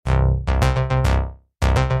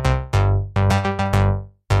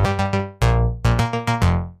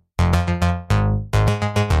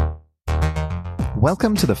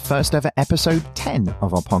Welcome to the first ever episode 10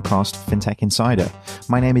 of our podcast, FinTech Insider.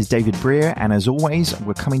 My name is David Breer, and as always,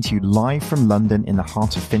 we're coming to you live from London in the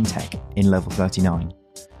heart of FinTech in Level 39.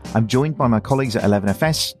 I'm joined by my colleagues at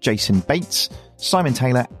 11FS, Jason Bates, Simon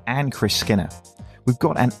Taylor, and Chris Skinner. We've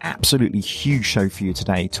got an absolutely huge show for you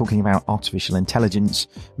today, talking about artificial intelligence,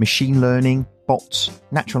 machine learning, bots,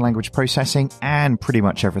 natural language processing, and pretty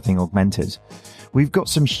much everything augmented. We've got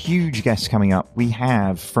some huge guests coming up. We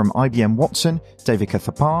have from IBM Watson, Devika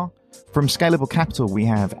Thapar. From Scalable Capital, we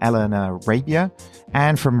have Eleanor Rabia.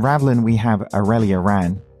 And from Ravlin, we have Aurelia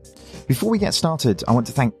Ran. Before we get started, I want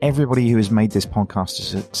to thank everybody who has made this podcast a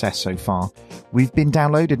success so far. We've been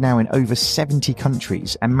downloaded now in over 70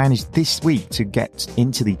 countries and managed this week to get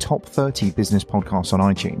into the top 30 business podcasts on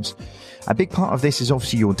iTunes. A big part of this is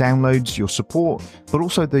obviously your downloads, your support, but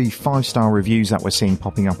also the 5-star reviews that we're seeing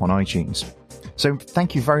popping up on iTunes. So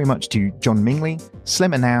thank you very much to John Mingley,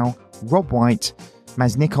 Slimmer Now, Rob White,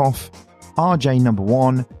 Maznikov, RJ Number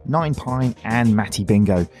 1, Nine Pine, and Matty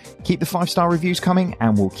Bingo. Keep the 5-star reviews coming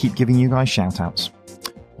and we'll keep giving you guys shout-outs.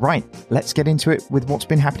 Right, let's get into it with what's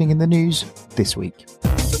been happening in the news this week.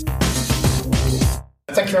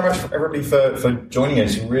 Thank you very much, everybody, for joining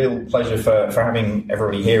us. Real pleasure for having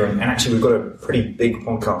everybody here. And actually, we've got a pretty big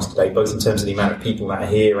podcast today, both in terms of the amount of people that are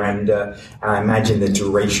here and I imagine the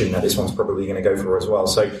duration that this one's probably going to go for as well.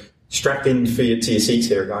 So strap in to your seats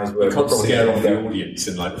here, guys. You can't scare off the audience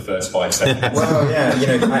in like the first 5 seconds. Well, yeah,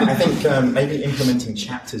 I think maybe implementing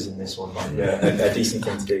chapters in this one might be a decent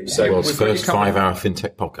thing to do. So, the world's first 5-hour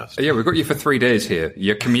FinTech podcast. Yeah, we've got you for 3 days here.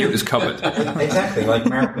 Your commute is covered. Exactly, like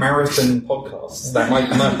marathon podcasts. That might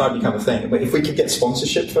become a thing. But if we could get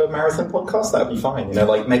sponsorship for marathon podcasts, that would be fine.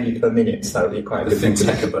 Like maybe per minute, that would be quite a good thing to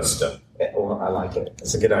think about stuff. I like it.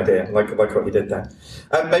 It's a good idea. I like what you did there.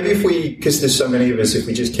 Maybe if we, because there's so many of us, if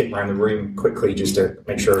we just kick around the room quickly just to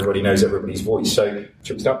make sure everybody knows everybody's voice. So,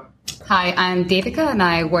 should we start? Hi, I'm Devika and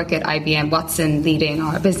I work at IBM Watson leading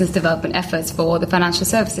our business development efforts for the financial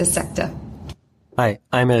services sector. Hi,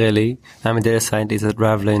 I'm Aurelia. I'm a data scientist at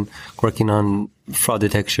Ravlin working on fraud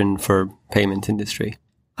detection for payment industry.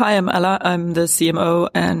 Hi, I'm Ella. I'm the CMO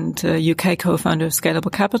and UK co-founder of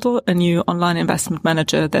Scalable Capital, a new online investment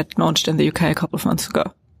manager that launched in the UK a couple of months ago.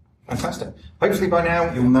 Fantastic. Hopefully by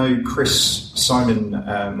now you'll know Chris, Simon,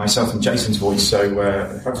 myself and Jason's voice, so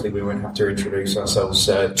hopefully we won't have to introduce ourselves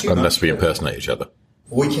too much. Unless we impersonate each other.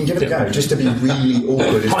 We can give it a go, just to be really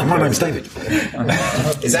awkward. Hi, my name's David.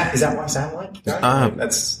 Is that what I sound like? No?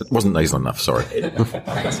 It wasn't nasal enough, sorry.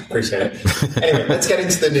 Thanks, appreciate it. Anyway, let's get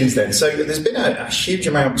into the news then. So there's been a huge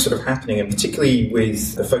amount sort of happening, and particularly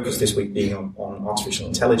with the focus this week being on artificial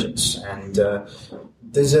intelligence. And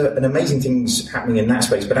there's an amazing things happening in that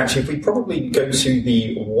space. But actually, if we probably go to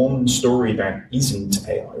the one story that isn't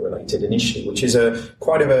AI related initially, which is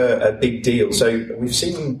quite a big deal. So we've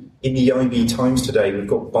seen in the IB Times today, we've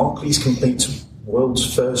got Barclays completes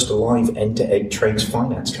world's first live end-to-end trade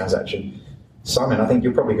finance transaction. Simon, I think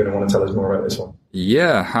you're probably going to want to tell us more about this one.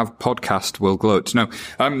 Yeah, have podcast will gloat. No,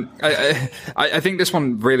 I think this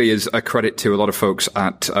one really is a credit to a lot of folks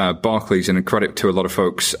at Barclays and a credit to a lot of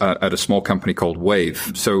folks at a small company called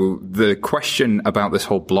Wave. So the question about this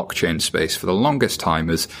whole blockchain space for the longest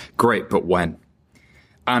time is, great, but when?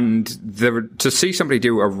 And to see somebody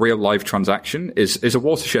do a real live transaction is a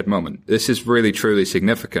watershed moment. This is really, truly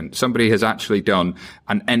significant. Somebody has actually done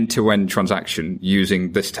an end-to-end transaction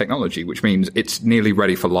using this technology, which means it's nearly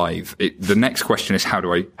ready for live. The next question is, how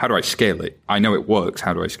do I scale it? I know it works.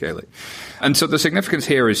 How do I scale it? And so the significance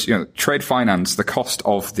here is, trade finance, the cost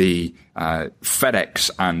of the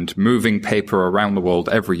FedEx and moving paper around the world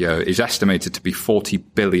every year is estimated to be $40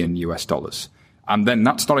 billion US. And then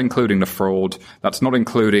that's not including the fraud. That's not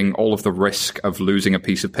including all of the risk of losing a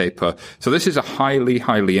piece of paper. So this is a highly,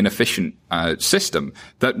 highly inefficient system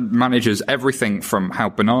that manages everything from how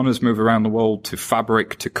bananas move around the world to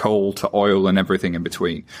fabric to coal to oil and everything in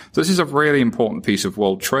between. So this is a really important piece of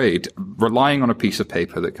world trade relying on a piece of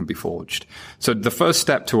paper that can be forged. So the first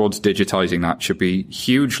step towards digitizing that should be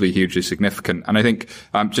hugely, hugely significant. And I think,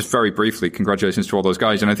 just very briefly, congratulations to all those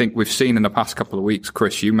guys. And I think we've seen in the past couple of weeks,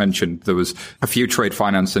 Chris, you mentioned there was a few trade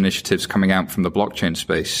finance initiatives coming out from the blockchain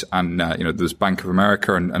space. And, there was Bank of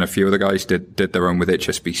America and a few other guys did their own with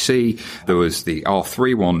HSBC. There was the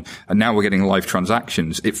R3 one. And now we're getting live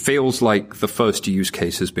transactions. It feels like the first use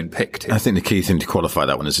case has been picked here. I think the key thing to qualify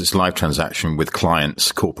that one is it's live transaction with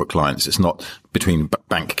clients, corporate clients. It's not between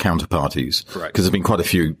bank counterparties. Correct. Because there's been quite a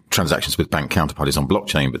few transactions with bank counterparties on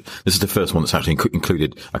blockchain, but this is the first one that's actually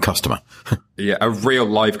included a customer. Yeah, a real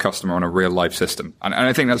live customer on a real live system. And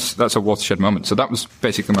I think that's a watershed moment. So that was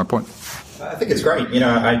basically my point. I think it's great.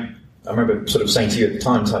 I remember sort of saying to you at the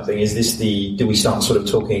time type thing, do we start sort of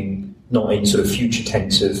talking not in sort of future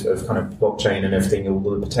tense of kind of blockchain and everything, all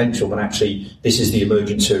the potential, but actually this is the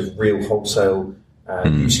emergence of real wholesale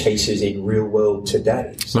use cases in real world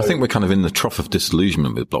today. So I think we're kind of in the trough of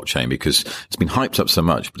disillusionment with blockchain because it's been hyped up so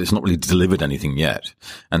much, but it's not really delivered anything yet.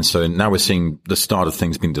 And so now we're seeing the start of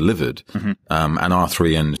things being delivered. And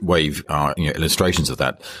R3 and Wave are, illustrations of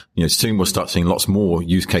that. Soon we'll start seeing lots more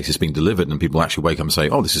use cases being delivered and people actually wake up and say,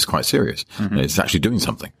 oh, this is quite serious. It's actually doing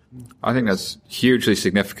something. I think that's hugely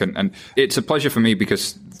significant. And it's a pleasure for me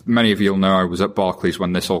because many of you will know I was at Barclays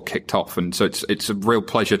when this all kicked off. And so it's a real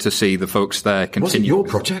pleasure to see the folks there continue. Was it your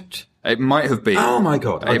project? It might have been. Oh my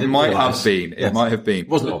God. It might have been. It might have been.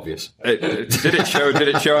 Wasn't obvious. Did it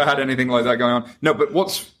show I had anything like that going on? No, but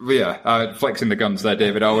flexing the guns there,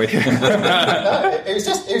 David, are we? It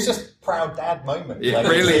was just proud dad moment. It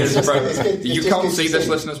really is. You can't see this,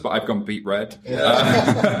 listeners, but I've gone beet red.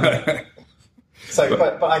 Yeah.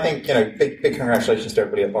 But I think, big congratulations to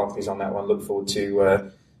everybody at Barclays on that one. Look forward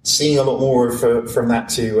to seeing a lot more from that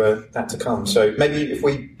to come. So maybe if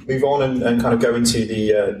we move on and kind of go into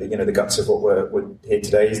the guts of what we're here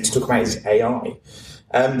today is to talk about is AI.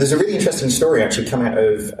 There's a really interesting story actually come out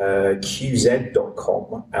of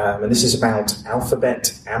QZ.com, and this is about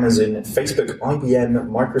Alphabet, Amazon, Facebook, IBM,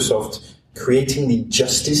 Microsoft creating the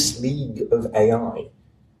Justice League of AI.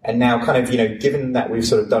 And now kind of, given that we've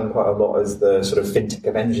sort of done quite a lot as the sort of FinTech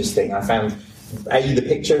Avengers thing, I found the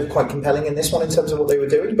picture quite compelling in this one in terms of what they were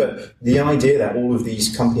doing, but the idea that all of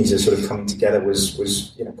these companies are sort of coming together was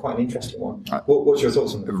quite an interesting one. What's your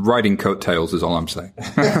thoughts on that? Riding coattails is all I'm saying.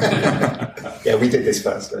 Yeah, we did this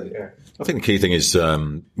first. Right? Yeah. I think the key thing is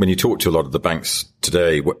when you talk to a lot of the banks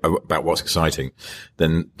today about what's exciting,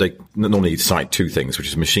 then they normally cite two things, which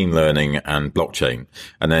is machine learning and blockchain.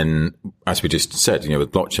 And then, as we just said,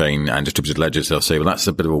 with blockchain and distributed ledgers, they'll say, well, that's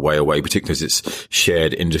a bit of a way away, particularly as it's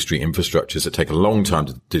shared industry infrastructures that take a long time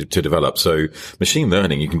to develop. So machine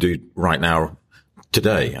learning you can do right now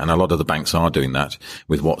today, and a lot of the banks are doing that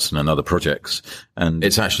with Watson and other projects. And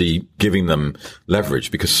it's actually giving them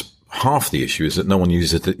leverage because half the issue is that no one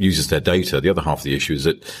uses their data. The other half of the issue is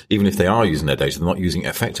that even if they are using their data, they're not using it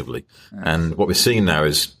effectively. Yes. And what we're seeing now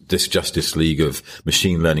is this Justice League of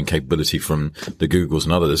machine learning capability from the Googles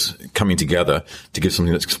and others coming together to give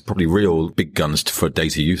something that's probably real big guns for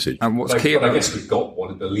data usage. And what's key? I guess we've got one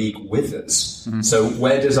of the league with us. Mm-hmm. So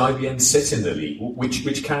where does IBM sit in the league?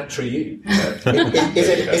 Which character are you?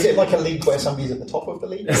 Is it like a league where somebody's at the top of the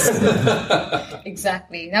league?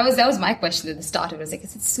 Exactly. That was my question at the start. It was like,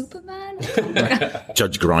 is it Superman?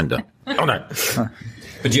 Judge Grinder. Oh no.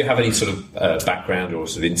 But do you have any sort of background or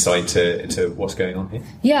sort of insight into what's going on here?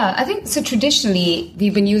 Yeah, I think so. Traditionally,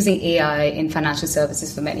 we've been using AI in financial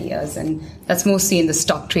services for many years, and that's mostly in the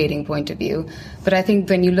stock trading point of view. But I think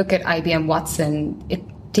when you look at IBM Watson, it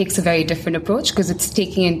takes a very different approach because it's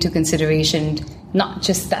taking into consideration not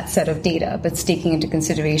just that set of data, but it's taking into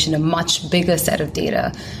consideration a much bigger set of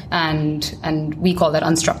data, and we call that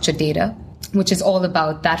unstructured data, which is all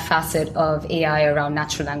about that facet of AI around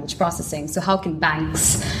natural language processing. So how can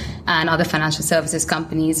banks and other financial services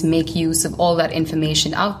companies make use of all that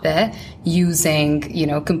information out there using,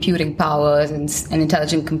 computing powers and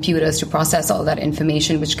intelligent computers to process all that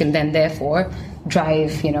information, which can then therefore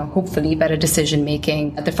drive, hopefully better decision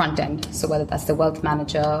making at the front end. So whether that's the wealth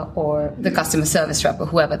manager or the customer service rep or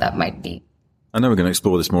whoever that might be. I know we're going to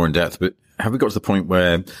explore this more in depth, but have we got to the point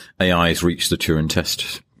where AI has reached the Turing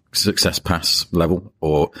test success pass level,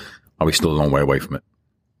 or are we still a long way away from it?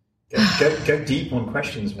 Go deep on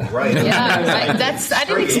questions, right? Yeah, I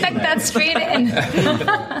didn't expect that straight in.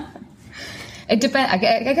 It depends.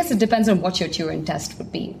 I guess it depends on what your Turing test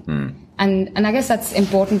would be, and I guess that's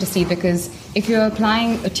important to see because if you're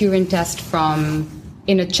applying a Turing test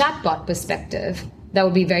in a chatbot perspective, that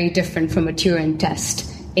would be very different from a Turing test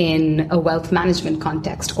in a wealth management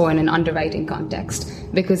context or in an underwriting context.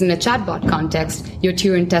 Because in a chatbot context, your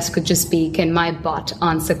Turing test could just be, can my bot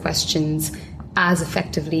answer questions as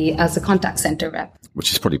effectively as a contact center rep?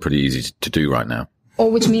 Which is probably pretty easy to do right now. Or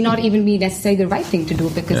which may not even be necessarily the right thing to do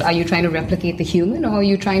because are you trying to replicate the human or are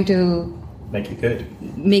you trying to make it good?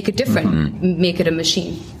 Make it different, make it a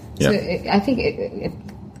machine. Yeah. So I think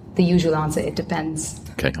the usual answer, it depends.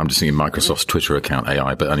 Okay, I'm just thinking Microsoft's Twitter account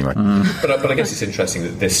AI, but anyway. But I guess it's interesting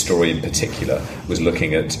that this story in particular was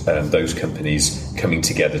looking at those companies coming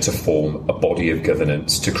together to form a body of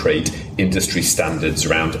governance to create industry standards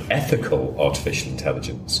around ethical artificial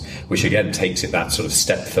intelligence, which again takes it that sort of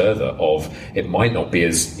step further of it might not be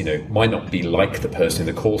might not be like the person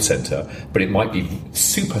in the call center, but it might be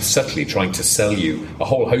super subtly trying to sell you a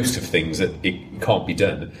whole host of things that it can't be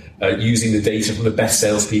done using the data from the best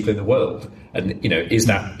salespeople people in the world. And, is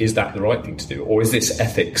that the right thing to do? Or is this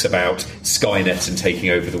ethics about Skynet and taking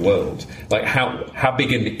over the world? Like, how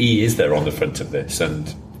big an E is there on the front of this? And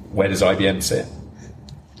where does IBM sit?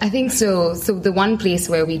 I think so. So the one place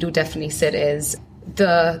where we do definitely sit is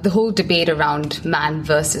the whole debate around man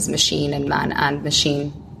versus machine and man and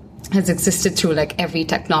machine has existed through like every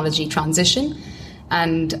technology transition.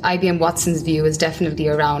 And IBM Watson's view is definitely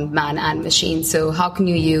around man and machine. So how can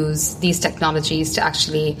you use these technologies to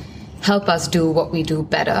actually help us do what we do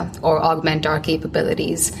better or augment our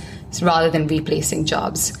capabilities rather than replacing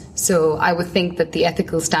jobs? So I would think that the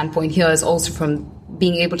ethical standpoint here is also from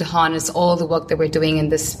being able to harness all the work that we're doing in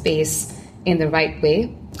this space in the right way,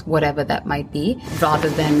 whatever that might be, rather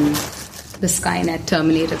than the Skynet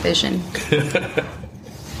Terminator vision.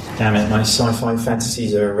 Damn it, my sci-fi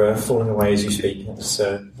fantasies are falling away as you speak.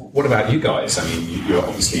 What about you guys? I mean, you're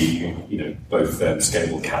obviously, both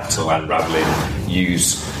Scalable Capital and Ravelin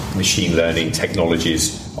use machine learning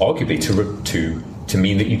technologies, arguably to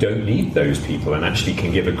mean that you don't need those people and actually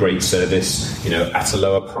can give a great service, at a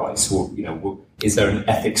lower price. Well, is there an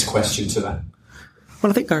ethics question to that?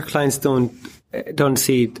 Well, I think our clients don't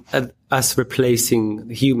see it as replacing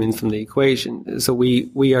the humans from the equation. So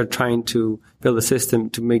we are trying to build a system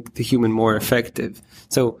to make the human more effective.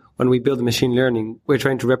 So when we build machine learning, we're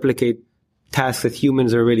trying to replicate tasks that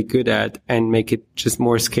humans are really good at and make it just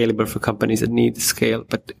more scalable for companies that need to scale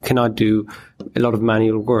but cannot do a lot of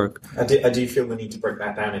manual work. I do feel the need to break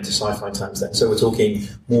that down into sci-fi terms then. So we're talking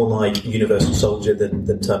more like Universal Soldier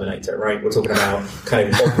than Terminator, right? We're talking about kind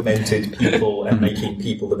of augmented people and making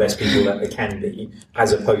people the best people that they can be,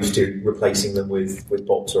 as opposed to replacing them with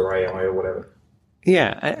bots or AI or whatever.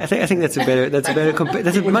 Yeah, I think that's a much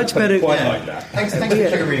better. Quite like that. Thanks for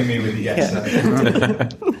clearing me with the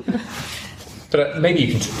yes. But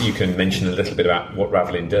maybe you can mention a little bit about what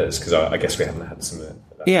Ravelin does, because I guess we haven't had some of that.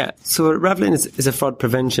 Yeah, so Ravelin is a fraud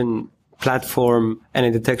prevention platform and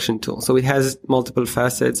a detection tool. So it has multiple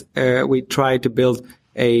facets. We try to build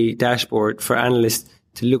a dashboard for analysts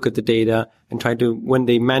to look at the data and try to, when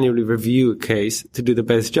they manually review a case, to do the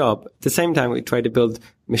best job. At the same time, we try to build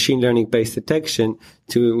machine learning-based detection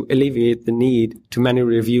to alleviate the need to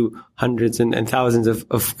manually review hundreds and thousands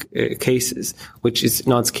of cases, which is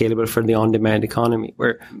not scalable for the on-demand economy,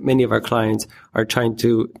 where many of our clients are trying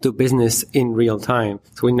to do business in real time.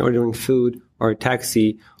 So when you're ordering food or a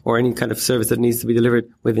taxi or any kind of service that needs to be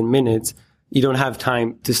delivered within minutes, you don't have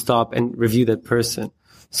time to stop and review that person.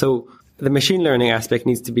 So the machine learning aspect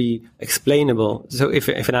needs to be explainable. So if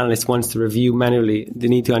an analyst wants to review manually, they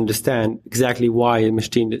need to understand exactly why a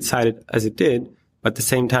machine decided as it did. But at the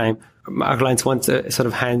same time, our clients want a sort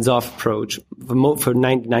of hands-off approach. For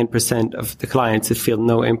 99% of the clients, they feel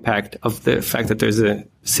no impact of the fact that there's a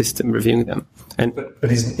system reviewing them.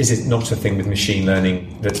 But is it not a thing with machine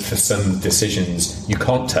learning that for some decisions you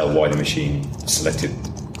can't tell why the machine selected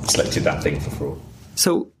that thing for fraud?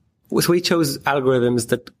 So we chose algorithms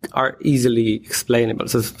that are easily explainable.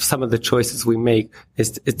 So some of the choices we make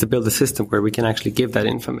is to build a system where we can actually give that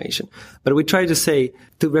information. But we try to say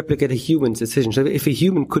to replicate a human's decision. So if a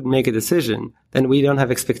human could make a decision, then we don't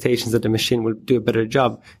have expectations that the machine will do a better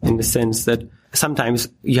job, in the sense that sometimes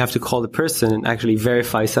you have to call the person and actually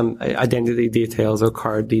verify some identity details or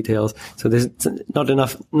card details. So there's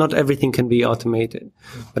not everything can be automated,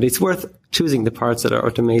 but it's worth choosing the parts that are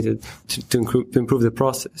automated to improve the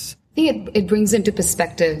process. I think it brings into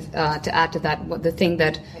perspective, to add to that, the thing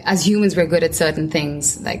that as humans we're good at certain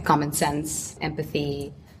things like common sense,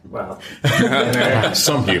 empathy. Wow.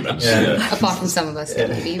 Some humans. Yeah. Apart from some of us,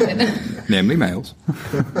 maybe. Namely males.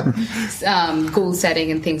 Goal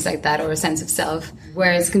setting and things like that, or a sense of self.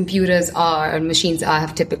 Whereas computers and machines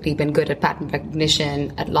have typically been good at pattern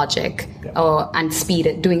recognition, at logic, and speed,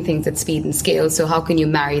 at doing things at speed and scale. So how can you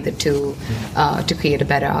marry the two to create a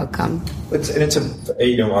better outcome? I'm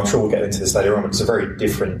sure we'll get into this later on, but it's a very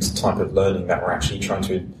different type of learning that we're actually trying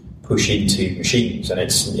to push into machines. And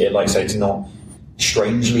it's, like I say, it's not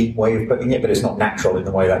strangely way of putting it, but it's not natural in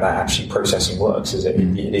the way that actually processing works. It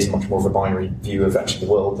is much more of a binary view of actually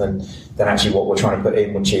the world than actually what we're trying to put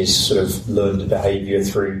in, which is sort of learned behaviour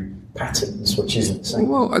through patterns, which isn't the same.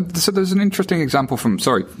 Well, so there's an interesting example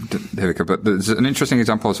but there's an interesting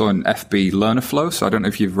example also in FB Learner Flow. So I don't know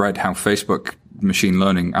if you've read how Facebook machine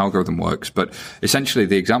learning algorithm works, but essentially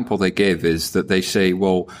the example they give is that they say,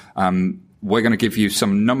 well, we're going to give you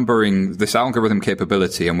some numbering, this algorithm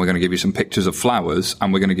capability, and we're going to give you some pictures of flowers,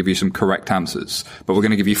 and we're going to give you some correct answers. But we're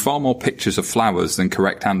going to give you far more pictures of flowers than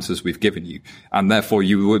correct answers we've given you. And therefore,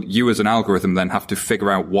 you as an algorithm then have to figure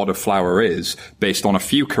out what a flower is based on a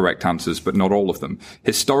few correct answers, but not all of them.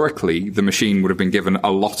 Historically, the machine would have been given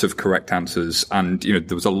a lot of correct answers, and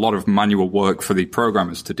there was a lot of manual work for the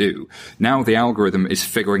programmers to do. Now the algorithm is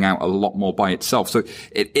figuring out a lot more by itself. So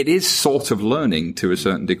it is sort of learning to a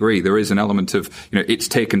certain degree. There is an element of, it's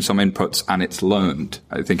taken some inputs and it's learned,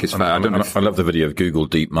 I think is fair. I love the video of Google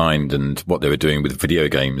DeepMind and what they were doing with video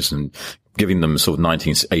games and giving them sort of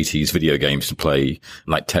 1980s video games to play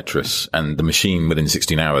like Tetris, and the machine within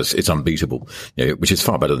 16 hours, it's unbeatable, which is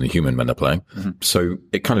far better than a human when they're playing. Mm-hmm. So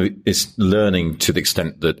it kind of is learning to the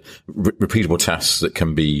extent that repeatable tasks that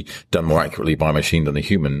can be done more accurately by a machine than a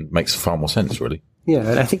human makes far more sense, really. Yeah,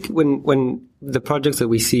 and I think when the projects that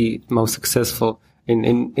we see most successful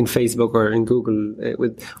in Facebook or in Google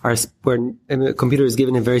where a computer is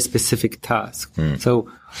given a very specific task. So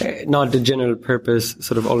not the general purpose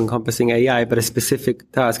sort of all-encompassing AI, but a specific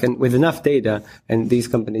task. And with enough data, and these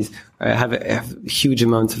companies have huge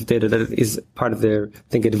amounts of data that is part of their, I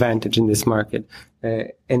think, advantage in this market.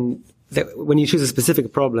 When you choose a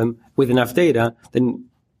specific problem with enough data, then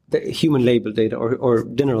the human labeled data or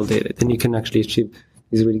general data, then you can actually achieve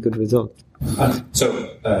these really good results.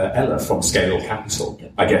 Ella from Scale Capital,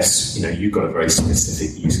 I guess, you've got a very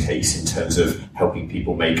specific use case in terms of helping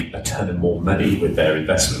people make a ton of more money with their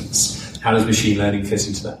investments. How does machine learning fit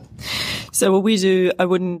into that? So what we do, I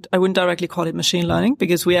wouldn't directly call it machine learning,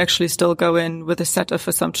 because we actually still go in with a set of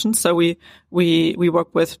assumptions. So we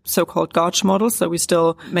work with so-called gauge models. So we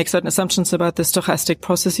still make certain assumptions about the stochastic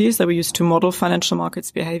processes that we use to model financial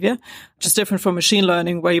markets behavior, which is different from machine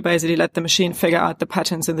learning, where you basically let the machine figure out the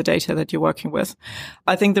patterns in the data that you're working with.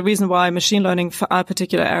 I think the reason why machine learning for our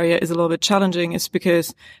particular area is a little bit challenging is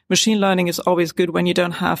because machine learning is always good when you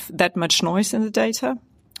don't have that much noise in the data,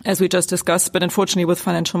 as we just discussed. But unfortunately, with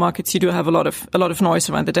financial markets, you do have a lot of noise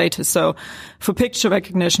around the data. So for picture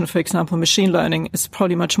recognition, for example, machine learning is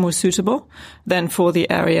probably much more suitable than for the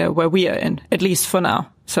area where we are in, at least for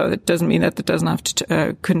now. So that doesn't mean that it doesn't have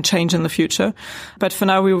to, couldn't change in the future. But for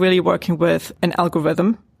now, we're really working with an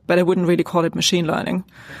algorithm, but I wouldn't really call it machine learning.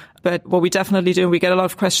 But what we definitely do, we get a lot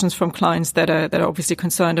of questions from clients that are obviously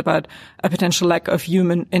concerned about a potential lack of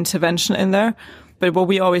human intervention in there. But what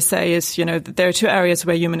we always say is, there are two areas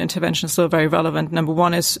where human intervention is still very relevant. Number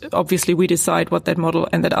one is obviously we decide what that model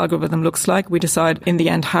and that algorithm looks like. We decide in the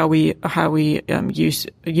end how we use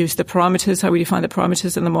the parameters, how we define the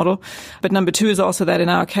parameters in the model. But number two is also that in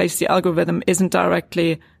our case, the algorithm isn't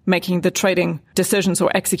directly making the trading decisions or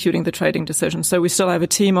executing the trading decisions. So we still have a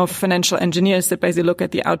team of financial engineers that basically look at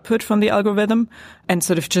the output from the algorithm and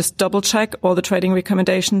sort of just double check all the trading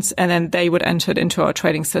recommendations, and then they would enter it into our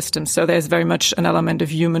trading system. So there's very much an element of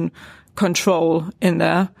human control in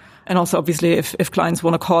there. And also, obviously, if clients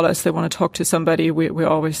want to call us, they want to talk to somebody, we're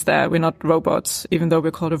always there. We're not robots, even though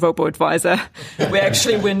we're called a robo-advisor.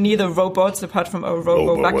 We're neither robots, apart from a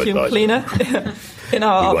robo-vacuum cleaner in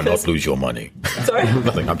our office. You will not lose your money. Sorry?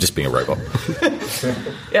 Nothing, I'm just being a robot.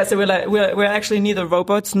 Yeah, so we're actually neither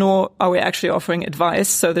robots, nor are we actually offering advice.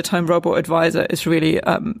 So the term robo-advisor is really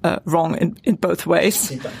wrong in both ways.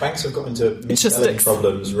 See, banks have got into misspelling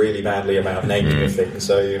problems really badly about naming of things.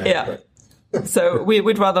 So, yeah. So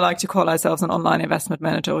we'd rather like to call ourselves an online investment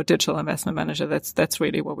manager or digital investment manager. That's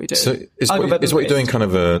really what we do. So is what you're doing kind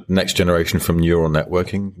of a next generation from neural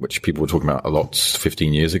networking, which people were talking about a lot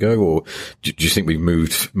 15 years ago, or do you think we've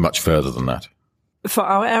moved much further than that? For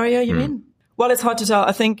our area, you mean? Well, it's hard to tell.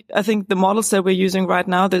 I think the models that we're using right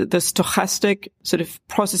now, the stochastic sort of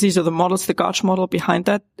processes or the models, the gauge model behind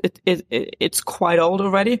that, it's quite old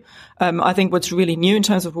already. I think what's really new in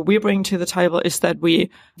terms of what we're bringing to the table is that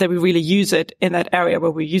we really use it in that area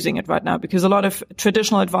where we're using it right now, because a lot of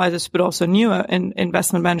traditional advisors, but also newer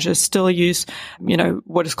investment managers still use,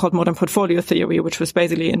 what is called modern portfolio theory, which was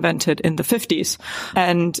basically invented in the 50s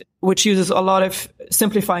and which uses a lot of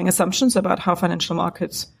simplifying assumptions about how financial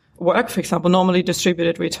markets work, for example, normally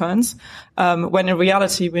distributed returns, when in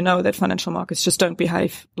reality we know that financial markets just don't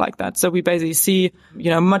behave like that. So we basically see,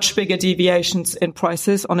 much bigger deviations in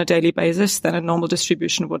prices on a daily basis than a normal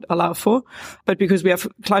distribution would allow for. But because we have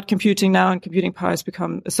cloud computing now and computing power has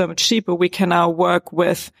become so much cheaper, we can now work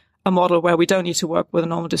with a model where we don't need to work with a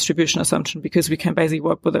normal distribution assumption, because we can basically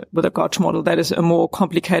work with a gauge model that is a more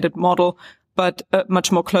complicated model, but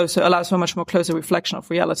allows for a much more closer reflection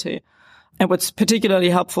of reality. And what's particularly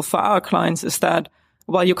helpful for our clients is that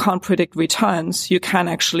while you can't predict returns, you can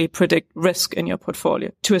actually predict risk in your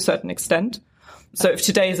portfolio to a certain extent. So if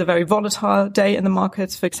today is a very volatile day in the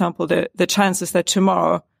markets, for example, the chances that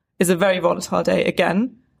tomorrow is a very volatile day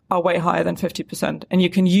again are way higher than 50%. And you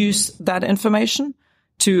can use that information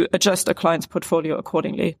to adjust a client's portfolio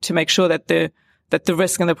accordingly to make sure that the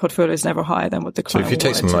risk in the portfolio is never higher than what the client. So if you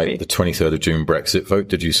take something like the 23rd of June Brexit vote,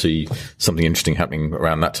 did you see something interesting happening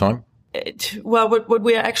around that time? Well, what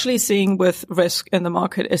we are actually seeing with risk in the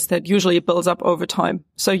market is that usually it builds up over time.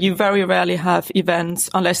 So you very rarely have events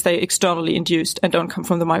unless they're externally induced and don't come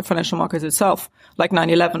from the financial markets itself, like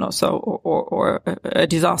 9/11 or so, or a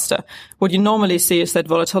disaster. What you normally see is that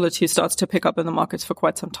volatility starts to pick up in the markets for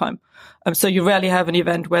quite some time. So you rarely have an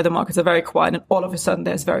event where the markets are very quiet and all of a sudden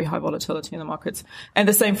there's very high volatility in the markets. And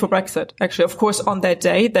the same for Brexit. Actually, of course, on that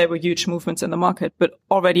day, there were huge movements in the market, but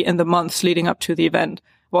already in the months leading up to the event,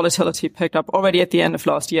 volatility picked up. Already at the end of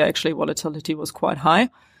last year, actually, volatility was quite high.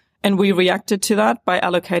 And we reacted to that by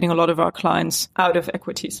allocating a lot of our clients out of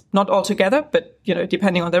equities. Not altogether, but,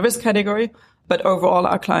 depending on their risk category. But overall,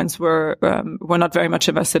 our clients were not very much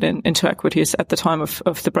invested into equities at the time of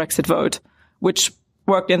the Brexit vote, which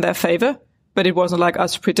worked in their favor. But it wasn't like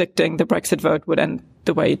us predicting the Brexit vote would end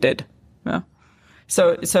the way it did. Yeah.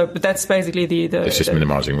 But that's basically it's just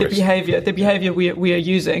minimizing risk. The behavior we are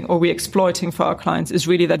using or we're exploiting for our clients is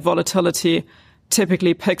really that volatility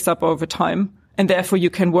typically picks up over time. And therefore you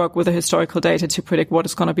can work with the historical data to predict what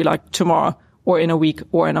it's going to be like tomorrow or in a week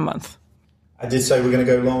or in a month. I did say we're going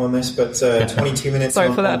to go long on this, but 22 minutes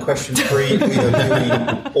on question 3. We are doing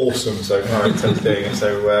awesome so far in terms of doing it.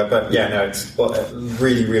 So, it's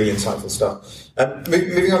really, really insightful stuff.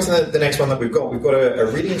 Moving on to the next one that we've got a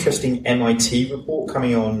really interesting MIT report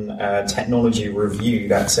coming on technology review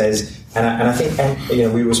that says, and I think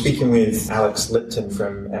we were speaking with Alex Lipton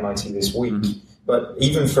from MIT this week. Mm-hmm. But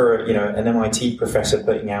even for an MIT professor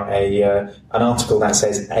putting out an article that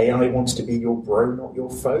says AI wants to be your bro, not your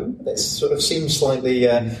foe, that sort of seems slightly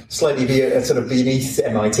sort of beneath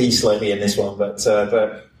MIT slightly in this one. But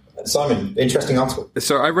Simon, interesting article.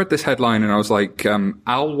 So I read this headline and I was like,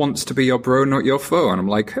 Al wants to be your bro, not your foe. And I'm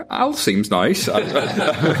like, Al seems nice.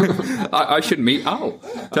 I should meet Al.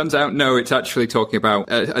 Turns out, no, it's actually talking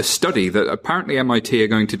about a study that apparently MIT are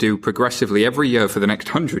going to do progressively every year for the next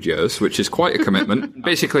 100 years, which is quite a commitment.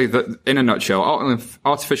 Basically, in a nutshell,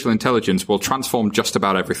 artificial intelligence will transform just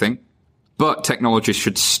about everything. But technologists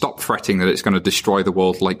should stop fretting that it's going to destroy the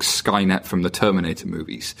world like Skynet from the Terminator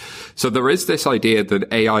movies. So there is this idea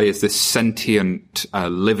that AI is this sentient,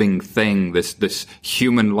 living thing, this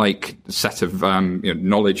human-like set of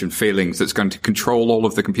knowledge and feelings that's going to control all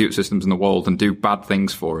of the computer systems in the world and do bad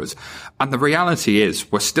things for us. And the reality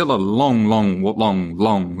is we're still a long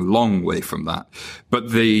way from that. But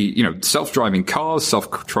the self-driving cars,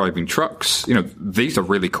 self-driving trucks, these are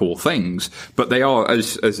really cool things. But they are,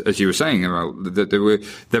 as you were saying,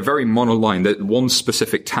 they're very monoline. That one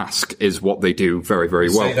specific task is what they do very, very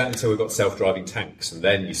well. Say that until we've got self-driving tanks, and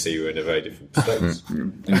then you see we're in a very different place.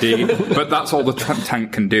 Indeed, but that's all the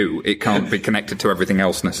tank can do. It can't be connected to everything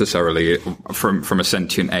else necessarily from a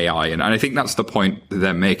sentient AI, and I think that's the point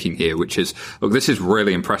they're making here, which is, look, this is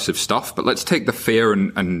really impressive stuff, but let's take the fear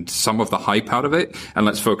and some of the hype out of it, and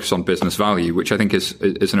let's focus on business value, which I think is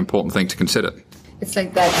an important thing to consider. It's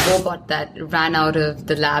like that robot that ran out of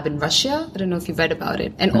the lab in Russia. I don't know if you've read about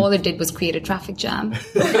it. And all it did was create a traffic jam.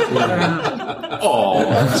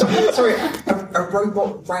 Sorry, a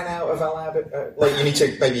robot ran out of a lab. You need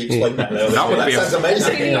to maybe explain that. That sounds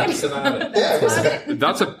amazing.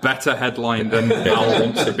 That's a better headline than Al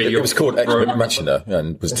wants to be. It was called Ex Machina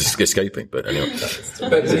and was escaping. But anyway,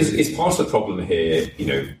 but it's part of the problem here.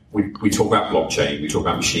 We talk about blockchain, we talk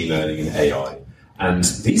about machine learning and AI. And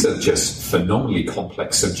these are just phenomenally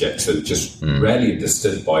complex subjects that are just rarely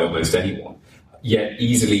understood by almost anyone, yet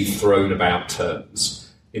easily thrown about terms.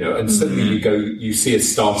 And suddenly you see a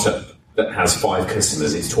startup that has 5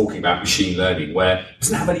 customers is talking about machine learning where it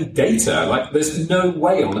doesn't have any data. Like, there's no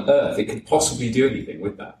way on earth it could possibly do anything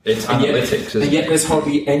with that. It's analytics, and yet there's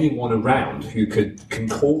hardly anyone around who can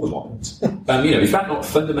call them on it. Is that not a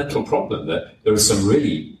fundamental problem, that there are some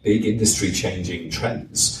really big industry-changing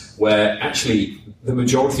trends where actually the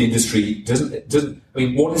majority of the industry doesn't.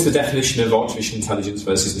 What is the definition of artificial intelligence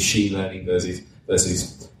versus machine learning versus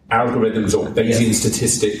algorithms or Bayesian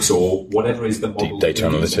statistics or whatever is the model? Deep data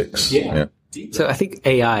analytics. Yeah. So I think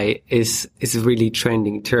AI is a really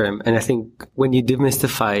trending term, and I think when you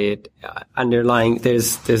demystify it, underlying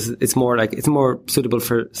it's more suitable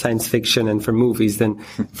for science fiction and for movies than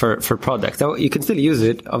for products. Now, you can still use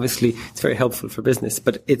it. Obviously, it's very helpful for business,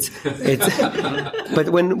 but but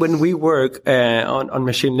when we work on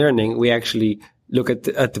machine learning, we actually look at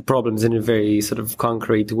the problems in a very sort of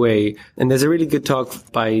concrete way. And there's a really good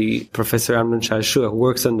talk by Professor Amnon Shah-Shua, who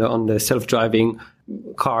works on the self-driving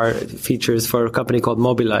car features for a company called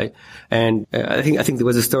Mobileye. And I think there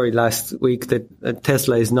was a story last week that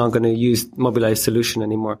Tesla is not going to use Mobileye's solution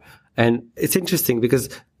anymore. And it's interesting because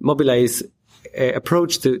Mobileye's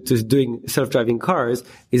approach to doing self-driving cars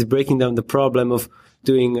is breaking down the problem of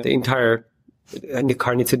doing the entire, and the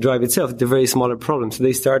car needs to drive itself, the very smaller problem. So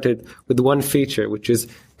they started with one feature, which is,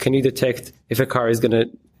 can you detect if a car is going to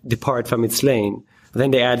depart from its lane?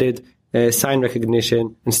 Then they added sign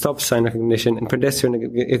recognition and stop sign recognition and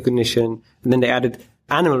pedestrian recognition. And then they added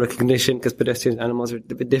animal recognition because pedestrians and animals are a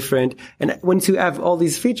bit different. And once you have all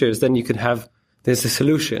these features, then you can have, there's a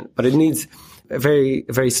solution, but it needs a very,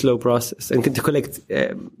 very slow process and to collect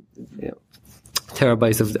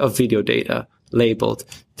terabytes of video data labeled.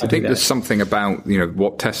 I think there's something about,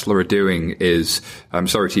 what Tesla are doing is, I'm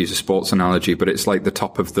sorry to use a sports analogy, but it's like the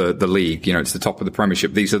top of the league. It's the top of the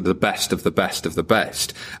Premiership. These are the best of the best of the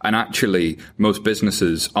best. And actually, most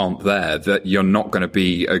businesses aren't there. That you're not going to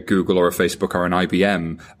be a Google or a Facebook or an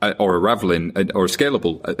IBM or a Revlin or a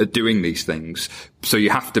Scalable at doing these things. So you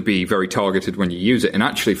have to be very targeted when you use it. And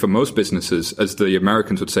actually, for most businesses, as the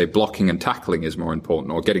Americans would say, blocking and tackling is more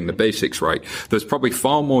important, or getting the basics right. There's probably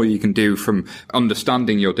far more you can do from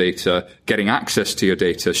understanding your data, getting access to your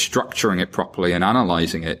data, structuring it properly and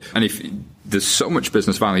analyzing it. And if there's so much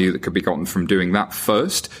business value that could be gotten from doing that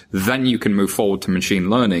first, then you can move forward to machine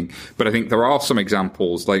learning. But I think there are some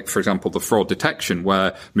examples, like, for example, the fraud detection,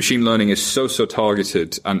 where machine learning is so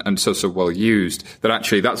targeted and so well used that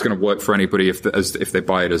actually that's going to work for anybody if they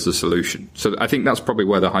buy it as a solution. So I think that's probably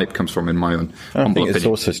where the hype comes from, in my own humble opinion. It's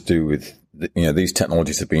also to do with, these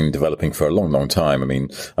technologies have been developing for a long, long time. I mean,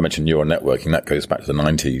 I mentioned neural networking, that goes back to the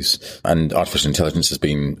 90s, and artificial intelligence has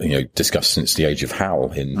been, discussed since the age of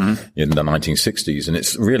HAL in the 1960s. And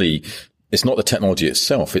it's not the technology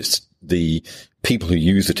itself, it's the people who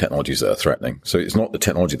use the technologies that are threatening. So it's not the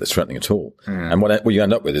technology that's threatening at all. And what you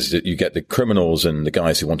end up with is that you get the criminals and the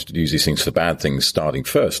guys who wanted to use these things for bad things starting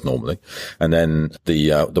first normally. And then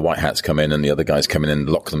the white hats come in and the other guys come in and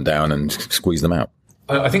lock them down and squeeze them out.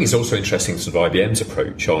 I think it's also interesting sort of IBM's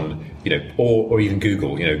approach on, or even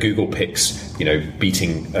Google. Google picks,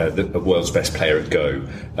 beating the world's best player at Go.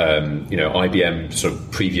 IBM sort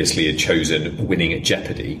of previously had chosen winning at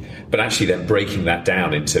Jeopardy, but actually then breaking that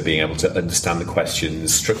down into being able to understand the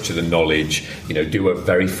questions, structure the knowledge, do a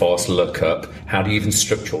very fast lookup. How do you even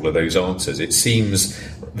structure all of those answers? It seems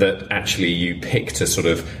that actually you picked a sort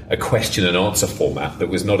of a question and answer format that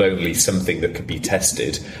was not only something that could be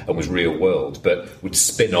tested and was real world, but would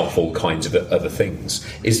spin off all kinds of other things.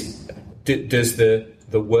 Does the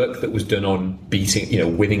work that was done on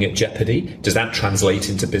winning at Jeopardy, does that translate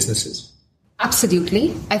into businesses?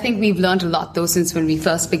 Absolutely. I think we've learned a lot, though, since when we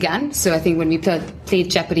first began. So I think when we played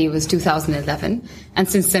Jeopardy was 2011. And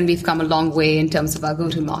since then, we've come a long way in terms of our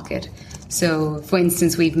go-to-market. So, for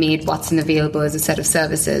instance, we've made Watson available as a set of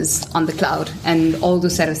services on the cloud. And all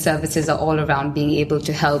those set of services are all around being able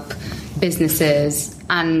to help businesses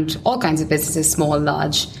and all kinds of businesses, small,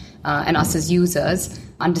 large, and us as users,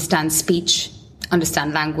 understand speech,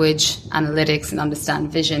 understand language, analytics, and understand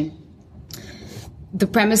vision. The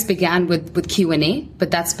premise began with Q&A, but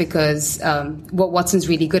that's because what Watson's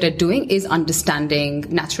really good at doing is understanding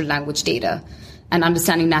natural language data. And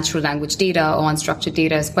understanding natural language data or unstructured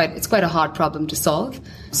data is quite a hard problem to solve.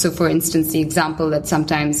 So, for instance, the example that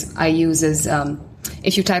sometimes I use is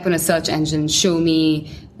if you type on a search engine, show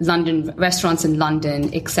me restaurants in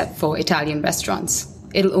London except for Italian restaurants.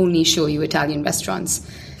 It'll only show you Italian restaurants.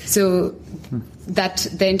 So that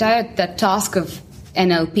task of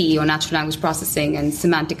NLP or natural language processing and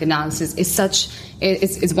semantic analysis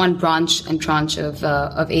is one branch and tranche of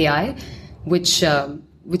AI, which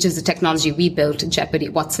is the technology we built Jeopardy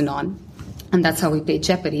Watson on, and that's how we played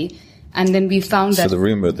Jeopardy. And then we found that... So the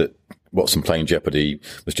rumor that Watson playing Jeopardy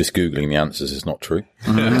was just Googling the answers is not true?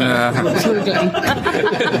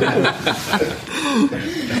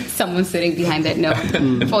 Someone sitting behind that. No,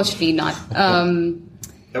 unfortunately not.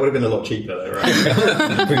 That would have been a lot cheaper, though,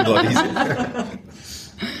 right? Been a lot easier.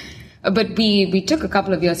 But we took a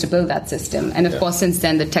couple of years to build that system, and of course, since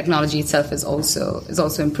then, the technology itself is also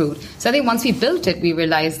improved. So I think once we built it, we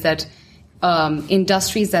realized that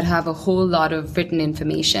industries that have a whole lot of written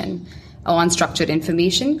information or unstructured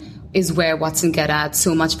information is where Watson can add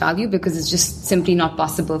so much value, because it's just simply not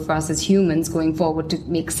possible for us as humans going forward to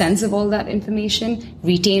make sense of all that information,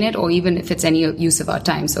 retain it, or even if it's any use of our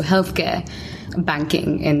time. So healthcare,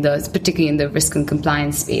 banking, particularly in the risk and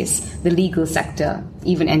compliance space, the legal sector,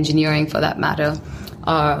 even engineering for that matter,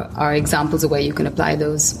 are examples of where you can apply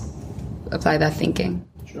those apply that thinking.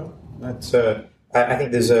 Sure. That's, I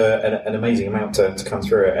think there's an amazing amount to come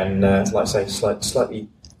through it, and like I say, slightly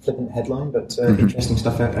flippant headline, but interesting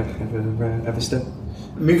stuff ever still.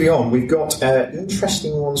 Moving on, we've got an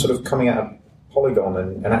interesting one sort of coming out of Polygon,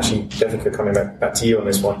 and actually, Devika, coming back to you on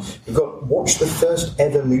this one. We've got watch the first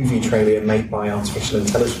ever movie trailer made by artificial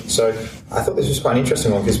intelligence. So I thought this was quite an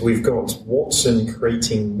interesting one because we've got Watson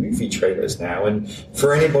creating movie trailers now. And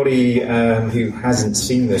for anybody who hasn't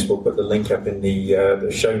seen this, we'll put the link up in the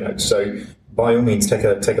show notes. So by all means, take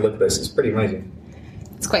a look at this. It's pretty amazing.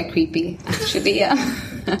 It's quite creepy, actually. Yeah.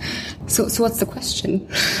 So what's the question?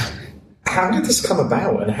 How did this come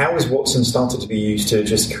about, and how has Watson started to be used to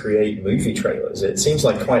just create movie trailers? It seems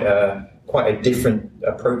like quite a different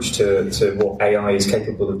approach to what AI is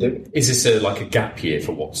capable of doing. Is this like a gap year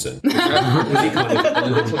for Watson? Was he kind of a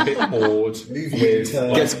little bit bored?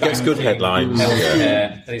 Gets good headlines.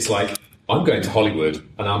 And it's like, I'm going to Hollywood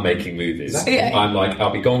and I'm making movies. Yeah. I'm like,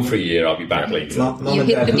 I'll be gone for a year, I'll be back later. You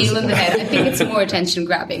hit the nail on the head. I think it's more attention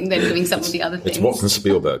grabbing than doing some of the other things. It's Watson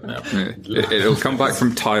Spielberg now. It'll come back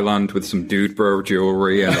from Thailand with some dude bro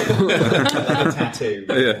jewelry and a tattoo.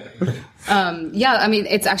 Yeah, I mean,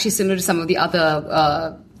 it's actually similar to some of the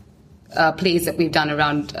other plays that we've done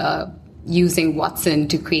around using Watson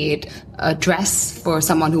to create a dress for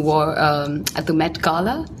someone who wore at the Met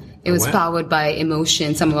Gala. It was powered by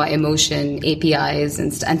emotion, some of our emotion APIs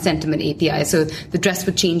and sentiment APIs. So the dress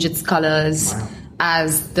would change its colors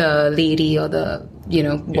as the lady or the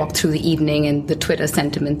walked through the evening, and the Twitter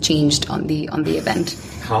sentiment changed on the event.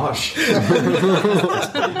 Harsh. That's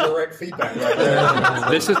pretty direct feedback right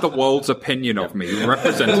there. This is the world's opinion of me,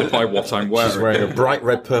 represented by what I'm wearing. She's wearing a bright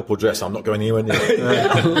red purple dress. I'm not going anywhere near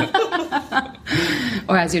it.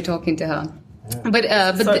 Or as you're talking to her. But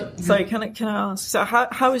sorry, can I ask? So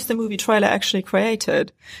how is the movie trailer actually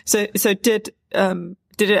created? So did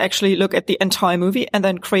it actually look at the entire movie and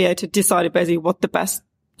then decided basically what the best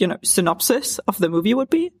synopsis of the movie would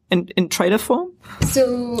be in trailer form?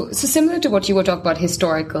 So similar to what you were talking about,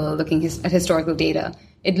 looking at historical data.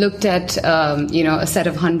 It looked at a set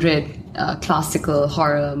of 100 classical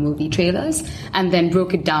horror movie trailers and then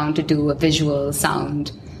broke it down to do a visual,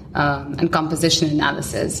 sound, and composition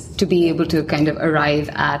analysis to be able to kind of arrive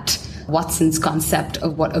at Watson's concept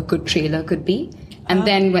of what a good trailer could be. And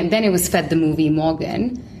then it was fed the movie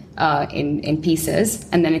Morgan in pieces,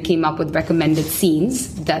 and then it came up with recommended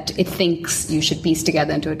scenes that it thinks you should piece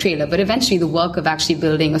together into a trailer. But eventually the work of actually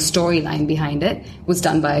building a storyline behind it was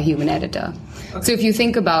done by a human editor. Okay. So if you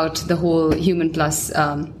think about the whole human plus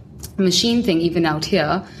machine thing, even out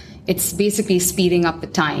here, it's basically speeding up the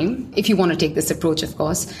time, if you want to take this approach, of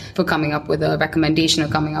course, for coming up with a recommendation or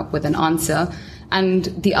coming up with an answer. And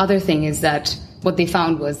the other thing is that what they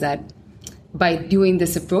found was that by doing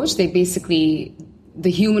this approach,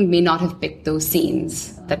 the human may not have picked those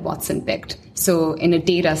scenes that Watson picked. So in a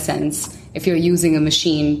data sense, if you're using a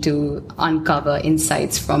machine to uncover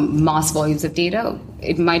insights from mass volumes of data,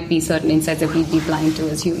 it might be certain insights that we'd be blind to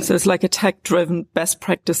as humans. So it's like a tech-driven best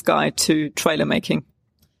practice guide to trailer making.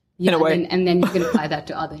 Yeah, and then you can apply that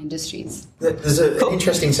to other industries. There's an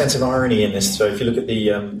interesting sense of irony in this. So if you look at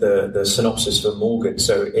the synopsis for Morgan,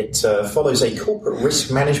 so it follows a corporate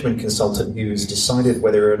risk management consultant who has decided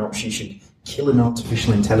whether or not she should kill an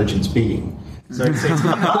artificial intelligence being. So it's a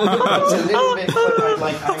little bit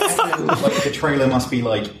like I imagine like the trailer must be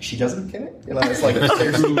like she doesn't kill it. It's like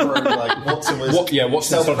seriously worried, like Watson was.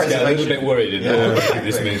 Watson started to get a little bit worried in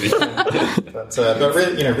this movie. But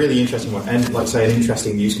really interesting one, and like I say, an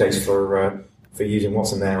interesting use case for using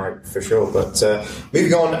Watson there, right, for sure. But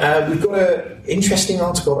moving on, we've got an interesting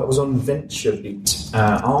article that was on VentureBeat.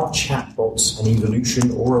 Are chatbots an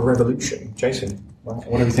evolution or a revolution? Jason, what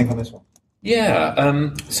do you think on this one? Yeah,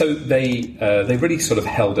 so they really sort of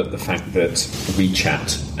held up the fact that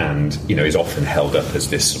WeChat and is often held up as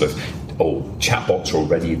this sort of chatbots are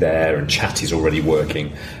already there and chat is already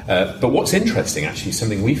working. But what's interesting, actually,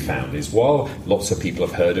 something we found is while lots of people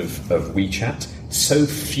have heard of WeChat, so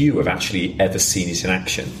few have actually ever seen it in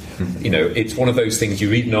action. It's one of those things you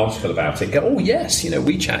read an article about it and go, oh yes,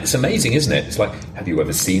 WeChat, it's amazing, isn't it? It's like, have you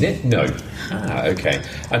ever seen it? No. Okay.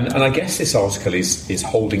 And I guess this article is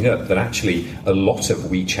holding up that actually a lot of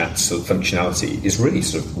WeChat's sort of functionality is really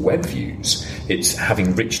sort of web views. It's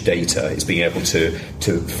having rich data, it's being able to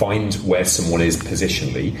find where someone is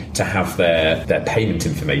positionally, to have their payment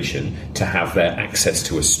information, to have their access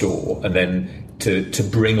to a store, and then to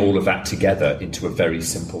bring all of that together into a very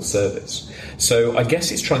simple service. So I guess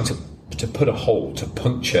it's trying to put a hole, to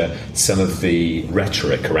puncture some of the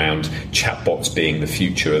rhetoric around chatbots being the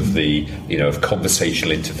future of the, of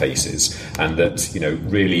conversational interfaces, and that,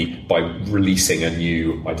 really by releasing a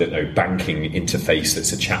new, banking interface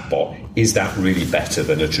that's a chatbot, is that really better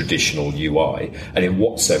than a traditional UI? And in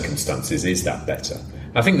what circumstances is that better?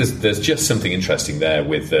 I think there's just something interesting there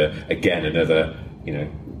with, again, another,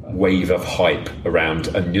 wave of hype around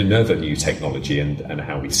another new technology and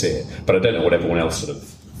how we see it. But I don't know what everyone else sort of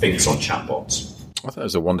thinks on chatbots. I thought it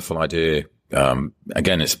was a wonderful idea.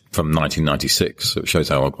 Again, it's from 1996, so it shows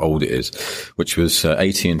how old it is, which was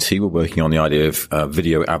AT&T were working on the idea of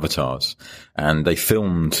video avatars. And they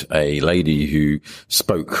filmed a lady who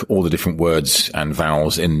spoke all the different words and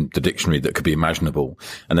vowels in the dictionary that could be imaginable,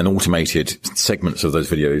 and then automated segments of those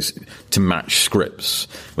videos to match scripts,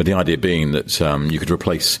 with the idea being that you could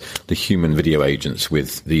replace the human video agents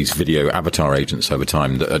with these video avatar agents over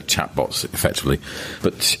time that are chatbots, effectively.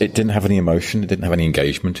 But it didn't have any emotion, it didn't have any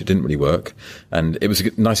engagement, it didn't really work. And it was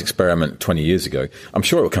a nice experiment 20 years ago. I'm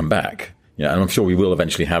sure it will come back. And I'm sure we will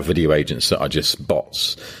eventually have video agents that are just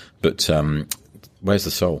bots. But where's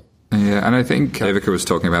the soul? Yeah, and I think Ivica was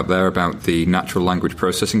talking about there about the natural language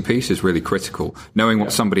processing piece is really critical. Knowing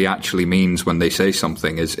what somebody actually means when they say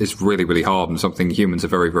something is really, really hard, and something humans are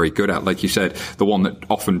very, very good at. Like you said, the one that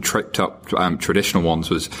often tripped up traditional ones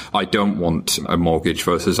was, I don't want a mortgage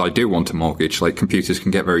versus I do want a mortgage. Like, computers can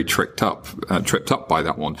get very tripped up by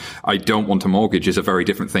that one. I don't want a mortgage is a very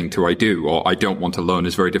different thing to I do, or I don't want a loan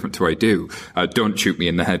is very different to I do. Don't shoot me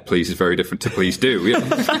in the head, please, is very different to please do.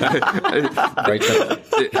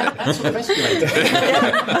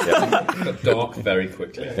 Dark very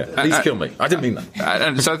quickly. Please kill me. I didn't mean that.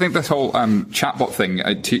 And so I think this whole chatbot thing,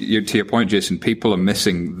 to your point, Jason, people are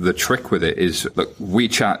missing the trick with it. Is look,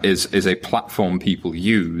 WeChat is a platform people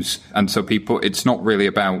use, and so it's not really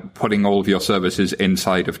about putting all of your services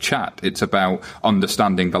inside of chat. It's about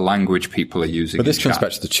understanding the language people are using. But this comes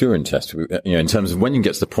back to the Turing test, in terms of when you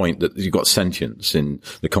get to the point that you've got sentience in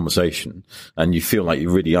the conversation, and you feel like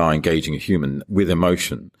you really are engaging a human with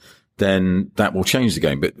emotion, then that will change the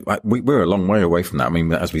game. But we're a long way away from that. I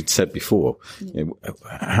mean, as we said before,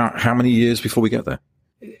 how many years before we get there?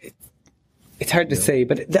 It's hard to say,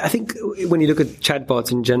 but I think when you look at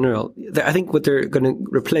chatbots in general, I think what they're going to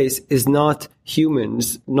replace is not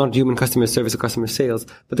humans, not human customer service or customer sales,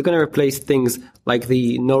 but they're going to replace things like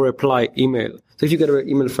the no reply email. So if you get an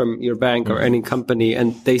email from your bank or any company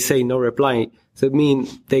and they say no reply, so it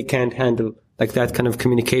means they can't handle like that kind of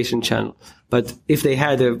communication channel. But if they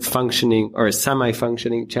had a functioning or a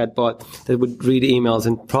semi-functioning chatbot that would read emails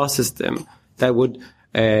and process them, that would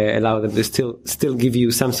allow them to still give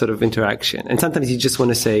you some sort of interaction. And sometimes you just want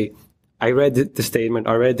to say, I read the statement,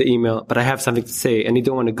 I read the email, but I have something to say, and you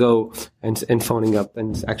don't want to go and phoning up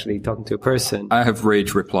and actually talking to a person. I have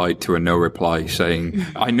rage replied to a no reply saying,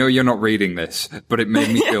 I know you're not reading this, but it made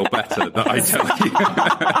me feel better that I tell you.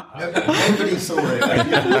 Nobody saw it.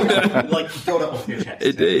 Like, you got it off your chest.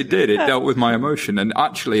 It did. It dealt with my emotion. And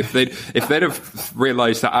actually, if they'd have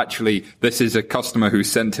realized that actually this is a customer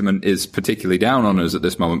whose sentiment is particularly down on us at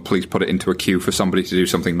this moment, please put it into a queue for somebody to do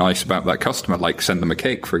something nice about that customer, like send them a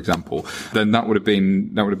cake, for example, then that would have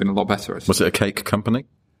been a lot better. Was it a cake company?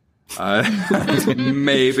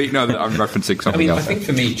 Maybe. No, I'm referencing something else. I think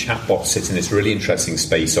for me, chatbots sit in this really interesting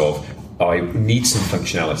space of I need some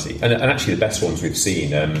functionality, and actually the best ones we've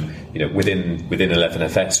seen, within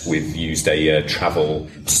 11FS, we've used a travel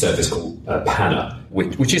service called Panna,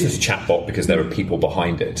 which isn't a chatbot because there are people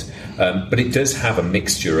behind it, but it does have a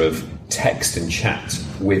mixture of text and chat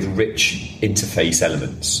with rich interface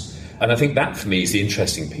elements. And I think that, for me, is the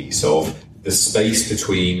interesting piece of the space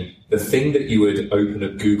between the thing that you would open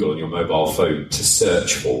at Google on your mobile phone to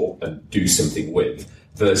search for and do something with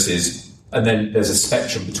versus, and then there's a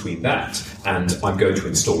spectrum between that and I'm going to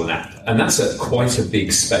install an app. And that's quite a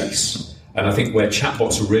big space. And I think where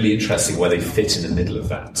chatbots are really interesting, where they fit in the middle of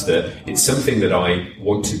that it's something that I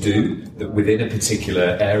want to do that within a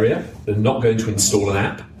particular area. They're not going to install an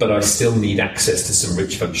app, but I still need access to some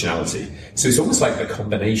rich functionality. So it's almost like a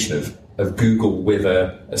combination of Google with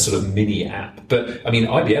a sort of mini app. But, I mean,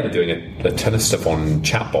 IBM are doing a ton of stuff on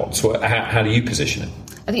chatbots. How do you position it?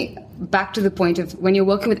 I think back to the point of when you're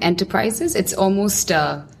working with enterprises, it's almost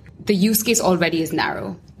the use case already is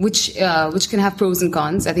narrow, which can have pros and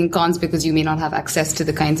cons. I think cons because you may not have access to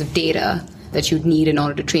the kinds of data that you'd need in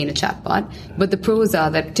order to train a chatbot. But the pros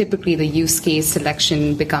are that typically the use case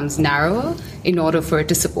selection becomes narrower in order for it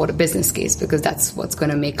to support a business case, because that's what's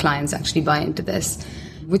going to make clients actually buy into this.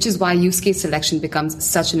 which is why use case selection becomes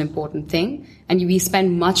such an important thing. And we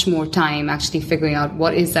spend much more time actually figuring out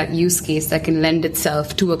what is that use case that can lend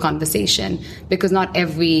itself to a conversation, because not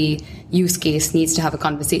every use case needs to have a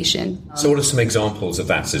conversation. So what are some examples of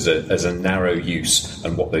that as a narrow use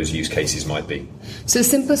and what those use cases might be? So the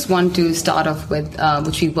simplest one to start off with,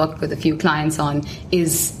 which we worked with a few clients on,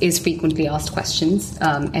 is frequently asked questions,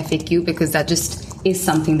 FAQ, because that just is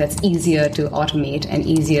something that's easier to automate and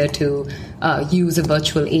easier to use a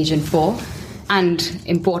virtual agent for. And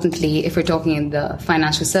importantly, if we're talking in the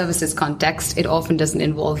financial services context, it often doesn't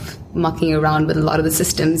involve mucking around with a lot of the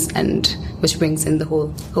systems, and which brings in the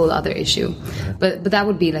whole other issue. But that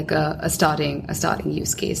would be like a starting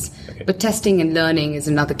use case. Okay. But testing and learning is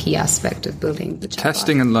another key aspect of building the chatbot.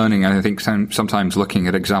 Testing and learning, and I think sometimes looking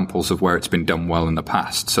at examples of where it's been done well in the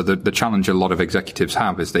past. So the challenge a lot of executives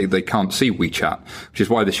have is they can't see WeChat, which is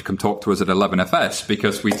why they should come talk to us at 11FS,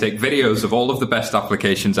 because we take videos of all of the best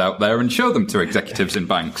applications out there and show them to executives in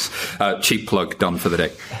banks. Cheap plug, done for the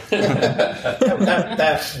day.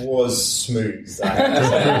 that was smooth.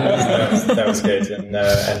 That was good,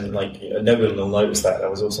 and like no one will notice that.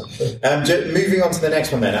 That was awesome. Moving on to the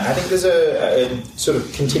next one, then I think there's a sort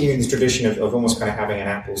of continuing the tradition of almost kind of having an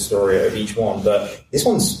Apple story of each one, but this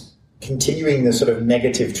one's continuing the sort of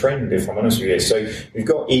negative trend, if I'm honest with you. So we've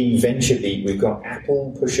got in VentureBeat, we've got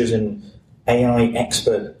Apple pushes an AI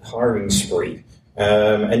expert hiring spree.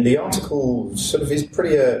 And the article sort of is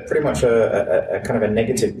pretty much a kind of a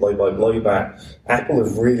negative blow-by-blow back. Apple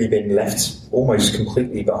have really been left almost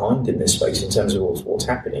completely behind in this space in terms of what's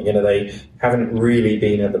happening. You know, they haven't really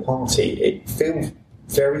been at the party. It feels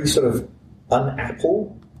very sort of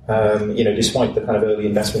un-Apple. Despite the kind of early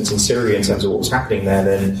investments in Syria in terms of what's happening there,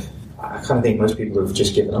 then I kind of think most people have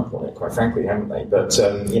just given up on it, quite frankly, haven't they? But,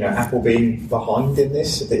 Apple being behind in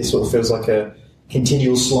this, it sort of feels like a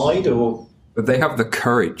continual slide, or... But they have the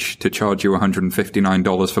courage to charge you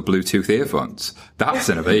 $159 for Bluetooth earphones. That's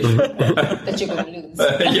innovation. That you're going to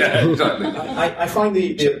lose. Yeah, exactly. I find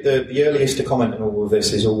the earliest to comment on all of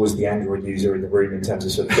this is always the Android user in the room in terms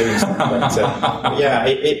of sort of doing something. But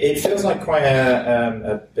it feels like quite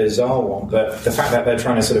a bizarre one. But the fact that they're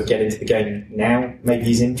trying to sort of get into the game now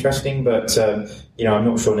maybe is interesting. But I'm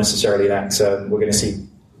not sure necessarily that we're going to see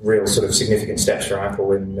real sort of significant steps from Apple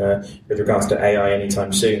with regards to AI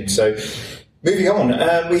anytime soon. So. Moving on,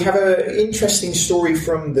 we have an interesting story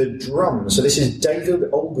from The Drum. So this is David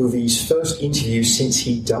Ogilvy's first interview since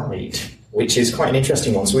he died, which is quite an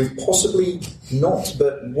interesting one. So we've possibly not,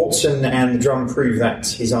 but Watson and The Drum prove that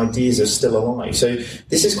his ideas are still alive. So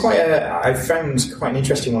this is I found quite an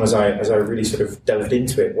interesting one as I really sort of delved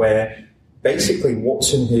into it, where basically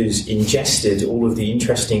Watson has ingested all of the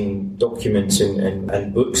interesting documents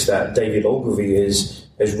and books that David Ogilvy has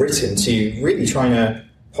written to really trying to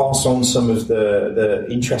pass on some of the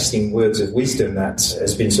interesting words of wisdom that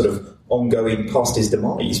has been sort of ongoing past his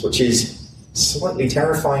demise, which is slightly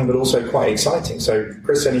terrifying but also quite exciting. So,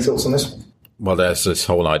 Chris, any thoughts on this one? Well, there's this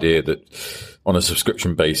whole idea that on a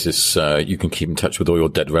subscription basis, you can keep in touch with all your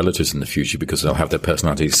dead relatives in the future because they'll have their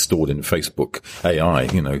personalities stored in Facebook AI,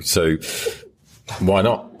 so why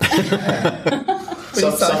not?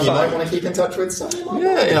 Some you might want to keep in touch with. Some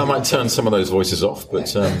I might turn some of those voices off. But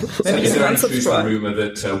is there a rumour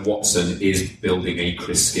that Watson is building a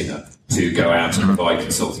Chris Skinner to go out and provide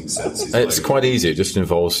consulting services? It's quite easy. It just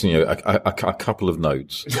involves a couple of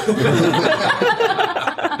nodes.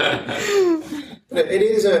 It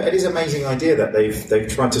is an amazing idea that they've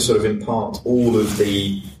tried to sort of impart all of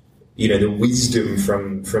the the wisdom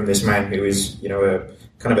from this man who is a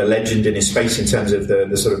kind of a legend in his space in terms of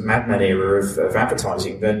the sort of madman era of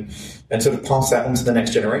advertising, and sort of pass that on to the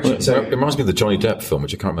next generation. Well, it reminds me of the Johnny Depp film,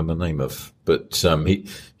 which I can't remember the name of, but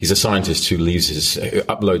he's a scientist who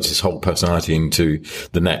uploads his whole personality into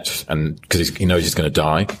the net, and because he knows he's going to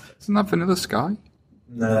die. Isn't that Vanilla Sky?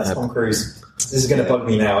 No, that's Tom Cruise. This is going to bug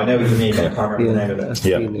me now. I know what you mean, but I can't remember the name of it.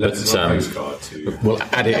 Yeah, we'll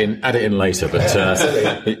add it in later. But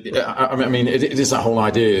I mean, it is that whole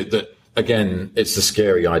idea that, again, it's the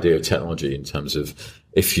scary idea of technology in terms of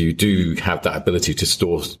if you do have that ability to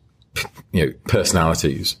store,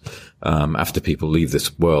 personalities after people leave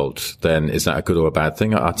this world, then is that a good or a bad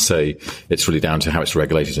thing? I'd say it's really down to how it's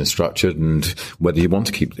regulated and structured and whether you want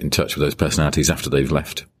to keep in touch with those personalities after they've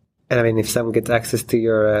left. And I mean, if someone gets access to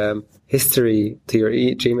your history, to your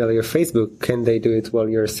Gmail or your Facebook, can they do it while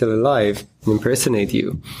you're still alive and impersonate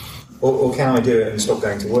you? Or can I do it and stop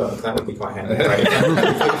going to work? That would be quite handy, right?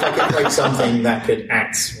 If I could create something that could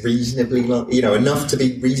act reasonably, enough to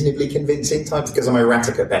be reasonably convincing type, because I'm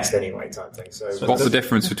erratic at best anyway type thing. So what's the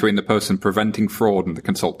difference between the person preventing fraud and the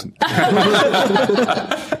consultant?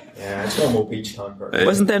 Yeah, it's one more beach time program.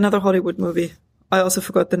 Wasn't there another Hollywood movie? I also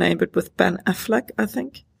forgot the name, but with Ben Affleck, I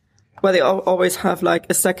think, where they always have like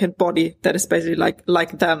a second body that is basically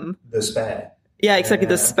like them. The Spare. Yeah, exactly,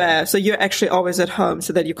 the Spare. So you're actually always at home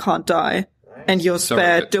so that you can't die. Right. And your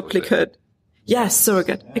spare duplicate. Yes,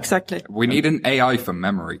 surrogate, exactly. We need an AI for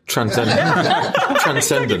memory.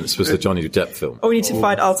 Transcendence was the Johnny Depp film. Oh, we need to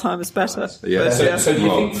fight Alzheimer's better. Yeah. So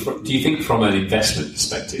do you think from an investment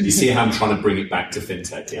perspective, you see how I'm trying to bring it back to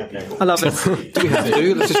fintech here, people? I love it. Do we have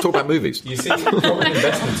to? Let's just talk about movies. You see, from an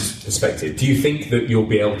investment perspective, do you think that you'll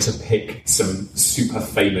be able to pick some super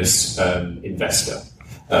famous investor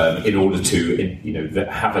in order to,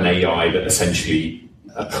 have an AI that essentially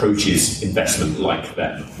approaches investment like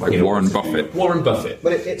them? Like Warren Buffett. Warren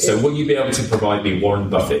Buffett. So will you be able to provide me Warren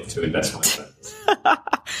Buffett to invest my funds?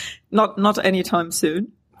 Not anytime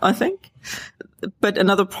soon, I think. But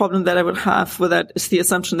another problem that I would have with that is the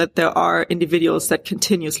assumption that there are individuals that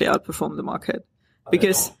continuously outperform the market.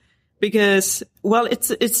 Because well,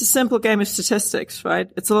 it's a simple game of statistics,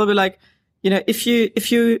 right? It's a little bit like,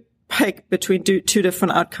 if you pick between two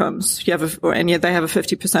different outcomes, they have a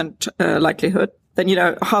 50% likelihood, then,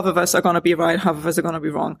 half of us are going to be right, half of us are going to be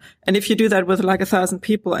wrong. And if you do that with like 1,000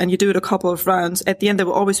 people and you do it a couple of rounds, at the end there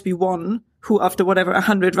will always be one who, after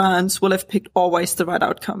 100 rounds, will have picked always the right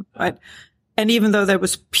outcome, right? And even though there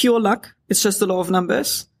was pure luck, it's just the law of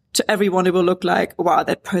numbers. To everyone, it will look like, wow,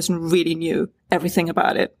 that person really knew everything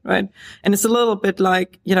about it, right? And it's a little bit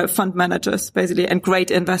like, fund managers, basically, and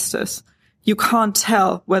great investors. You can't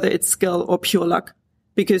tell whether it's skill or pure luck,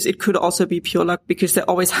 because it could also be pure luck, because there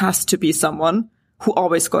always has to be someone who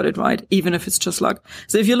always got it right, even if it's just luck.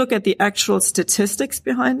 So if you look at the actual statistics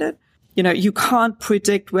behind it, you can't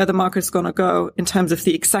predict where the market's going to go in terms of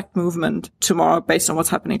the exact movement tomorrow based on what's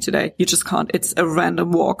happening today. You just can't. It's a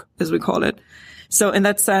random walk, as we call it. So in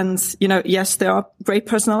that sense, yes, there are great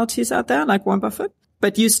personalities out there like Warren Buffett,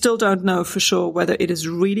 but you still don't know for sure whether it is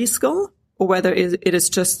really skill or whether it is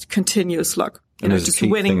just continuous luck. Just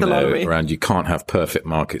winning the lottery. Around, you can't have perfect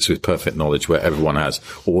markets with perfect knowledge where everyone has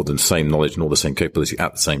all the same knowledge and all the same capability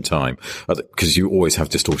at the same time, because you always have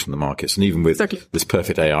distortion in the markets. And even with this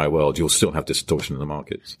perfect AI world, you'll still have distortion in the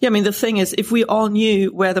markets. Yeah, I mean, the thing is, if we all knew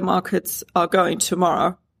where the markets are going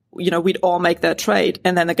tomorrow, we'd all make that trade.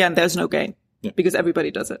 And then again, there's no gain. Yeah. Because everybody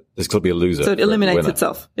does it. There's got to be a loser. So it eliminates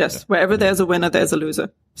itself. Yes. Yeah. Wherever there's a winner, there's a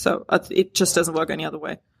loser. So it just doesn't work any other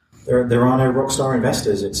way. There are no rockstar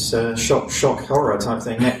investors. It's shock horror type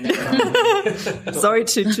thing. Sorry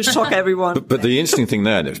to shock everyone. But the interesting thing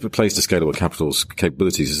there, it plays to scalable capital's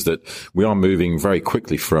capabilities, is that we are moving very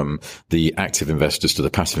quickly from the active investors to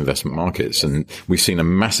the passive investment markets. And we've seen a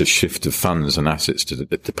massive shift of funds and assets to the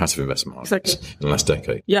passive investment markets in the last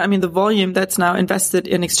decade. Yeah, I mean, the volume that's now invested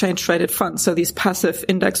in exchange-traded funds, so these passive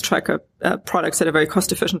index tracker products that are very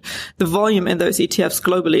cost-efficient, the volume in those ETFs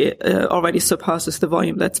globally already surpasses the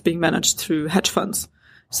volume that's being managed through hedge funds.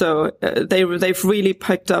 So they've really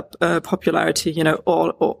picked up popularity,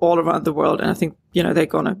 all around the world. And I think,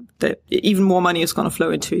 even more money is going to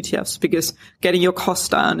flow into ETFs, because getting your costs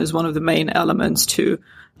down is one of the main elements to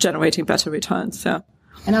generating better returns. Yeah.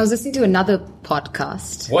 And I was listening to another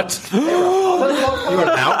podcast. What? You went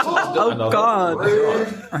out? Oh, God.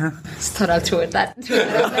 Just thought I'll throw it that.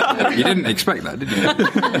 You didn't expect that, did you?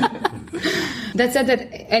 That said that,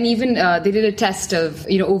 and even they did a test of,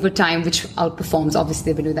 over time, which outperforms. Obviously,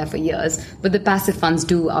 they've been doing that for years. But the passive funds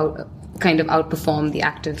do kind of outperform the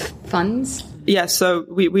active funds. Yeah, so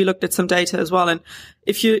we looked at some data as well. And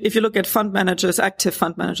if you look at fund managers, active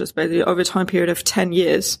fund managers, basically over a time period of 10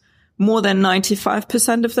 years, more than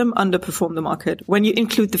 95% of them underperform the market when you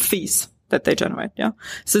include the fees that they generate. Yeah.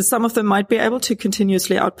 So some of them might be able to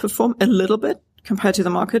continuously outperform a little bit compared to the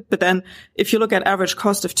market. But then if you look at average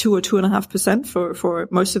cost of 2 or 2.5% for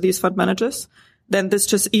most of these fund managers, then this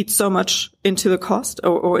just eats so much into the cost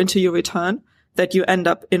or into your return that you end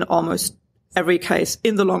up in almost every case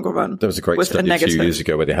in the longer run. There was a great study a few years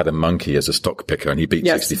ago where they had a monkey as a stock picker and he beat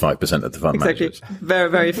 65% of the fund managers. Very,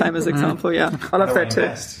 very famous example, yeah. I love that too.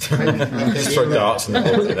 Just throw darts in the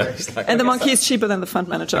hole. And the monkey is cheaper than the fund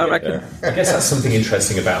manager, I reckon. Yeah. I guess that's something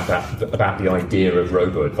interesting about the idea of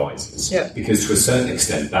robo-advisors. Yeah. Because to a certain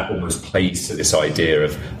extent, that almost plays to this idea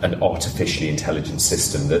of an artificially intelligent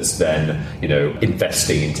system that's then,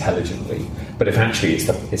 investing intelligently. But if actually it's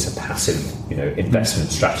a passive,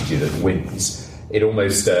 investment strategy that wins, it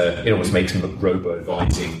almost makes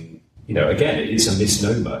robo-advising again, it's a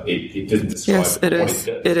misnomer. It doesn't describe yes, it what is.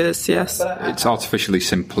 it does. It is, yes. It's artificially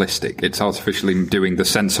simplistic. It's artificially doing the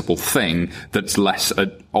sensible thing that's less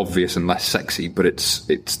obvious and less sexy, but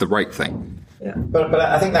it's the right thing. Yeah. But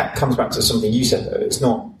I think that comes back to something you said, though. It's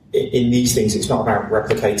not, in these things, it's not about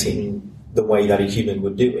replicating the way that a human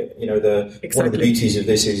would do it. One of the beauties of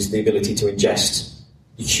this is the ability to ingest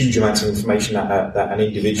huge amounts of information that an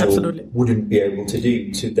individual Absolutely. wouldn't be able to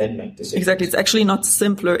do to then make decisions. Exactly. It's actually not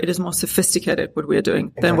simpler. It is more sophisticated what we're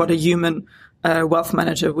doing than what a human wealth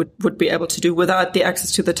manager would be able to do without the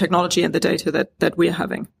access to the technology and the data that we're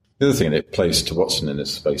having. The other thing that plays to Watson in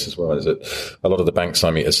this space as well is that a lot of the banks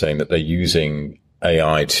I meet are saying that they're using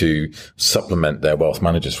AI to supplement their wealth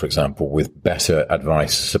managers, for example, with better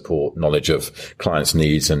advice, support, knowledge of clients'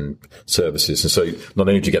 needs and services. And so not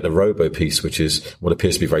only do you get the robo piece, which is what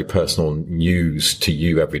appears to be very personal news to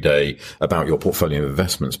you every day about your portfolio of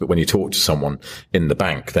investments, but when you talk to someone in the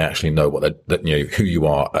bank, they actually know who you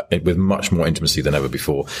are with much more intimacy than ever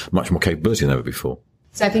before, much more capability than ever before.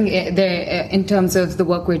 So I think in terms of the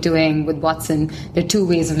work we're doing with Watson, there are two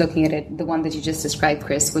ways of looking at it. The one that you just described,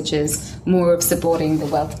 Chris, which is more of supporting the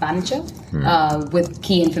wealth manager with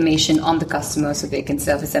key information on the customer so they can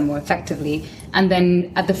service them more effectively. And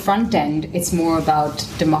then at the front end, it's more about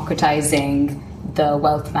democratizing the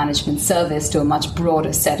wealth management service to a much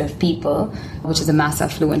broader set of people, which is a mass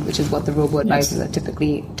affluent, which is what the robo-advisors are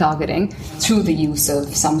typically targeting, through the use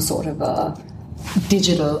of some sort of a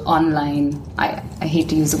digital online, I hate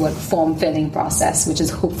to use the word form filling process, which has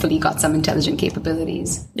hopefully got some intelligent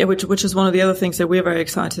capabilities. Yeah, which is one of the other things that we're very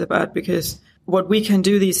excited about, because what we can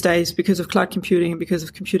do these days, because of cloud computing and because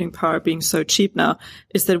of computing power being so cheap now,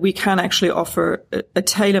 is that we can actually offer a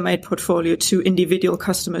tailor-made portfolio to individual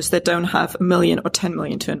customers that don't have $1 million or 10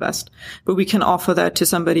 million to invest. But we can offer that to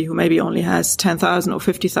somebody who maybe only has 10,000 or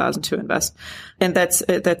 50,000 to invest. And that's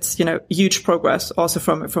huge progress also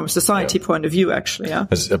from a society point of view, actually. Yeah.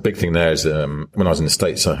 A big thing there is, when I was in the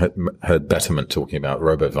States, I heard Betterment talking about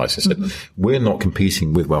robo-advice. They said, we're not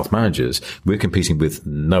competing with wealth managers. We're competing with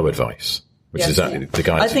no advice. Which is exactly the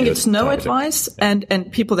guys. I think it's no advice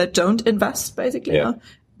and people that don't invest, basically. Yeah.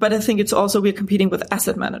 But I think it's also we're competing with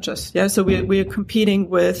asset managers. Yeah. So we're competing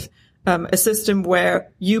with a system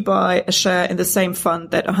where you buy a share in the same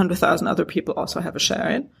fund that 100,000 other people also have a share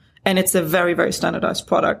in, and it's a very, very standardized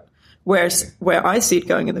product. Whereas where I see it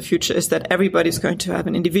going in the future is that everybody's going to have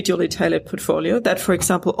an individually tailored portfolio that, for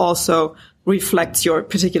example, also reflects your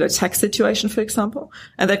particular tax situation, for example,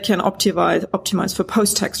 and that can optimize for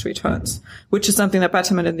post-tax returns, which is something that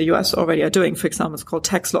Betterment in the US already are doing. For example, it's called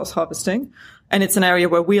tax loss harvesting. And it's an area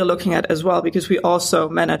where we are looking at as well, because we also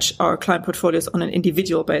manage our client portfolios on an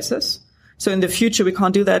individual basis. So in the future, we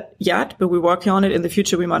can't do that yet, but we're working on it. In the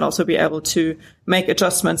future, we might also be able to make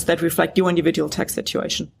adjustments that reflect your individual tax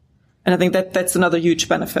situation. And I think that's another huge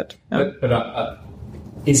benefit. Yeah. But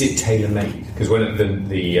is it tailor-made? Because when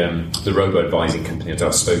the robo-advising companies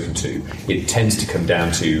I've spoken to, it tends to come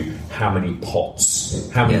down to how many pots,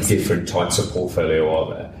 how many different types of portfolio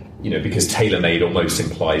are there? Because tailor-made almost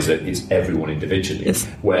implies that it's everyone individually. Yes.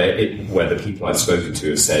 Where the people I've spoken to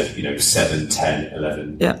have said, 7, 10,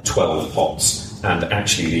 11, 12 pots, and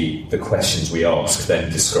actually the questions we ask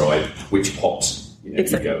then describe which pot you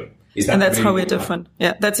go. And that's how we're different.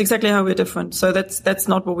 Yeah, that's exactly how we're different. So that's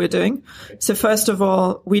not what we're doing. So first of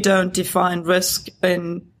all, we don't define risk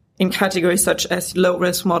in categories such as low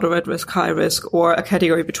risk, moderate risk, high risk, or a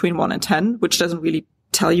category between 1 and 10, which doesn't really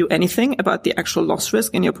tell you anything about the actual loss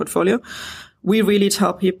risk in your portfolio. We really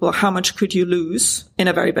tell people how much could you lose in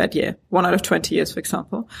a very bad year, 1 out of 20 years, for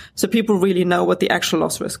example. So people really know what the actual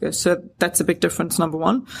loss risk is. So that's a big difference, number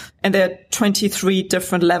one. And there are 23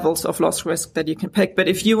 different levels of loss risk that you can pick. But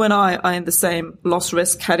if you and I are in the same loss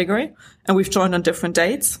risk category and we've joined on different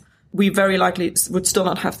dates, we very likely would still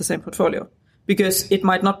not have the same portfolio, because it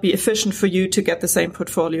might not be efficient for you to get the same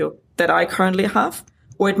portfolio that I currently have.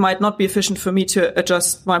 Or it might not be efficient for me to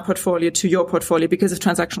adjust my portfolio to your portfolio because of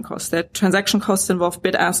transaction costs. That transaction costs involve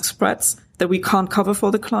bid-ask spreads that we can't cover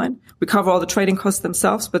for the client. We cover all the trading costs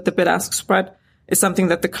themselves, but the bid-ask spread is something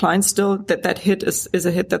that the client still, that hit is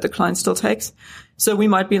a hit that the client still takes. So we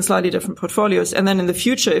might be in slightly different portfolios. And then in the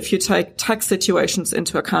future, if you take tax situations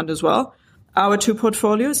into account as well, our two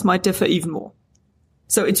portfolios might differ even more.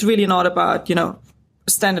 So it's really not about,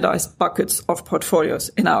 standardized buckets of portfolios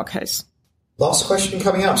in our case. Last question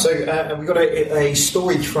coming up. So we've got a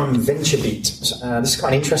story from VentureBeat. This is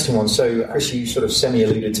quite an interesting one. So Chris, you sort of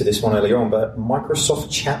semi-alluded to this one earlier on, but Microsoft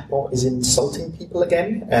chatbot is insulting people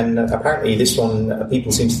again. And apparently this one,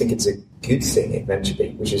 people seem to think it's a good thing at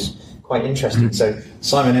VentureBeat, which is quite interesting. So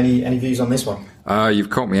Simon, any views on this one?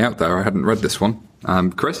 You've caught me out there. I hadn't read this one.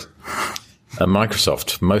 Chris?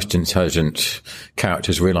 Microsoft, most intelligent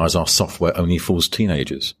characters realise our software only fools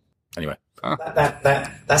teenagers. Anyway.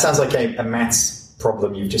 That sounds like a maths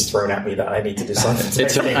problem you've just thrown at me that I need to decide.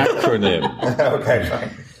 It's an acronym. Okay, fine.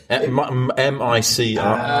 MICR.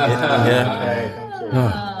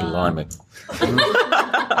 Yeah. Blimey.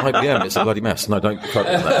 IBM, it's a bloody mess. No, don't quote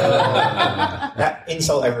that.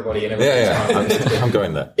 Insult everybody in every Yeah. I'm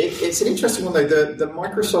going there. It's an interesting one, though. The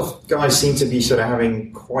Microsoft guys seem to be sort of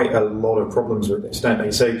having quite a lot of problems with this, don't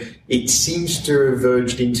they? So it seems to have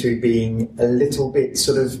verged into being a little bit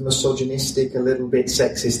sort of misogynistic, a little bit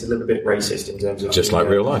sexist, a little bit racist in terms of just like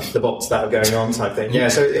real life, the bots that are going on type thing. Yeah,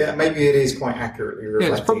 so maybe it is quite accurately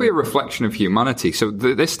reflecting. Yeah, it's probably a reflection of humanity. So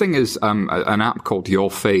this thing is an app called Your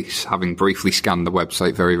Face, having briefly scanned the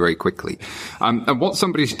website very, very quickly. And what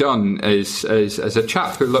somebody's done is as a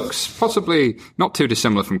chap who looks possibly not too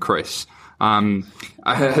dissimilar from Chris,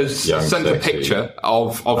 has sent a picture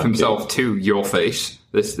of himself to Your Face,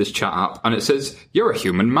 this chat app, and it says, "You're a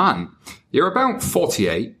human man. You're about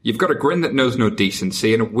 48. You've got a grin that knows no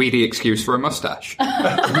decency and a weedy excuse for a mustache."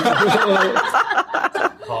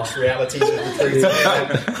 Harsh realities of the truth.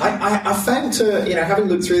 I found to, having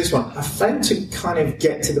looked through this one, I found to kind of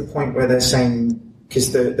get to the point where they're saying,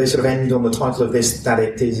 because they sort of end on the title of this, that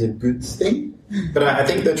it is a good thing. But I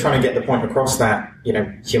think they're trying to get the point across that,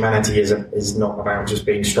 humanity is not about just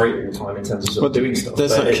being straight all the time in terms of sort of doing stuff.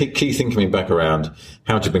 There's that key thing coming back around,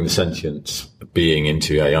 how do you bring the sentient being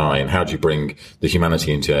into AI, and how do you bring the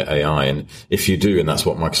humanity into AI? And if you do, and that's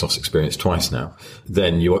what Microsoft's experienced twice now,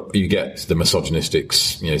 then you get the misogynistic,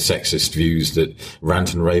 sexist views that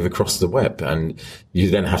rant and rave across the web. And you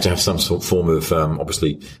then have to have some sort of form of,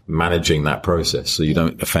 obviously, managing that process so you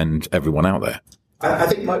don't offend everyone out there. I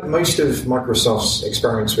think most of Microsoft's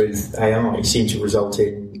experiments with AI seem to result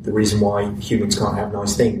in the reason why humans can't have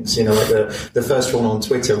nice things. Like the first one on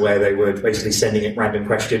Twitter where they were basically sending it random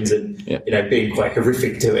questions and, being quite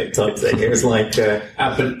horrific to it type thing. It was like...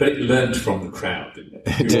 but it learned from the crowd, didn't it?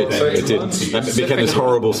 It did. And it became this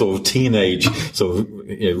horrible sort of teenage sort of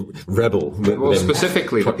rebel. Well,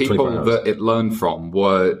 specifically, the people that it learned from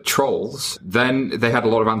were trolls. Then they had a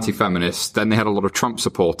lot of anti-feminists. Then they had a lot of Trump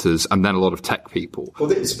supporters, and then a lot of tech people.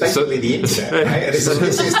 Well, it's basically the internet, right? This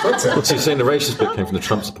is Twitter. So you're saying the racist bit came from the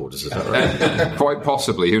Trump supporters, is that right? Quite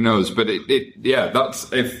possibly. Who knows? But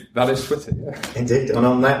that is Twitter. Yeah. Indeed. And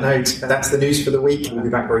on that note, that's the news for the week. We'll be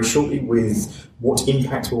back very shortly with what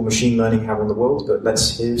impact will machine learning have on the world. But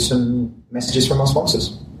let's hear some messages from our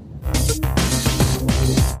sponsors.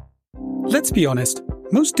 Let's be honest,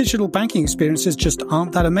 most digital banking experiences just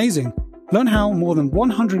aren't that amazing. Learn how more than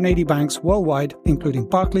 180 banks worldwide, including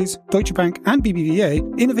Barclays, Deutsche Bank and BBVA,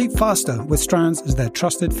 innovate faster with Strands as their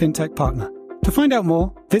trusted fintech partner. To find out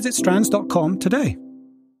more, visit strands.com today.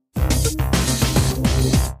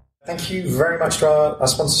 Thank you very much to our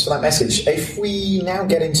sponsors for that message. If we now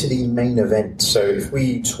get into the main event, so if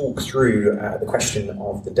we talk through the question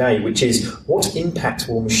of the day, which is what impact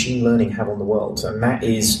will machine learning have on the world? And that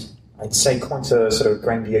is, I'd say, quite a sort of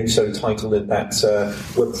grandioso title that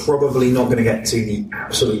we're probably not going to get to the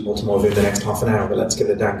absolute bottom of in the next half an hour, but let's give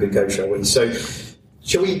it a damn good go, shall we? So,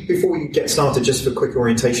 shall we, before we get started, just for quick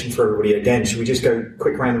orientation for everybody again, should we just go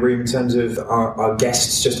quick around the room in terms of our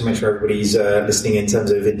guests, just to make sure everybody's listening in terms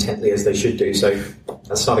of intently as they should do? So,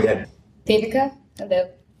 let's start again. Devika, hello.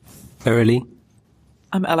 Early.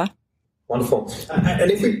 I'm Ella. Wonderful. And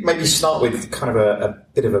if we maybe start with kind of a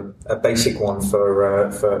bit of a basic one for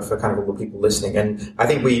kind of all the people listening, and I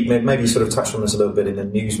think we maybe sort of touched on this a little bit in the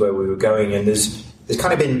news where we were going, and there's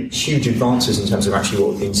kind of been huge advances in terms of actually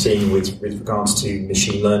what we've been seeing with regards to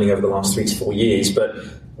machine learning over the last 3 to 4 years, but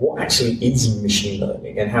what actually is machine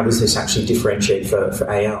learning and how does this actually differentiate for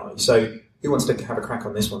AI? So who wants to have a crack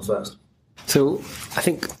on this one first? So I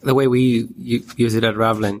think the way we use it at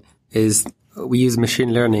Ravlin is we use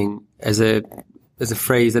machine learning as a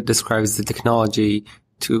phrase that describes the technology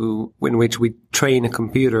in which we train a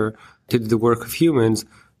computer to do the work of humans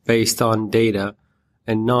based on data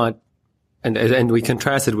and we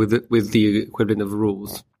contrast it with the equivalent of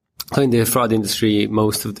rules. So in the fraud industry,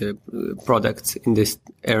 most of the products in this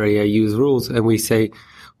area use rules, and we say,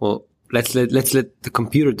 well, let's let the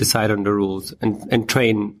computer decide on the rules and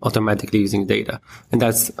train automatically using data. And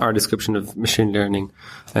that's our description of machine learning.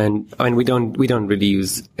 And I mean, we don't really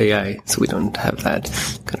use AI, so we don't have that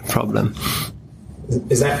kind of problem.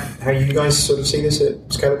 Is that how you guys sort of see this at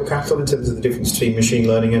Scalable Capital in terms of the difference between machine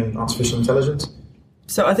learning and artificial intelligence?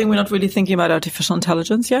 So I think we're not really thinking about artificial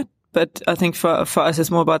intelligence yet, but I think for us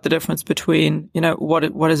it's more about the difference between,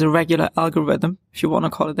 what is a regular algorithm, if you want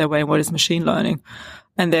to call it that way, and what is machine learning.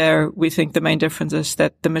 And there we think the main difference is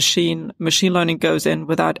that the machine learning goes in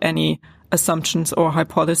without any assumptions or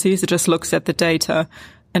hypotheses. It just looks at the data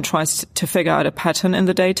and tries to figure out a pattern in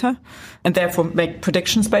the data and therefore make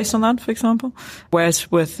predictions based on that, for example. Whereas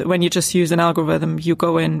when you just use an algorithm, you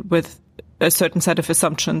go in with a certain set of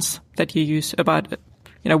assumptions that you use about,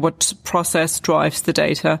 what process drives the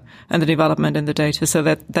data and the development in the data. So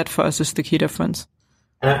that for us is the key difference.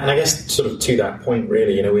 And I guess sort of to that point,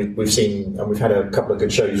 really, we've seen, and we've had a couple of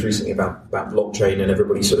good shows recently about blockchain, and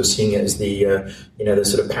everybody's sort of seeing it as the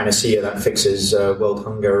sort of panacea that fixes world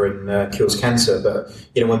hunger and cures cancer. But,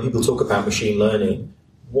 when people talk about machine learning,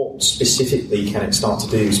 what specifically can it start to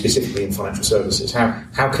do, specifically in financial services?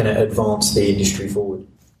 How can it advance the industry forward?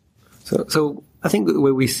 So I think the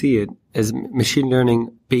way we see it is machine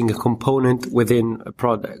learning being a component within a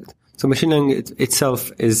product. So machine learning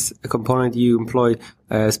itself is a component you employ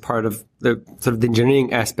as part of the sort of the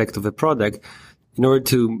engineering aspect of a product in order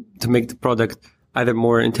to make the product either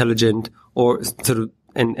more intelligent or sort of,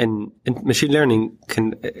 and machine learning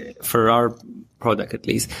can, for our product at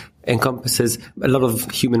least, encompasses a lot of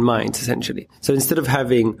human minds essentially. So instead of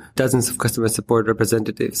having dozens of customer support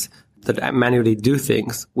representatives that manually do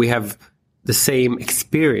things, we have the same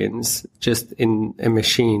experience just in a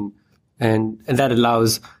machine, and that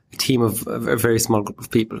allows a team of a very small group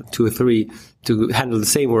of people, 2 or 3, to handle the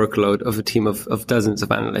same workload of a team of dozens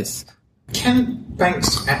of analysts. Can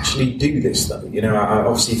banks actually do this, though?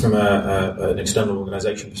 Obviously from an external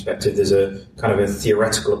organisation perspective, there's a kind of a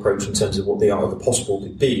theoretical approach in terms of what the art of the possible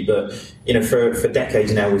could be. But, for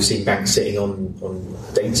decades now, we've seen banks sitting on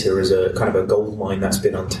data as a kind of a gold mine that's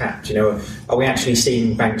been untapped. Are we actually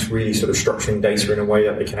seeing banks really sort of structuring data in a way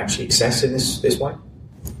that they can actually access in this way?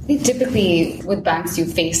 I think typically with banks, you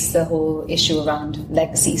face the whole issue around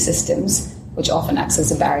legacy systems, which often acts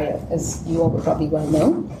as a barrier, as you all would probably well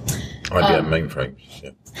know. IBM mainframes,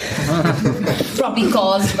 yeah. Probably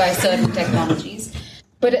caused by certain technologies.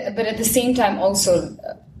 But at the same time also,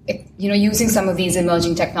 using some of these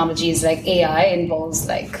emerging technologies like AI involves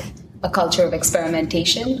like a culture of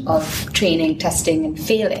experimentation, of training, testing and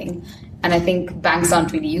failing. And I think banks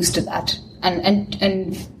aren't really used to that.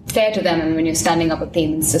 And fair to them, and when you're standing up a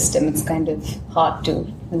payment system, it's kind of hard to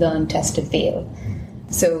learn, test, and fail.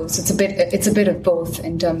 So it's a bit of both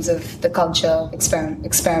in terms of the culture,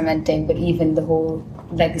 experimenting, but even the whole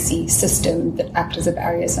legacy system that act as a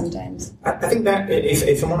barrier sometimes. I think that,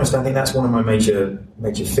 if I'm honest, I think that's one of my major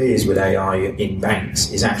fears with AI in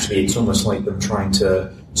banks is actually it's almost like them trying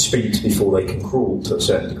to sprint before they can crawl to a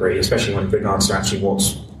certain degree, especially when regards to actually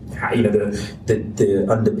what's the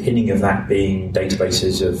underpinning of that being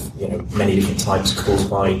databases of many different types caused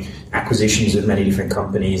by acquisitions of many different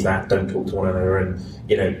companies that don't talk to one another, and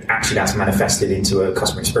actually that's manifested into a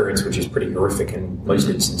customer experience which is pretty horrific in most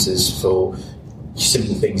instances for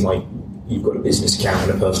simple things like you've got a business account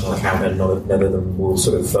and a personal account, and none of them will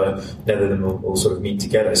sort of meet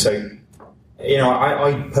together. So.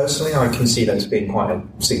 I personally can see that as being quite a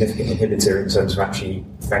significant inhibitor in terms of actually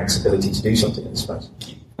banks' ability to do something in this space.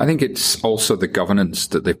 I think it's also the governance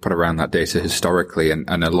that they've put around that data historically and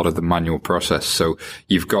a lot of the manual process. So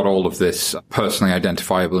you've got all of this personally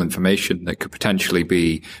identifiable information that could potentially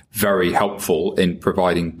be very helpful in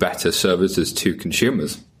providing better services to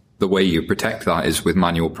consumers. The way you protect that is with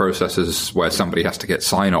manual processes where somebody has to get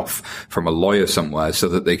sign off from a lawyer somewhere so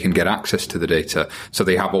that they can get access to the data. So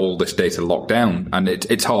they have all this data locked down, and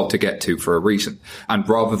it's hard to get to for a reason. And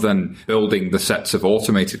rather than building the sets of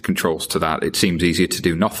automated controls to that, it seems easier to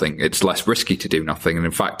do nothing. It's less risky to do nothing. And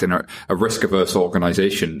in fact, in a risk-averse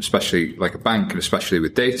organization, especially like a bank and especially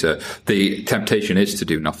with data, the temptation is to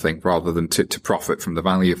do nothing rather than to profit from the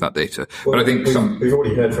value of that data. Well, but I think we've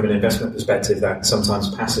already heard from an investment perspective that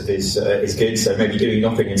sometimes passive is good, so maybe doing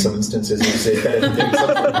nothing in some instances is better than doing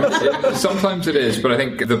something. Sometimes it is, but I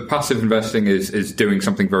think the passive investing is doing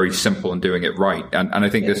something very simple and doing it right. And I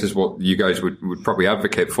think this is what you guys would probably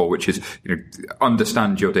advocate for, which is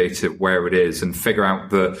understand your data where it is and figure out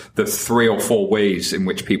the 3 or 4 ways in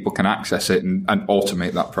which people can access it and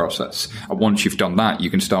automate that process. And once you've done that, you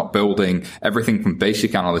can start building everything from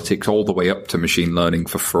basic analytics all the way up to machine learning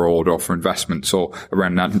for fraud or for investments or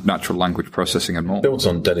around natural language processing and more. Builds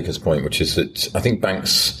on Delica's point, which is that I think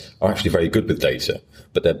banks are actually very good with data,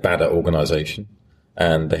 but they're bad at organisation,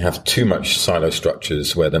 and they have too much silo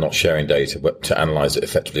structures where they're not sharing data to analyse it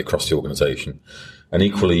effectively across the organisation. And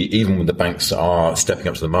equally, even when the banks are stepping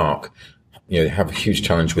up to the mark, they have a huge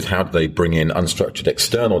challenge with how do they bring in unstructured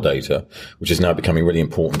external data, which is now becoming really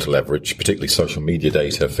important to leverage, particularly social media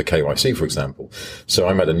data for KYC, for example. So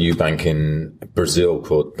I'm at a new bank in Brazil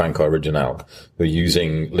called Banco Original, who are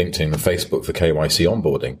using LinkedIn and Facebook for KYC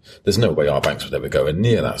onboarding. There's no way our banks would ever go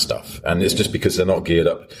near that stuff. And it's just because they're not geared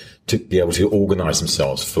up to be able to organize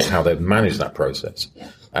themselves for how they'd manage that process.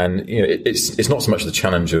 And, it's not so much the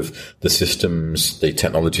challenge of the systems, the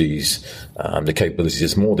technologies, the capabilities.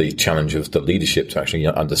 It's more the challenge of the leadership to actually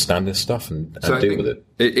understand this stuff and deal with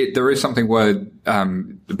it. There is something where, a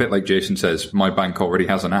bit like Jason says, my bank already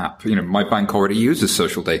has an app. My bank already uses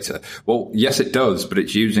social data. Well, yes, it does, but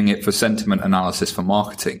it's using it for sentiment analysis for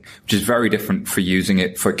marketing, which is very different for using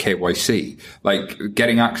it for KYC. Like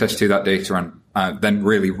getting access to that data and then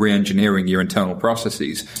really re-engineering your internal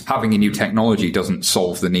processes. Having a new technology doesn't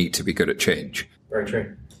solve the need to be good at change. Very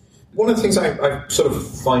true. One of the things I sort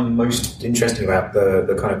of find most interesting about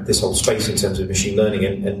the kind of this whole space in terms of machine learning,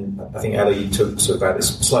 and I think Ellie talked sort of about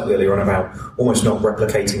this slightly earlier on about almost not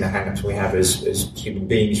replicating the hang-ups we have as human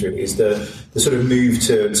beings, really, is the sort of move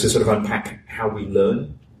to sort of unpack how we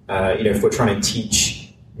learn. If we're trying to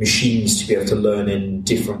teach machines to be able to learn in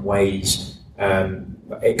different ways,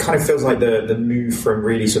 it kind of feels like the move from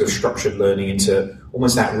really sort of structured learning into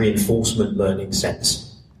almost that reinforcement learning sense.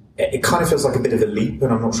 It kind of feels like a bit of a leap,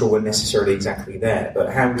 and I'm not sure we're necessarily exactly there.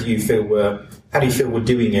 But how do you feel we're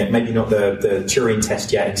doing it? Maybe not the Turing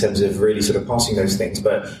test yet in terms of really sort of passing those things,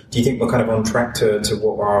 but do you think we're kind of on track to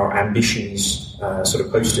what our ambitions sort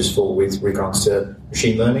of post us for with regards to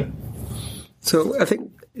machine learning? So I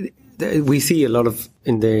think we see a lot of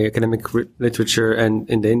in the academic literature and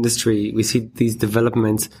in the industry, we see these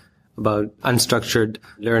developments about unstructured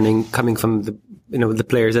learning coming from the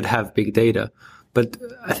players that have big data. But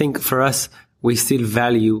I think for us, we still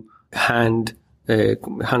value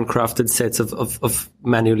handcrafted sets of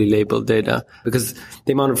manually labeled data, because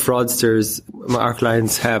the amount of fraudsters our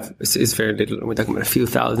clients have is very little. We're talking about a few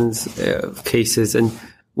thousands of cases, and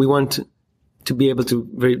we want to be able to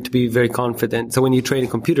be very confident. So when you train a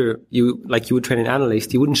computer, you would train an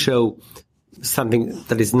analyst, you wouldn't show something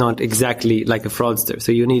that is not exactly like a fraudster.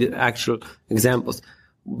 So you need actual examples.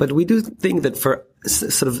 But we do think that for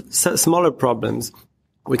sort of smaller problems,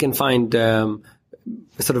 we can find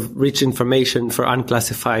sort of rich information for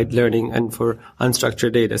unclassified learning and for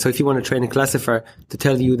unstructured data. So if you want to train a classifier to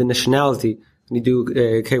tell you the nationality, and you do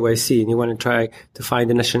KYC, and you want to try to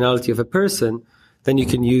find the nationality of a person, then you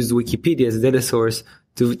can use Wikipedia as a data source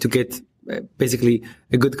to get basically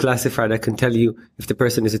a good classifier that can tell you if the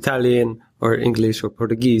person is Italian or English or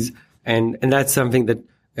Portuguese. And that's something that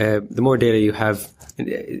the more data you have,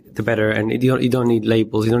 the better. And you don't need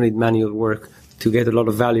labels. You don't need manual work to get a lot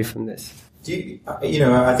of value from this.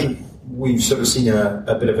 I think we've sort of seen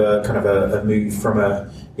a bit of a kind of a move from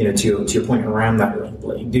to your point around that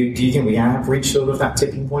labeling. Do you think we have reached sort of that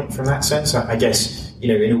tipping point from that sense? I guess,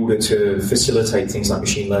 in order to facilitate things like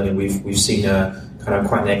machine learning, we've seen a kind of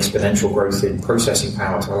quite an exponential growth in processing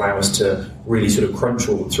power to allow us to really sort of crunch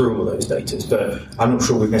through all of those data. But I'm not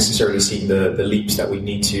sure we've necessarily seen the leaps that we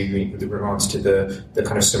need to with regards to the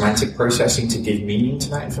kind of semantic processing to give meaning to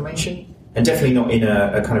that information. And definitely not in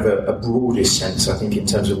a kind of a broadest sense, I think, in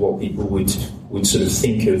terms of what people would sort of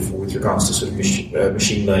think of with regards to sort of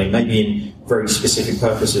machine learning, maybe in very specific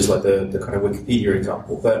purposes like the kind of Wikipedia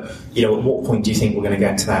example. But, at what point do you think we're going to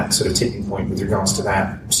get to that sort of tipping point with regards to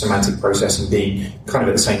that semantic processing being kind of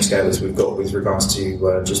at the same scale as we've got with regards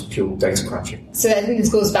to just pure data crunching? So I think this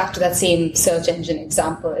goes back to that same search engine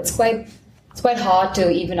example. It's quite hard to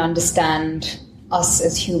even understand us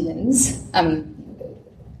as humans. I mean,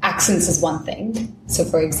 accents is one thing. So,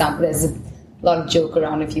 for example, there's a lot of joke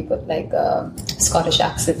around if you put like a Scottish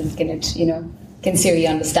accent and can Siri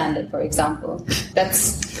understand it, for example.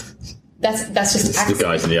 That's just accents. The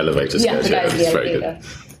guys in the elevator. Yeah, the guys in the elevator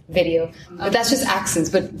video. But that's just accents.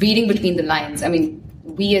 But reading between the lines, I mean,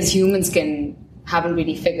 we as humans haven't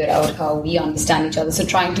really figured out how we understand each other. So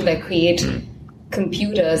trying to create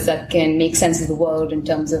computers that can make sense of the world in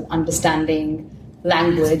terms of understanding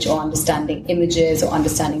language or understanding images or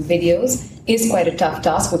understanding videos is quite a tough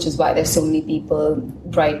task, which is why there's so many people,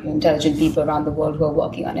 bright, intelligent people around the world who are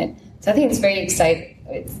working on it. So I think it's very exciting.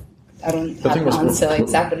 I don't have an answer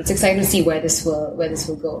exact, but it's exciting to see where this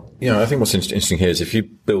will go. Yeah, I think what's interesting here is if you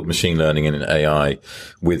build machine learning and AI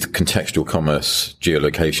with contextual commerce,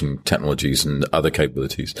 geolocation technologies, and other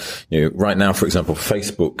capabilities. Right now, for example,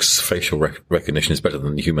 Facebook's facial recognition is better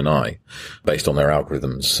than the human eye, based on their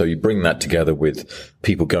algorithms. So you bring that together with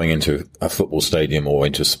people going into a football stadium or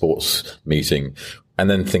into a sports meeting, and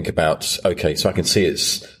then think about, okay, so I can see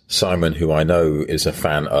it's Simon, who I know is a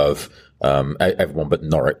fan of everyone but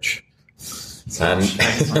Norwich.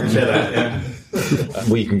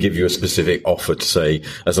 We can give you a specific offer to say,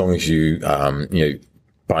 as long as you,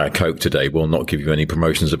 buy a Coke today, we'll not give you any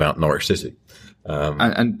promotions about Norwich City.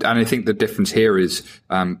 And I think the difference here is,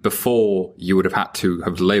 before you would have had to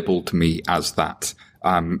have labelled me as that.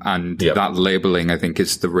 That labeling, I think,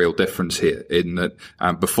 is the real difference here, in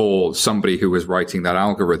that before, somebody who was writing that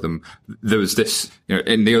algorithm, there was this,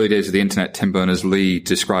 in the early days of the internet, Tim Berners-Lee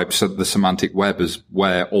described the semantic web as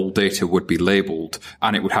where all data would be labeled,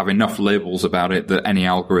 and it would have enough labels about it that any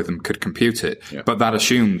algorithm could compute it. Yeah. But that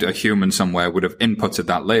assumed a human somewhere would have inputted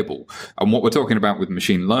that label. And what we're talking about with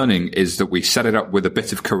machine learning is that we set it up with a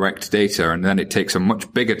bit of correct data, and then it takes a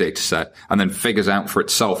much bigger data set and then figures out for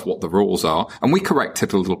itself what the rules are. And we correct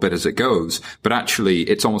it a little bit as it goes, but actually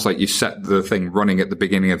it's almost like you set the thing running at the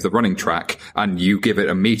beginning of the running track and you give it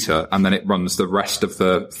a meter, and then it runs the rest of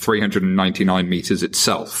the 399 meters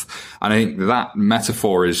itself. And I think that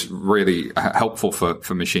metaphor is really helpful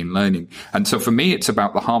for machine learning. And so for me, it's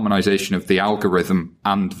about the harmonization of the algorithm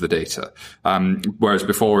and the data. Whereas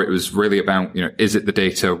before it was really about, is it the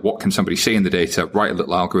data? What can somebody see in the data? Write a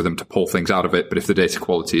little algorithm to pull things out of it. But if the data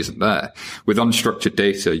quality isn't there, with unstructured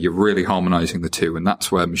data, you're really harmonizing the two. And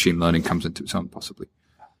that's where machine learning comes into its own, possibly.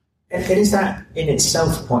 And is that in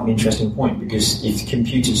itself quite an interesting point? Because if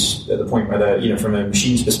computers, at the point where they're, from a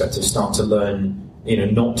machine's perspective, start to learn,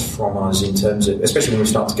 not from us in terms of, especially when we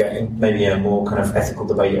start to get maybe a more kind of ethical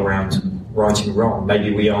debate around right and wrong,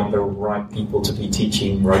 maybe we aren't the right people to be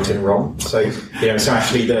teaching right and wrong. So, so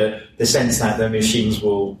actually the sense that the machines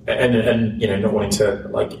will, and not wanting to,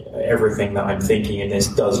 like, everything that I'm thinking in this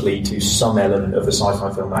does lead to some element of a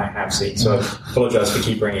sci-fi film that I have seen. So I apologise for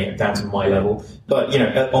keep bringing it down to my level. But,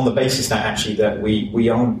 on the basis that actually that we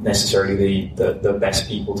aren't necessarily the best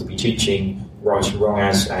people to be teaching right and wrong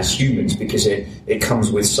as humans, because it comes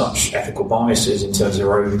with such ethical biases in terms of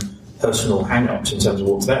our own personal hang-ups in terms of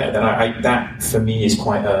what's there, then that for me is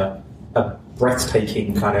quite a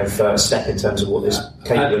breathtaking kind of step in terms of what this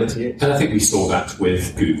capability is. And I think we saw that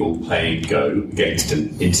with Google playing Go against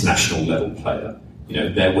an international level player.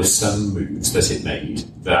 There were some moves that it made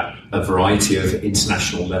that a variety of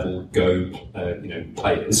international level Go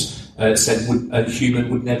players said a human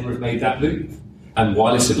would never have made that move. And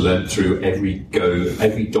while it had learned through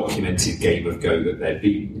every documented game of Go that there'd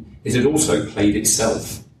been, it had also played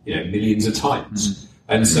itself, millions of times. Mm-hmm.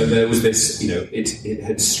 And so there was this, it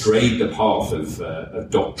had strayed the path of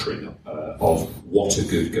doctrine of what a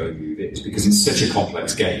good Go move is, because it's such a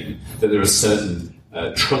complex game that there are certain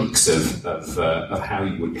trunks of how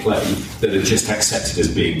you would play that are just accepted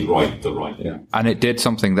as being the right. Yeah. And it did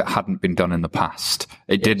something that hadn't been done in the past.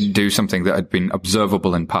 It didn't do something that had been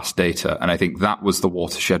observable in past data. And I think that was the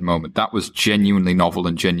watershed moment. That was genuinely novel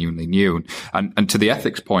and genuinely new. And to the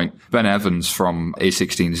ethics point, Ben Evans from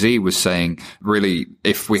A16Z was saying, really,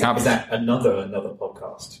 if we have... Is that another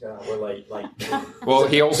podcast? Yeah, we're like well,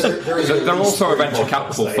 he also... They're also a venture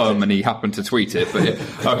capital firm, and he happened to tweet it. But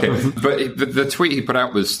the tweet he put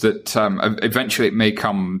out was that eventually it may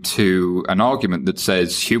come to an argument that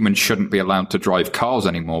says humans shouldn't be allowed to drive cars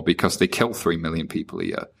anymore because they kill 3 million people a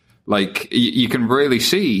year. Like, you can really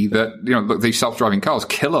see that, look, these self-driving cars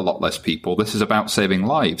kill a lot less people. This is about saving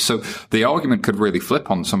lives. So the argument could really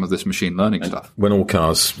flip on some of this machine learning stuff. When all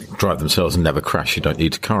cars drive themselves and never crash, you don't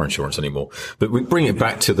need car insurance anymore. But we bring it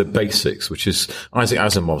back to the basics, which is Isaac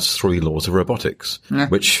Asimov's 3 laws of robotics,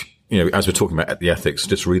 which... as we're talking about the ethics,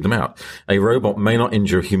 just read them out. A robot may not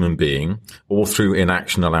injure a human being or through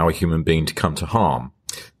inaction allow a human being to come to harm.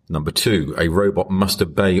 Number 2, a robot must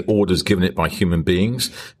obey orders given it by human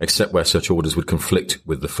beings, except where such orders would conflict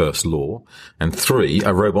with the first law. And 3,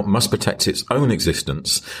 a robot must protect its own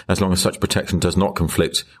existence as long as such protection does not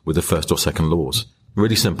conflict with the first or second laws.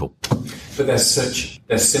 Really simple. But they're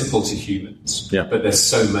simple to humans. Yeah. But there's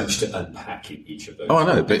so much to unpack in each of those. Oh, I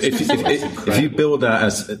know. But if you build that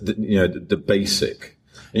as the basic.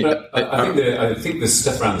 But I think the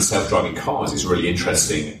stuff around the self-driving cars is really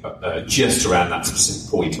interesting. Just around that specific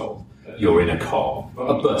point of you're in a car,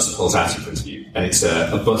 a bus pulls out in front of you, and it's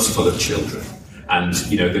a bus full of children. And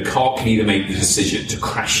the car can either make the decision to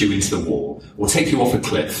crash you into the wall, or take you off a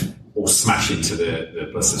cliff, or smash into the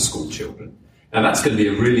bus of school children. Now that's going to be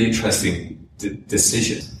a really interesting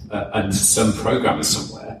decision, and some programmer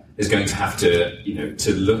somewhere is going to have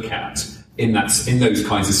to look at in those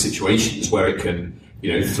kinds of situations where it can,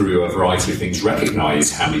 through a variety of things,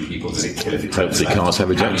 recognise how many people does it kill if it turns left. Cars have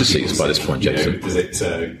ejector seats by this point, Jason. Does it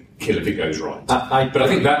kill if it goes right? But I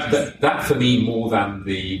think that for me, more than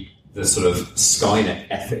the sort of Skynet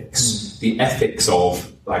ethics, the ethics of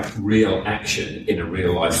like real action in a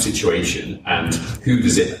real life situation, and who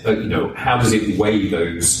does it, how does it weigh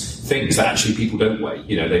those things that actually people don't weigh.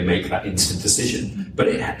 They make that instant decision. But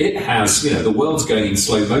it has, the world's going in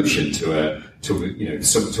slow motion to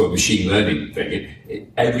a machine learning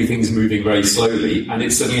thing. Everything's moving very slowly, and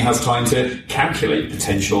it suddenly has time to calculate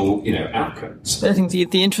potential, outcomes. I think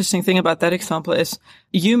the interesting thing about that example is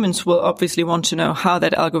humans will obviously want to know how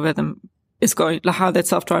that algorithm is going, how that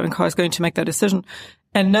self-driving car is going to make that decision.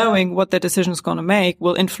 And knowing what that decision is going to make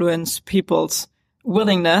will influence people's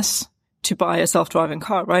willingness to buy a self-driving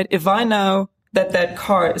car, right? If I know that that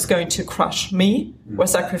car is going to crush me or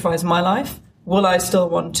sacrifice my life, will I still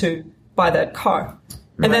want to buy that car?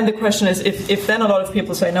 And then the question is, if then a lot of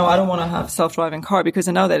people say, no, I don't want to have a self-driving car because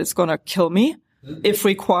I know that it's going to kill me, if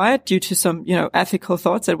required due to some, ethical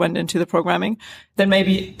thoughts that went into the programming, then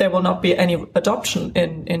maybe there will not be any adoption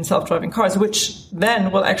in self-driving cars, which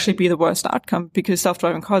then will actually be the worst outcome because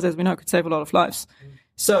self-driving cars, as we know, could save a lot of lives.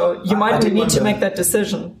 So you might need to make that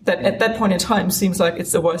decision that at that point in time seems like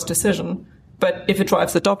it's the worst decision. But if it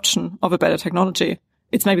drives adoption of a better technology,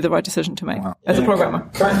 it's maybe the right decision to make as a programmer.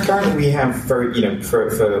 Currently, we have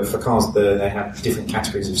for cars, they have different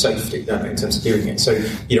categories of safety, don't they, in terms of doing it. So,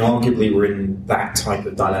 arguably we're in that type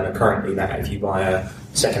of dilemma currently. That if you buy a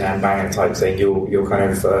second-hand banger type thing, you're kind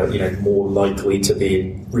of more likely to be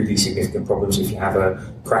in really significant problems if you have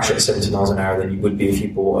a crash at 70 miles an hour than you would be if you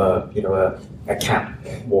bought a Cat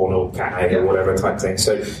 1 or Cat A or whatever type thing.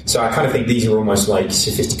 So I kind of think these are almost like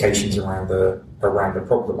sophistications around the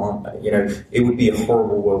problem, aren't they? It would be a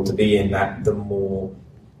horrible world to be in that the more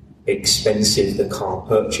expensive the car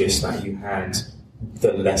purchase that you had,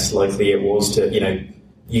 the less likely it was to,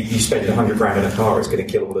 you spend $100,000 in a car, it's going to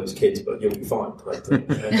kill all those kids, but you'll be fine.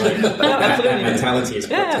 That mentality is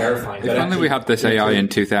quite terrifying. If only we had this AI in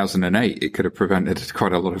 2008, it could have prevented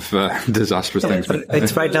quite a lot of disastrous things.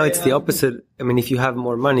 But right now, it's the opposite. I mean, if you have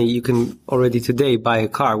more money, you can already today buy a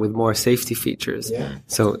car with more safety features. Yeah.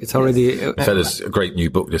 So it's already... In fact, there's a great new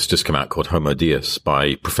book that's just come out called Homo Deus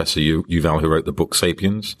by Professor Yuval, who wrote the book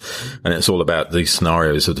Sapiens. And it's all about these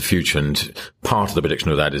scenarios of the future. And part of the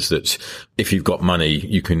prediction of that is that if you've got money,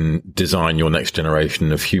 you can design your next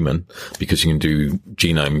generation of human because you can do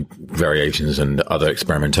genome variations and other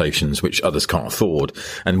experimentations which others can't afford,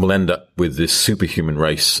 and we'll end up with this superhuman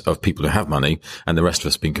race of people who have money and the rest of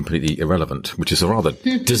us being completely irrelevant, which is a rather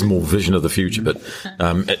dismal vision of the future, but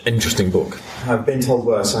an interesting book. I've been told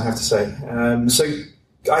worse, I have to say. So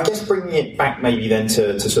I guess bringing it back maybe then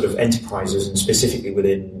to sort of enterprises and specifically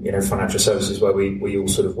within, financial services where we all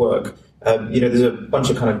sort of work. There's a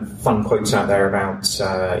bunch of kind of fun quotes out there about,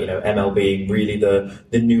 ML being really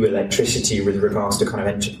the new electricity with regards to kind of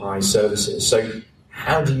enterprise services. So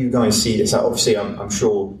how do you guys see this? Obviously, I'm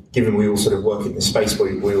sure, given we all sort of work in this space,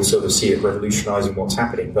 we all sort of see it revolutionising what's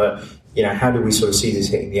happening. But, how do we sort of see this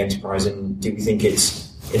hitting the enterprise? And do we think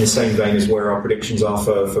it's in the same vein as where our predictions are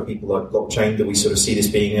for people like blockchain? Do we sort of see this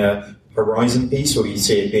being a horizon piece, or do you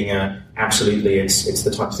see it being absolutely it's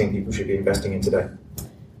the type of thing people should be investing in today?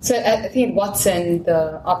 So I think Watson,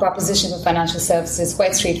 our proposition for financial services is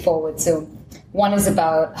quite straightforward. So one is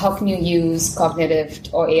about how can you use cognitive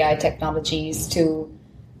or AI technologies to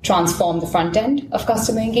transform the front end of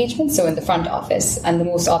customer engagement, so in the front office. And the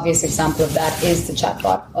most obvious example of that is the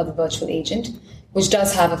chatbot or the virtual agent, which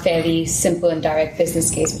does have a fairly simple and direct business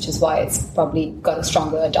case, which is why it's probably got a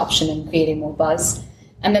stronger adoption and creating more buzz.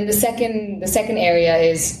 And then the second area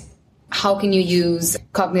is how can you use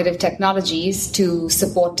cognitive technologies to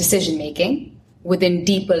support decision-making within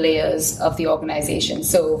deeper layers of the organization.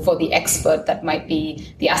 So for the expert, that might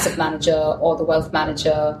be the asset manager or the wealth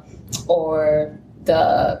manager or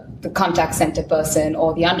the contact center person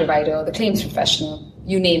or the underwriter or the claims professional,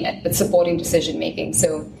 you name it, but supporting decision-making.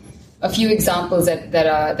 So a few examples that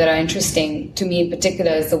are interesting to me in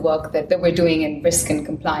particular is the work that we're doing in risk and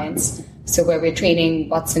compliance. So where we're training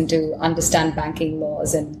Watson to understand banking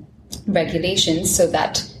laws and regulations so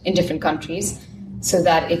that in different countries, so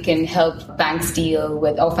that it can help banks deal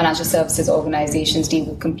with, or financial services organizations deal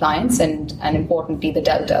with compliance and importantly the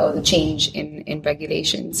delta or the change in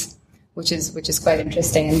regulations, which is quite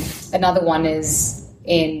interesting. And another one is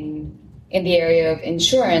in the area of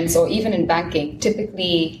insurance or even in banking.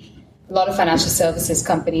 Typically, a lot of financial services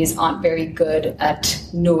companies aren't very good at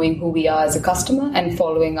knowing who we are as a customer and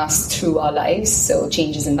following us through our lives, so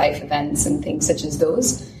changes in life events and things such as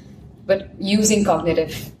those. But using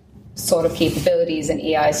cognitive sort of capabilities and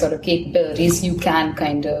AI sort of capabilities, you can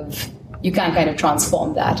kind of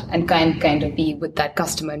transform that and kind of be with that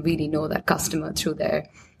customer and really know that customer through their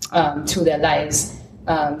lives.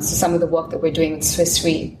 So some of the work that we're doing with Swiss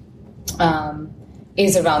Re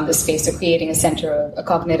is around the space of creating a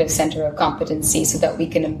cognitive center of competency so that we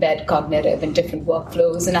can embed cognitive in different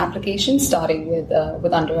workflows and applications, starting with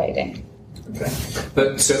underwriting. Okay.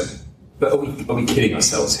 But are we kidding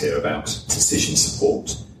ourselves here about decision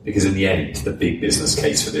support? Because in the end, the big business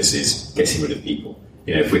case for this is getting rid of people.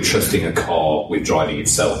 If we're trusting a car with driving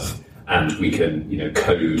itself, and we can,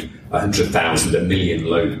 code 100,000, 1 million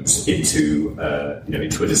loads into a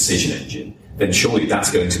decision engine, then surely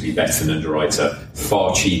that's going to be better than underwriter,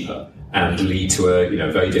 far cheaper, and lead to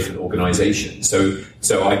a very different organisation. So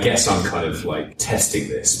I guess I'm kind of like testing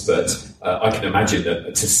this, but I can imagine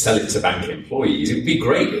that to sell it to bank employees, it would be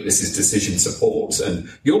great that this is decision support, and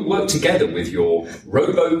you'll work together with your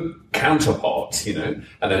robo counterpart, and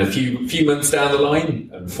then a few months down the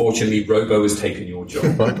line, unfortunately, robo has taken your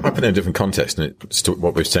job. Well, I put it in a different context, and it's to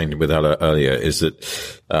what we were saying with Ella earlier, is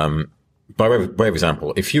that by way of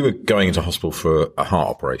example, if you were going into hospital for a heart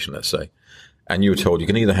operation, let's say, and you were told you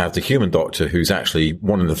can either have the human doctor who's actually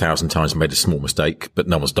 1 in 1,000 times made a small mistake, but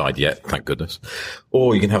no one's died yet, thank goodness,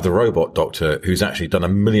 or you can have the robot doctor who's actually done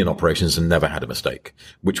 1 million operations and never had a mistake.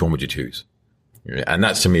 Which one would you choose? And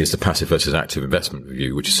that to me is the passive versus active investment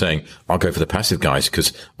review, which is saying I'll go for the passive guys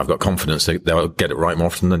because I've got confidence that they'll get it right more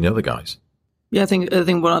often than the other guys. Yeah, I think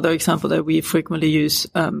one other example that we frequently use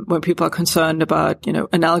when people are concerned about,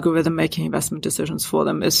 an algorithm making investment decisions for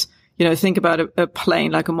them is, think about a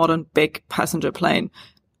plane, like a modern big passenger plane.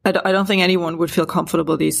 I don't think anyone would feel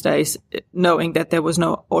comfortable these days knowing that there was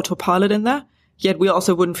no autopilot in there. Yet we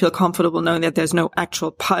also wouldn't feel comfortable knowing that there's no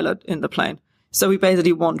actual pilot in the plane. So we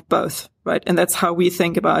basically want both, right? And that's how we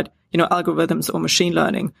think about, algorithms or machine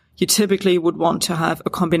learning. You typically would want to have a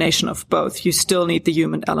combination of both. You still need the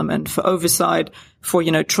human element for oversight, for,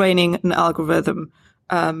 training an algorithm,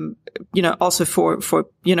 also for,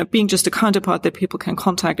 being just a counterpart that people can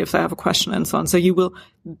contact if they have a question and so on. So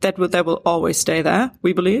that will always stay there,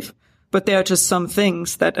 we believe. But there are just some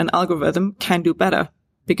things that an algorithm can do better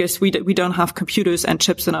because we don't have computers and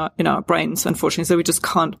chips in our brains, unfortunately. So we just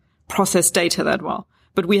can't process data that well.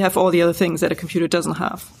 But we have all the other things that a computer doesn't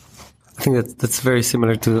have. I think that's very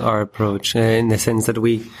similar to our approach in the sense that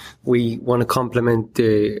we want to complement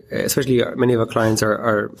especially many of our clients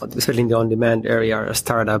are especially in the on-demand area are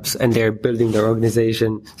startups, and they're building their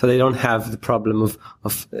organization, so they don't have the problem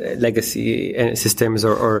of legacy systems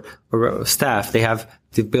or staff. They have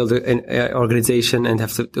to build an organization and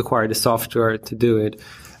have to acquire the software to do it.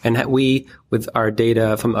 And we, with our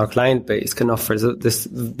data from our client base, can offer this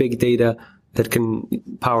big data that can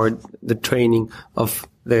power the training of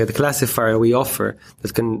the classifier we offer,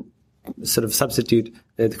 that can sort of substitute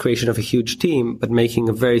the creation of a huge team, but making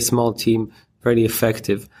a very small team very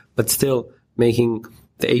effective, but still making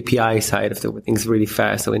the API side of the things really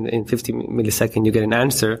fast. So in 50 milliseconds, you get an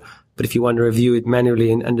answer. But if you want to review it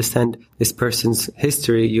manually and understand this person's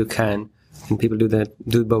history, you can. And people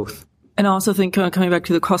do both. And I also think, coming back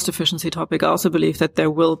to the cost efficiency topic, I also believe that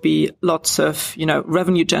there will be lots of,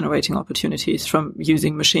 revenue generating opportunities from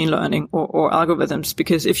using machine learning or algorithms.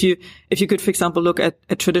 Because if you could, for example, look at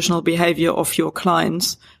a traditional behavior of your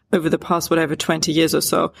clients over the past, 20 years or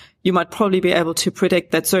so, you might probably be able to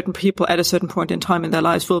predict that certain people at a certain point in time in their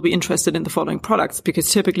lives will be interested in the following products,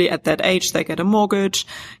 because typically at that age, they get a mortgage,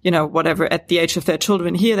 whatever. At the age of their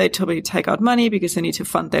children here, they typically take out money because they need to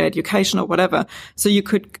fund their education or whatever. So you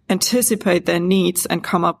could anticipate their needs and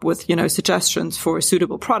come up with, suggestions for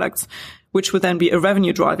suitable products, which would then be a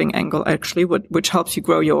revenue driving angle, actually, which helps you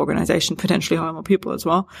grow your organization, potentially hire more people as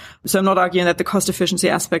well. So I'm not arguing that the cost efficiency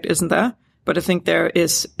aspect isn't there. But I think there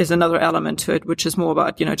is another element to it, which is more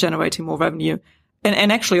about, generating more revenue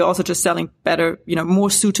and actually also just selling better, more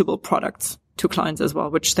suitable products to clients as well,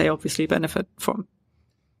 which they obviously benefit from.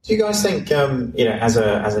 Do you guys think, as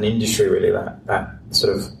an industry, really, that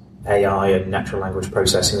sort of AI and natural language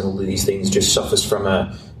processing and all of these things just suffers from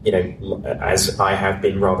as I have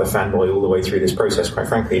been rather fanboy all the way through this process, quite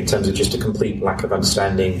frankly, in terms of just a complete lack of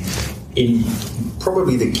understanding in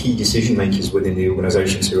probably the key decision makers within the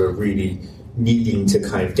organizations who are really needing to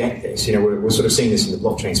kind of get this. We're sort of seeing this in the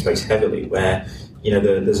blockchain space heavily, where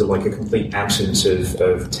there's a complete absence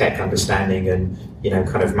of tech understanding and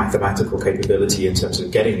kind of mathematical capability in terms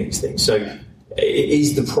of getting these things. So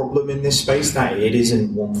is the problem in this space that it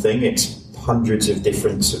isn't one thing, it's hundreds of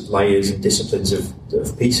different layers and disciplines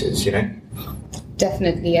of pieces,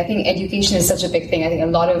 Definitely. I think education is such a big thing. I think a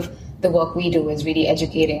lot of the work we do is really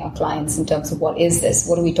educating our clients in terms of what is this?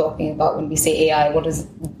 What are we talking about when we say AI? What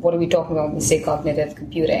are we talking about when we say cognitive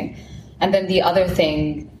computing? And then the other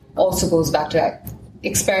thing also goes back to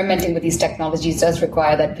experimenting with these technologies does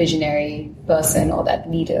require that visionary person or that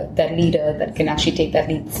leader that can actually take that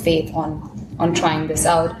leap of faith on trying this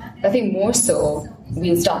out. I think more so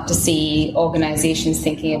we'll start to see organizations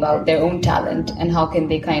thinking about their own talent and how can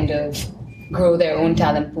they kind of grow their own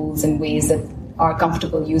talent pools in ways that are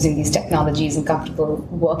comfortable using these technologies and comfortable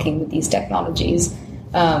working with these technologies,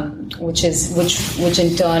 which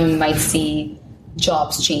in turn might see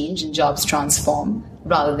jobs change and jobs transform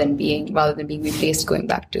rather than being replaced. Going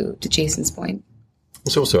back to Jason's point,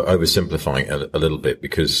 it's also oversimplifying a little bit,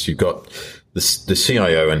 because you've got the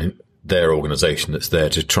CIO and their organization that's there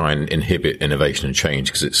to try and inhibit innovation and change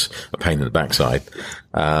because it's a pain in the backside.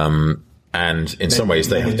 And in some ways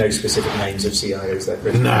they have no specific names of CIOs there.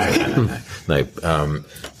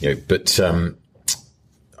 No. But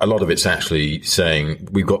a lot of it's actually saying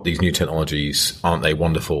we've got these new technologies, aren't they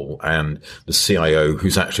wonderful? And the CIO,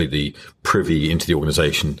 who's actually the privy into the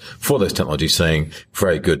organization for those technologies, saying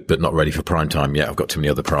very good, but not ready for prime time yet. I've got too many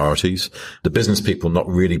other priorities. The business people not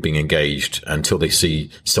really being engaged until they see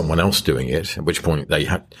someone else doing it, at which point they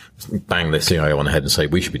bang their CIO on the head and say,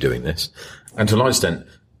 we should be doing this. And to a large extent,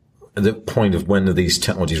 at the point of when are these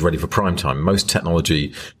technologies ready for prime time? Most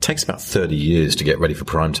technology takes about 30 years to get ready for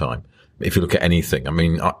prime time. If you look at anything, I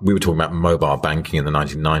mean, we were talking about mobile banking in the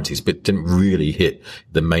 1990s, but it didn't really hit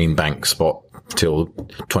the main bank spot till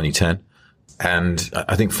 2010. And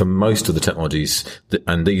I think for most of the technologies,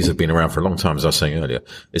 and these have been around for a long time, as I was saying earlier,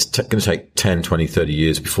 it's going to take 10, 20, 30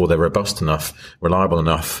 years before they're robust enough, reliable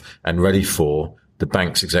enough, and ready for the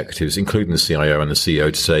bank's executives, including the CIO and the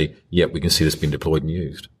CEO, to say, yep, we can see this being deployed and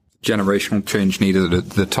used. Generational change needed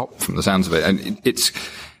at the top from the sounds of it. And it's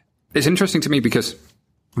interesting to me because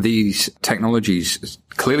these technologies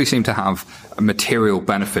clearly seem to have a material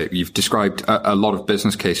benefit. You've described a lot of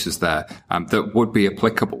business cases there that would be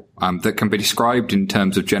applicable, that can be described in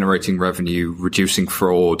terms of generating revenue, reducing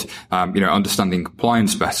fraud, understanding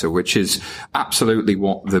compliance better, which is absolutely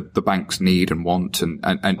what the banks need and want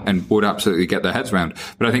and would absolutely get their heads around.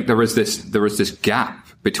 But I think there is this gap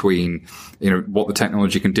between, what the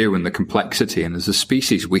technology can do and the complexity. And as a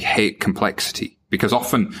species, we hate complexity. Because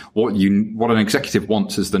often what an executive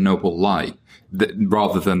wants is the noble lie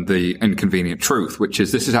rather than the inconvenient truth, which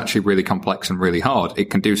is this is actually really complex and really hard. It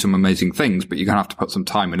can do some amazing things, but you're going to have to put some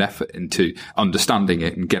time and effort into understanding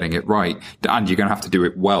it and getting it right. And you're going to have to do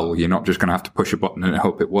it well. You're not just going to have to push a button and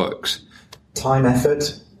hope it works. Time,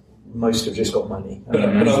 effort. Most have just got money. But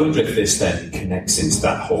I wonder if this then connects into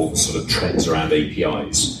that whole sort of trends around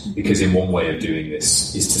APIs, because in one way of doing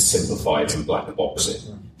this is to simplify it and black box it,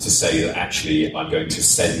 to say that actually I'm going to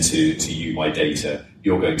send to you my data,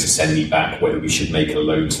 you're going to send me back whether we should make a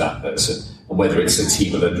loan to that person, and whether it's a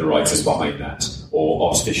team of underwriters behind that or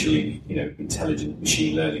artificially, intelligent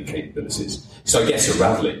machine learning capabilities. So I guess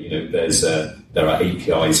unraveling, there are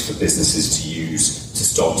APIs for businesses to use to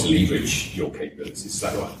start to leverage your capabilities. Is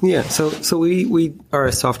that right? Yeah. So we are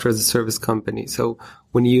a software as a service company. So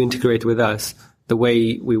when you integrate with us, the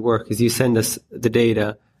way we work is you send us the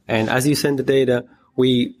data, and as you send the data,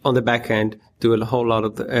 we on the back end do a whole lot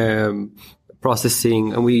of the,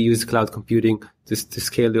 processing, and we use cloud computing to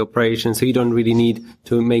scale the operation. So you don't really need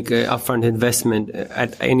to make an upfront investment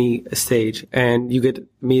at any stage, and you get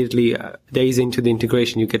immediately days into the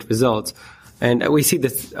integration, you get results. And we see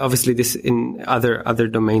this, obviously, this in other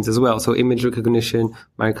domains as well. So image recognition,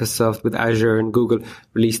 Microsoft with Azure and Google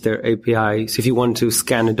released their API. So if you want to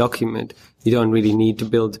scan a document, you don't really need to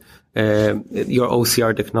build your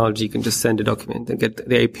OCR technology. You can just send a document and get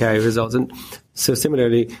the API results. And so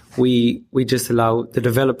similarly, we just allow the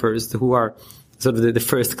developers who are sort of the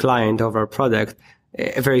first client of our product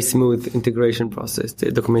a very smooth integration process.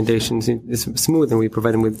 The documentation is smooth, and we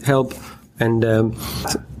provide them with help. And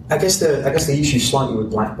I guess the issue slightly with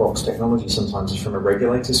black box technology sometimes is from a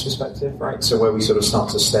regulator's perspective, right? So where we sort of start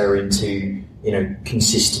to stare into,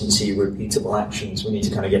 consistency, repeatable actions, we need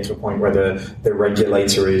to kind of get to a point where the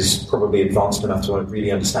regulator is probably advanced enough to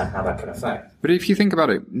really understand how that can affect. But if you think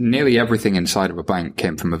about it, nearly everything inside of a bank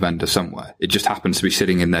came from a vendor somewhere. It just happens to be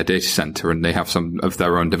sitting in their data center, and they have some of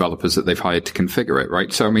their own developers that they've hired to configure it,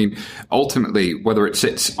 right? So, I mean, ultimately, whether it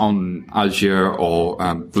sits on Azure or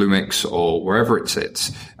Bluemix or wherever it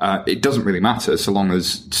sits, it doesn't really matter so long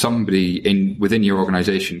as somebody within your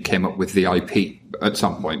organization came up with the IP at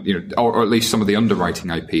some point, or at least some of the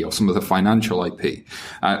underwriting IP or some of the financial IP.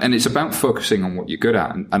 And it's about focusing on what you're good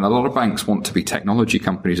at. And a lot of banks want to be technology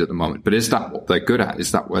companies at the moment, but is that what they're good at?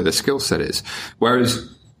 Is that where their skill set is?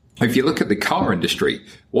 Whereas if you look at the car industry,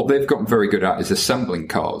 what they've gotten very good at is assembling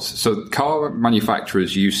cars. So car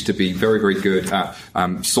manufacturers used to be very, very good at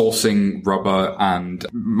sourcing rubber and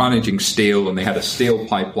managing steel, and they had a steel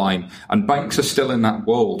pipeline. And banks are still in that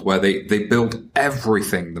world where they build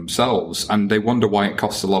everything themselves, and they wonder why it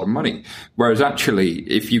costs a lot of money. Whereas actually,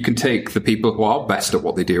 if you can take the people who are best at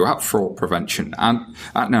what they do, at fraud prevention and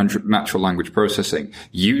at natural language processing,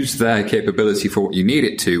 use their capability for what you need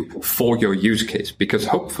it to for your use case, because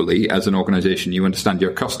hopefully as an organization you understand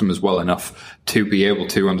your customers well enough to be able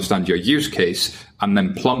to understand your use case and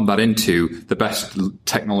then plumb that into the best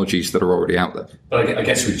technologies that are already out there. But I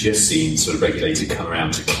guess we've just seen sort of regulators come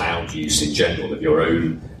around to cloud use in general of your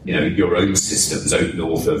own systems. Oak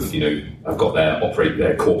North have got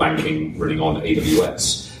their core banking running on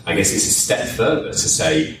AWS. I guess it's a step further to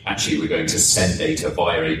say, actually, we're going to send data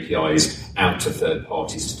via APIs out to third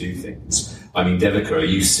parties to do things. I mean, Devika,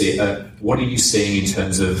 what are you seeing in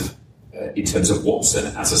terms of Watson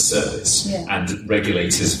as a service and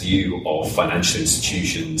regulators' view of financial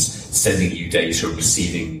institutions sending you data and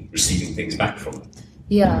receiving things back from them?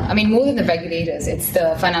 Yeah, I mean, more than the regulators, it's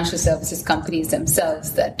the financial services companies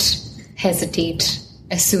themselves that hesitate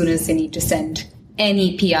as soon as they need to send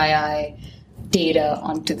any PII data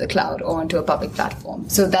onto the cloud or onto a public platform.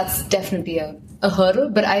 So that's definitely a hurdle.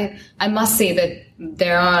 But I must say that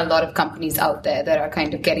there are a lot of companies out there that are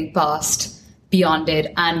kind of getting past beyond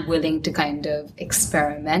it and willing to kind of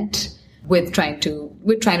experiment with trying to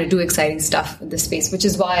do exciting stuff in this space, which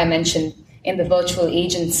is why I mentioned in the virtual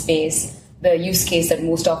agent space, the use case that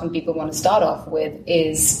most often people want to start off with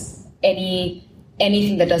is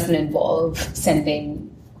anything that doesn't involve sending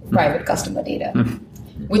private customer data,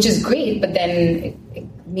 which is great, but then it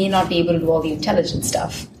may not be able to do all the intelligent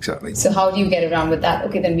stuff. Exactly. So how do you get around with that?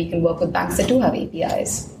 Okay, then we can work with banks that do have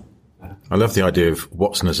APIs. I love the idea of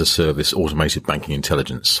Watson as a service, automated banking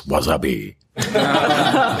intelligence. Wasabi.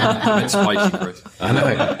 It's spicy, Chris. I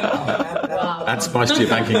know. Add spice to your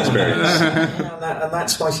banking experience. And that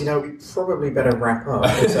spicy note, we probably better wrap up.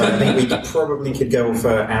 So I think we probably could go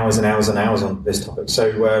for hours and hours and hours on this topic.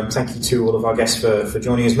 So thank you to all of our guests for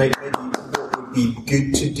joining us. Maybe what would be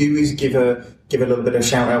good to do is give a little bit of a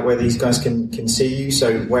shout out where these guys can see you.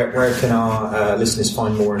 So where can our listeners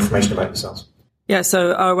find more information about yourselves? Yeah,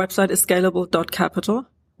 so our website is scalable.capital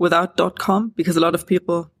without .com, because a lot of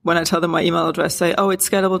people, when I tell them my email address, say, oh, it's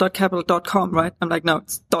scalable.capital.com, right? I'm like, no,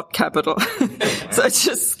 it's .capital. So it's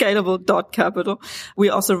just scalable.capital. We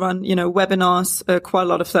also run, webinars, quite a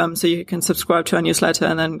lot of them. So you can subscribe to our newsletter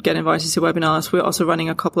and then get invited to webinars. We're also running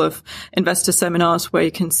a couple of investor seminars where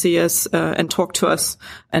you can see us and talk to us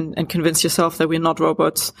and convince yourself that we're not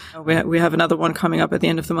robots. We have another one coming up at the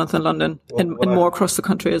end of the month in London and more across the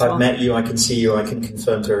country as well. I've met you, I can see you, I can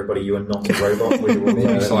confirm to everybody you are not a robot.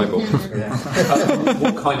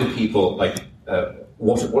 What kind of people,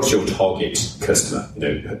 what's your target customer?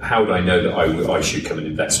 How do I know that I should come and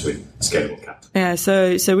invest with Scalable Capital? Yeah,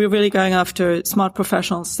 so we're really going after smart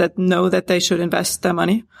professionals that know that they should invest their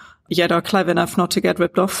money, yet are clever enough not to get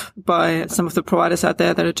ripped off by some of the providers out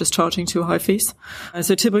there that are just charging too high fees.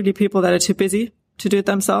 So typically people that are too busy to do it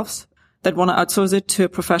themselves, that want to outsource it to a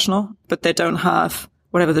professional, but they don't have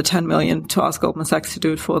whatever the 10 million to ask Goldman Sachs to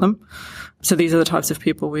do it for them. So these are the types of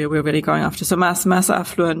people we're really going after. So mass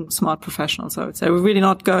affluent, smart professionals, I would say. We're really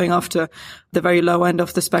not going after the very low end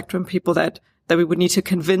of the spectrum, people that we would need to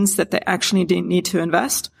convince that they actually need to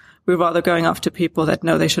invest. We're rather going after people that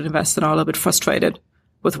know they should invest and are a little bit frustrated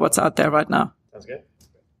with what's out there right now. Sounds good.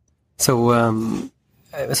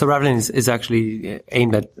 So Ravelin is actually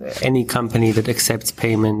aimed at any company that accepts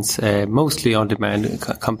payments, mostly on-demand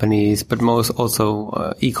companies, but most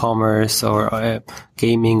also e-commerce or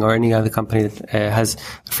gaming or any other company that has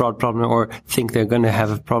a fraud problem or think they're going to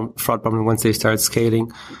have a fraud problem once they start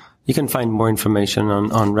scaling. You can find more information on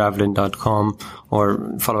ravelin.com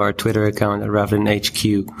or follow our Twitter account at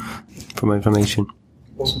RavelinHQ for more information.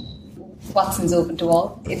 Awesome. Watson's open to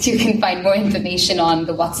all. You can find more information on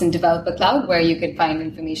the Watson Developer Cloud, where you can find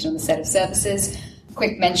information on the set of services.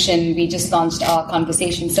 Quick mention, we just launched our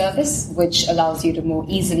conversation service, which allows you to more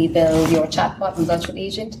easily build your chatbot and virtual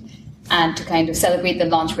agent. And to kind of celebrate the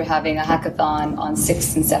launch, we're having a hackathon on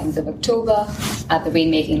 6th and 7th of October at the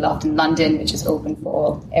Rainmaking Loft in London, which is open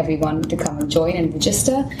for everyone to come and join and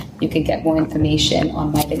register. You can get more information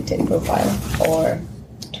on my LinkedIn profile or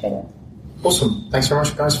Twitter. Awesome. Thanks very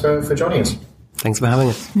much, guys, for joining us. Thanks for having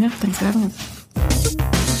us. Yeah, thanks for having us.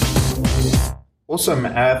 Awesome.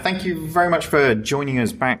 Thank you very much for joining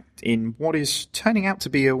us back in what is turning out to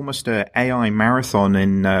be almost an AI marathon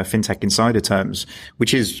in FinTech Insider terms,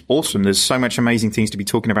 which is awesome. There's so much amazing things to be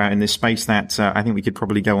talking about in this space that I think we could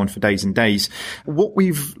probably go on for days and days. What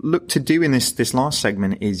we've looked to do in this last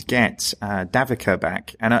segment is get Davika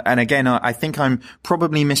back. And again, I think I'm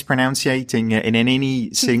probably mispronouncing it in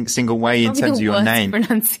any single way in terms of your name.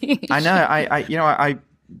 I know.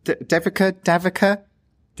 Davika? Davika.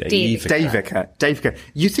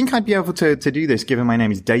 You think I'd be able to do this given my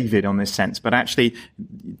name is David on this sense, but actually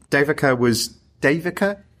Davika was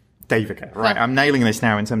Davika. Right. I'm nailing this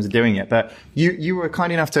now in terms of doing it. But you were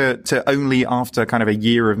kind enough to only after kind of a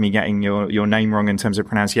year of me getting your name wrong in terms of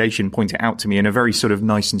pronunciation, point it out to me in a very sort of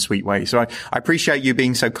nice and sweet way. So I appreciate you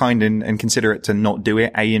being so kind and considerate to not do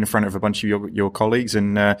it, A, in front of a bunch of your colleagues,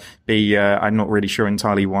 and B, I'm not really sure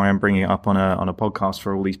entirely why I'm bringing it up on a podcast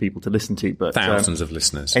for all these people to listen to. But thousands of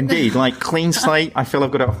listeners. Indeed, like clean slate. I feel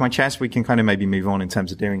I've got it off my chest. We can kind of maybe move on in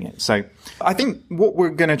terms of doing it. So I think what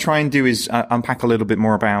we're going to try and do is unpack a little bit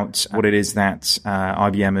more about what it is that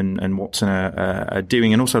IBM and Watson are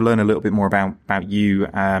doing, and also learn a little bit more about you,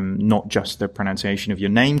 not just the pronunciation of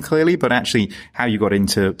your name clearly, but actually how you got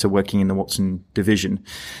into working in the Watson division.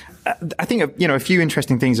 I think a few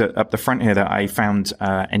interesting things up the front here that I found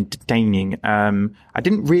entertaining. I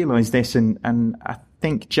didn't realize this, and I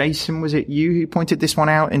think Jason, was it you who pointed this one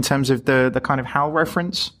out in terms of the kind of HAL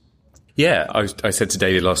reference? Yeah, I said to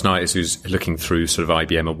David last night as he was looking through sort of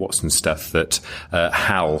IBM and Watson stuff that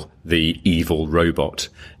HAL, the evil robot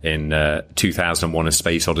in 2001 A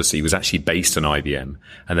Space Odyssey, was actually based on IBM,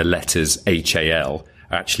 and the letters HAL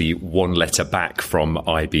are actually one letter back from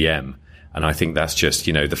IBM. And I think that's just,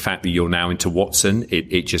 the fact that you're now into Watson,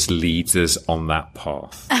 it just leads us on that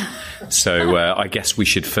path. So I guess we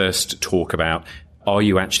should first talk about, are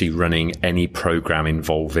you actually running any program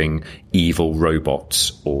involving evil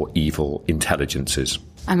robots or evil intelligences?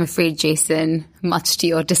 I'm afraid, Jason, much to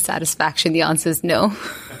your dissatisfaction, the answer is no.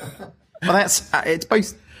 Well, it's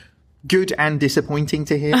both good and disappointing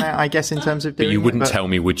to hear that, I guess, in terms of doing it. But you wouldn't tell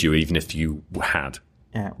me, would you, even if you had?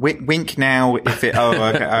 Yeah, wink now if it. Oh,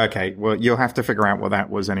 okay. Well, you'll have to figure out what that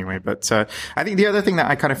was anyway. But I think the other thing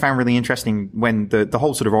that I kind of found really interesting when the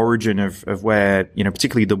whole sort of origin of where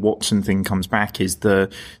particularly the Watson thing comes back is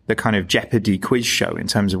the kind of Jeopardy quiz show in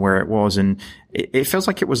terms of where it was, and it feels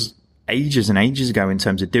like it was ages and ages ago in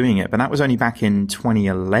terms of doing it, but that was only back in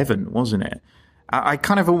 2011, wasn't it? I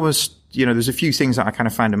kind of almost, there's a few things that I kind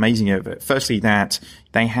of found amazing of it. Firstly, that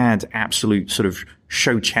they had absolute sort of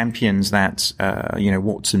show champions that,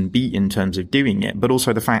 Watson beat in terms of doing it, but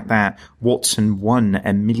also the fact that Watson won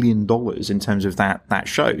 $1 million in terms of that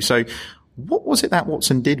show. So what was it that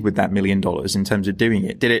Watson did with that $1 million in terms of doing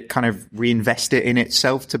it? Did it kind of reinvest it in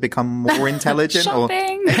itself to become more intelligent?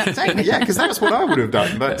 Shopping. Yeah, because that's what I would have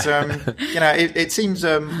done. But it seems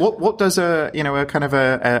what does a kind of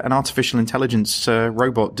an artificial intelligence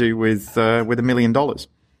robot do with $1 million?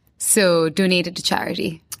 So donate it to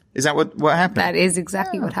charity. Is that what happened? That is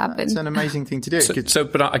exactly what happened. It's an amazing thing to do.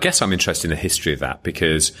 But I guess I'm interested in the history of that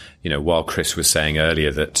because, while Chris was saying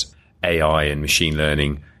earlier that AI and machine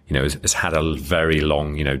learning, has had a very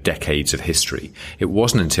long, decades of history. It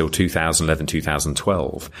wasn't until 2011,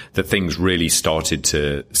 2012 that things really started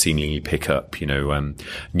to seemingly pick up,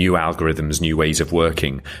 new algorithms, new ways of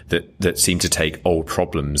working that seemed to take old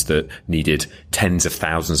problems that needed tens of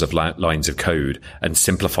thousands of lines of code and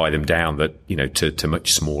simplify them down to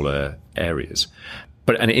much smaller areas.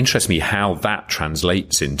 And it interests me how that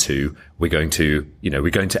translates into we're going to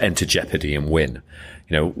enter Jeopardy and win.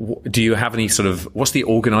 Do you have any sort of, what's the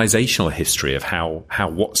organizational history of how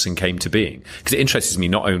Watson came to being? Because it interests me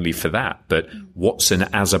not only for that, but Watson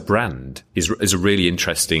as a brand is a really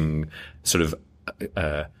interesting sort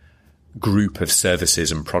of group of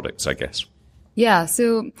services and products, I guess. Yeah.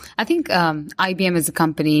 So I think IBM as a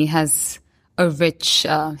company has a rich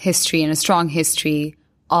history and a strong history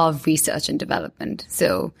of research and development.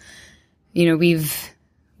 So,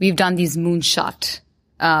 we've done these moonshot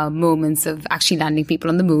moments of actually landing people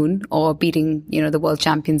on the moon or beating, the world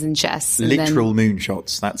champions in chess. Literal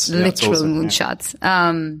moonshots. That's literal awesome, moonshots.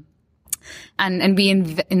 Yeah. And we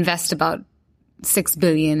invest about $6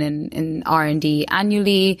 billion in R&D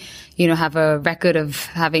annually, have a record of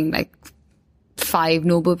having 5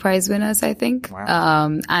 Nobel Prize winners, I think.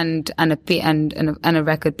 Wow. And a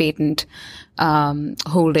record patent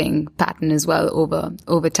holding patent as well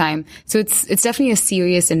over time. So it's definitely a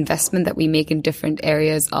serious investment that we make in different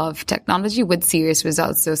areas of technology with serious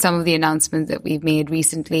results. So some of the announcements that we've made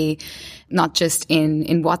recently, not just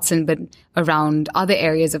in Watson, but around other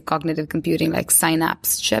areas of cognitive computing like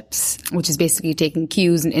synapse chips, which is basically taking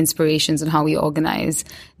cues and inspirations on how we organize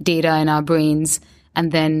data in our brains.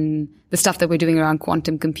 And then the stuff that we're doing around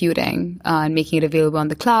quantum computing and making it available on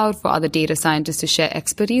the cloud for other data scientists to share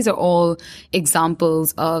expertise are all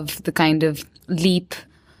examples of the kind of leap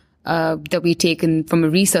that we take from a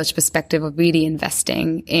research perspective of really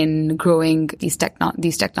investing in growing these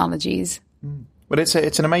technologies. Well, it's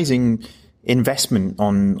an amazing investment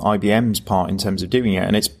on IBM's part in terms of doing it.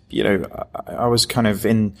 And it's, I was kind of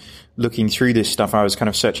looking through this stuff, I was kind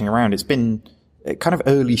of searching around. It's been kind of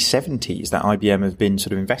early 70s that IBM have been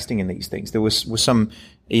sort of investing in these things. There was some,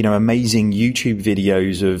 amazing YouTube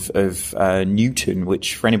videos of Newton,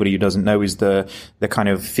 which for anybody who doesn't know is the kind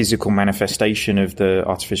of physical manifestation of the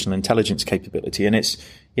artificial intelligence capability. And it's,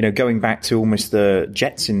 going back to almost the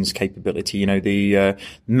Jetsons capability, the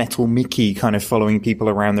metal Mickey kind of following people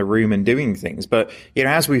around the room and doing things. But,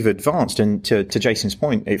 as we've advanced, and to Jason's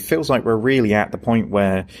point, it feels like we're really at the point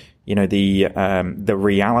where the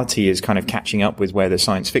reality is kind of catching up with where the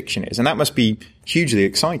science fiction is. And that must be hugely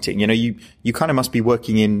exciting. You kind of must be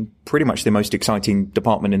working in pretty much the most exciting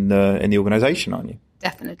department in the organization, aren't you?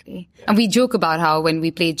 Definitely. And we joke about how when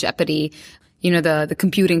we played Jeopardy, the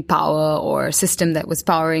computing power or system that was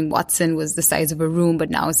powering Watson was the size of a room, but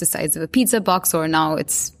now it's the size of a pizza box, or now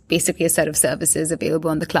it's basically a set of services available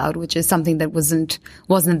on the cloud, which is something that wasn't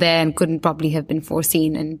there and couldn't probably have been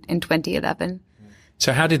foreseen in 2011.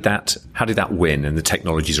 So how did that win, and the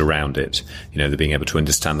technologies around it? The being able to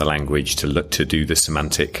understand the language, to do the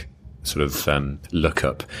semantic sort of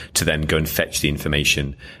lookup, to then go and fetch the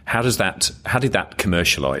information. How did that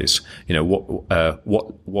commercialize?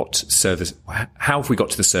 What service? How have we got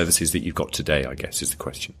to the services that you've got today? I guess is the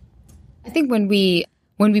question. I think when we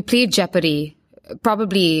played Jeopardy,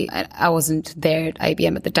 probably I wasn't there at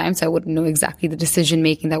IBM at the time, so I wouldn't know exactly the decision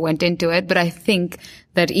making that went into it. But I think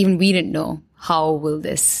that even we didn't know, how will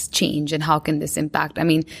this change and how can this impact? I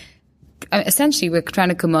mean, essentially, we're trying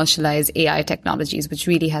to commercialize AI technologies, which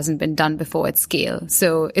really hasn't been done before at scale.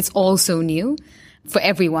 So it's all so new for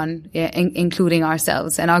everyone, including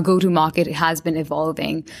ourselves. And our go-to market has been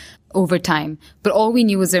evolving over time. But all we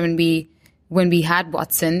knew was that when we had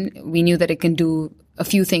Watson, we knew that it can do a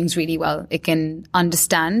few things really well. It can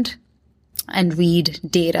understand and read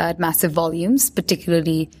data at massive volumes,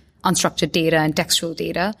 particularly unstructured data and textual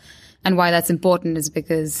data. And why that's important is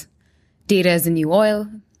because data is the new oil,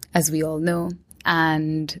 as we all know,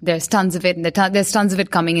 and there's tons of it, and there's tons of it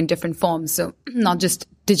coming in different forms. So not just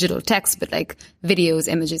digital text, but like videos,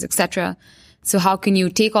 images, etc. So how can you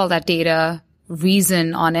take all that data,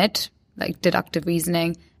 reason on it, like deductive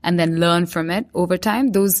reasoning, and then learn from it over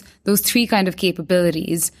time? Those 3 kind of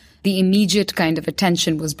capabilities, the immediate kind of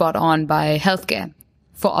attention was brought on by healthcare,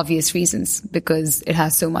 for obvious reasons, because it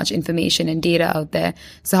has so much information and data out there.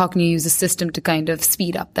 So how can you use a system to kind of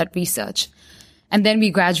speed up that research? And then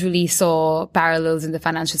we gradually saw parallels in the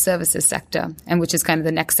financial services sector, and which is kind of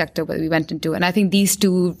the next sector where we went into. And I think these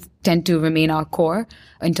 2 tend to remain our core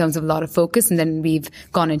in terms of a lot of focus. And then we've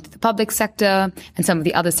gone into the public sector and some of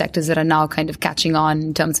the other sectors that are now kind of catching on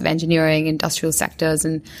in terms of engineering, industrial sectors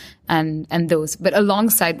and those. But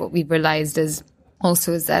alongside what we've realized is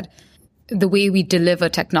that the way we deliver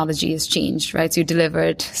technology has changed, right? So you deliver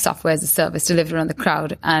it software as a service, deliver it on the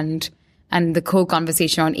cloud, and the whole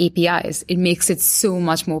conversation on APIs, it makes it so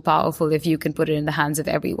much more powerful if you can put it in the hands of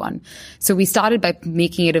everyone. So we started by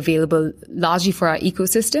making it available largely for our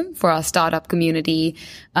ecosystem, for our startup community,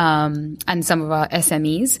 and some of our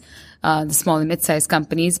SMEs, the small and mid-sized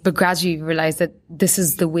companies. But gradually we realized that this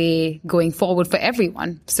is the way going forward for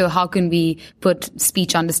everyone. So how can we put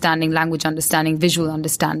speech understanding, language understanding, visual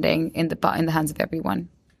understanding in the hands of everyone?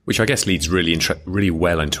 Which I guess leads really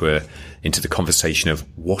well into the conversation of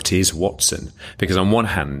what is Watson. Because on one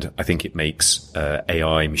hand, I think it makes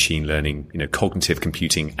AI, machine learning, cognitive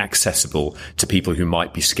computing accessible to people who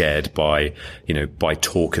might be scared by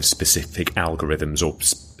talk of specific algorithms or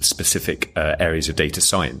specific areas of data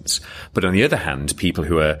science. But on the other hand, people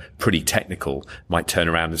who are pretty technical might turn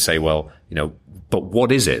around and say, well, but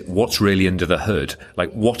what is it? What's really under the hood?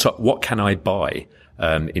 Like, what can I buy?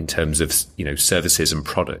 In terms of, services and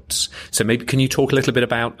products. So maybe can you talk a little bit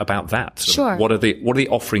about that? Sure. What are the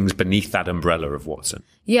offerings beneath that umbrella of Watson?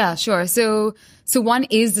 Yeah, sure. So one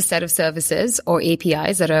is the set of services or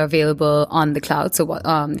APIs that are available on the cloud. So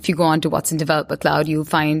if you go on to Watson Developer Cloud, you'll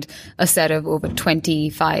find a set of over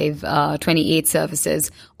 28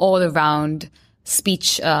 services all around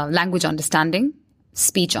speech, language understanding,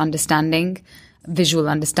 speech understanding, visual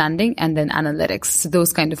understanding, and then analytics. So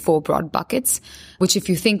those kind of 4 broad buckets, which if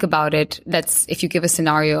you think about it, if you give a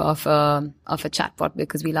scenario of a chatbot,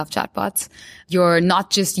 because we love chatbots, you're not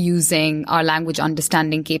just using our language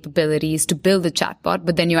understanding capabilities to build a chatbot,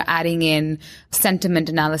 but then you're adding in sentiment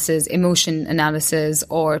analysis, emotion analysis,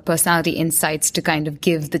 or personality insights to kind of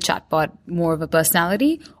give the chatbot more of a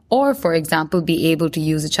personality. Or, for example, be able to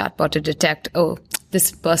use a chatbot to detect,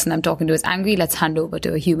 this person I'm talking to is angry, let's hand over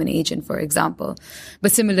to a human agent, for example.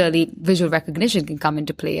 But similarly, visual recognition can come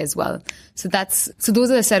into play as well. So those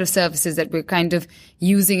are the set of services that we're kind of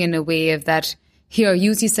using in a way of that, here,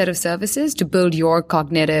 use these set of services to build your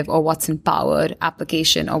cognitive or Watson-powered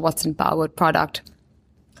application or Watson-powered product.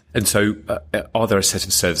 And so are there a set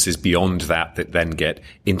of services beyond that then get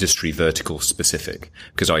industry vertical specific?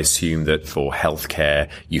 Because I assume that for healthcare,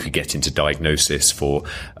 you could get into diagnosis. For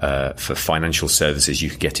financial services, you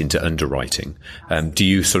could get into underwriting. Do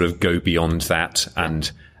you sort of go beyond that?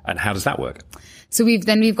 And how does that work? So we've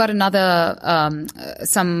got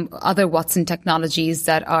some other Watson technologies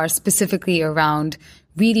that are specifically around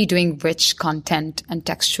really doing rich content and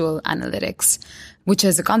textual analytics, which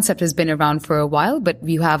as a concept has been around for a while, but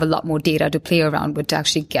you have a lot more data to play around with to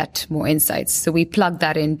actually get more insights. So we plug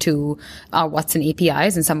that into our Watson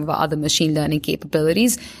APIs and some of our other machine learning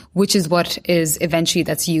capabilities, which is what is eventually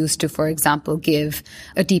that's used to, for example, give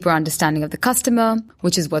a deeper understanding of the customer,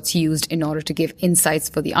 which is what's used in order to give insights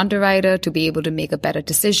for the underwriter to be able to make a better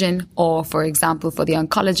decision, or, for example, for the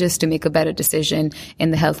oncologist to make a better decision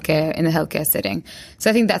in the healthcare setting.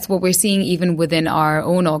 So I think that's what we're seeing even within our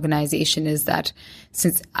own organization, is that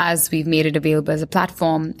since as we've made it available as a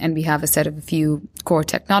platform and we have a set of a few core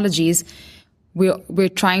technologies, we're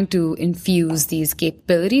trying to infuse these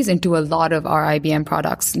capabilities into a lot of our IBM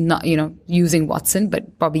products, not, using Watson,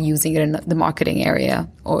 but probably using it in the marketing area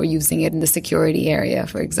or using it in the security area,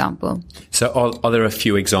 for example. So are there a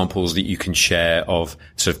few examples that you can share of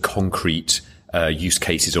sort of concrete use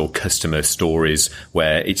cases or customer stories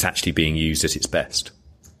where it's actually being used at its best?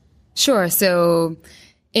 Sure. So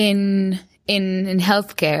in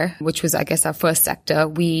healthcare, which was, I guess, our first sector,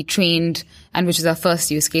 we trained, and which is our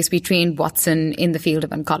first use case, we trained Watson in the field of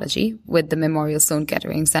oncology with the Memorial Sloan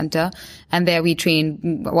Kettering Center. And there we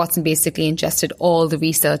trained, Watson basically ingested all the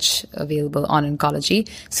research available on oncology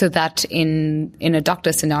so that in a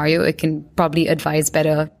doctor scenario, it can probably advise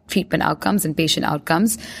better treatment outcomes and patient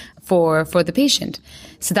outcomes for the patient.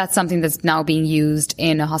 So that's something that's now being used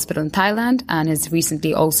in a hospital in Thailand and has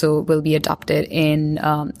recently also will be adopted in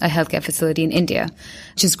a healthcare facility in India,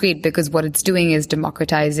 which is great because what it's doing is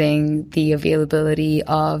democratizing the availability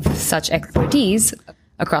of such expertise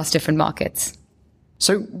across different markets.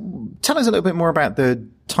 So tell us a little bit more about the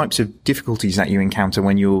types of difficulties that you encounter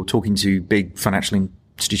when you're talking to big financial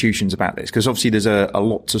institutions about this, because obviously there's a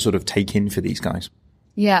lot to sort of take in for these guys.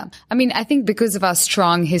 Yeah. I mean, I think because of our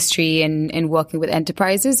strong history in working with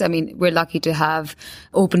enterprises, I mean, we're lucky to have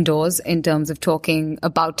open doors in terms of talking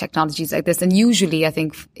about technologies like this. And usually, I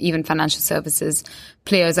think even financial services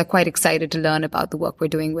players are quite excited to learn about the work we're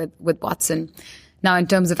doing with Watson. Now, in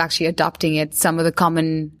terms of actually adopting it, some of the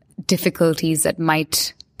common difficulties that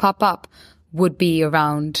might pop up would be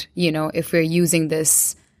around, if we're using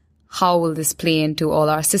this, how will this play into all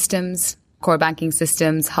our systems? Core banking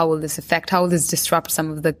systems, how will this disrupt some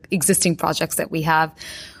of the existing projects that we have,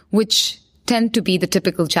 which tend to be the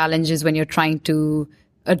typical challenges when you're trying to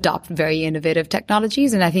adopt very innovative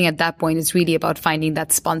technologies. And I think at that point, it's really about finding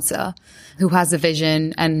that sponsor who has a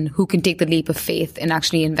vision and who can take the leap of faith in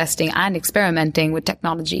actually investing and experimenting with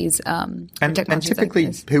technologies. And typically,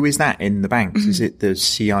 like who is that in the banks? Is it the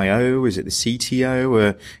CIO? Is it the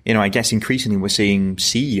CTO? Or, I guess increasingly we're seeing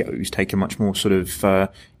CEOs take a much more sort of,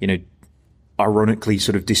 ironically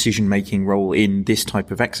sort of decision-making role in this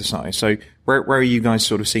type of exercise. So where are you guys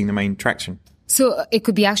sort of seeing the main traction? So it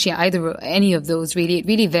could be actually any of those really. It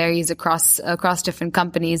really varies across different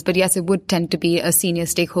companies. But yes, it would tend to be a senior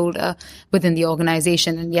stakeholder within the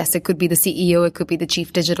organization. And yes, it could be the CEO, it could be the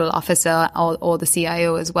chief digital officer or the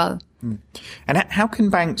CIO as well. And how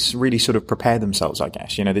can banks really sort of prepare themselves, I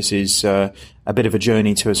guess? This is a bit of a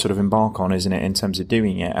journey to sort of embark on, isn't it, in terms of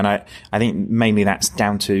doing it? And I think mainly that's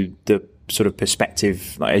down to the sort of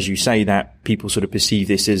perspective, like, as you say, that people sort of perceive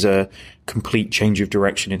this as a complete change of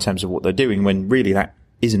direction in terms of what they're doing, when really that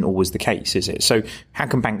isn't always the case, is it? So how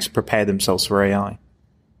can banks prepare themselves for AI?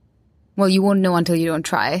 Well, you won't know until you don't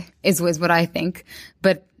try, is what I think.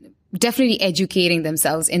 But definitely educating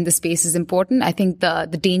themselves in the space is important. I think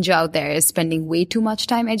the danger out there is spending way too much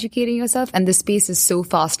time educating yourself. And the space is so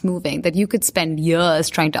fast moving that you could spend years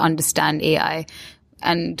trying to understand AI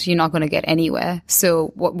and you're not going to get anywhere.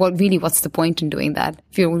 So what's the point in doing that?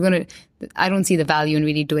 If you're going to, I don't see the value in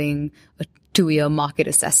really doing a 2-year market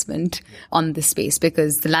assessment on this space,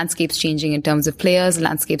 because the landscape's changing in terms of players, the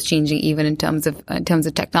landscape's changing even in terms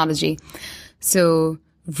of technology. So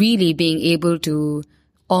really being able to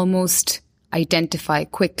almost identify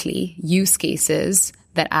quickly use cases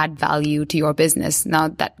that add value to your business. Now,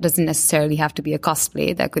 that doesn't necessarily have to be a cost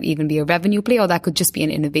play. That could even be a revenue play, or that could just be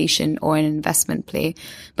an innovation or an investment play.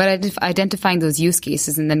 But identifying those use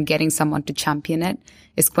cases and then getting someone to champion it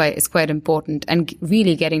is quite important, and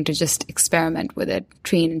really getting to just experiment with it,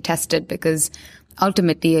 train and test it, because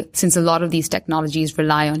ultimately, since a lot of these technologies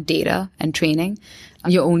rely on data and training,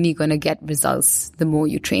 you're only going to get results the more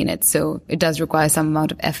you train it. So it does require some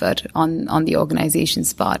amount of effort on the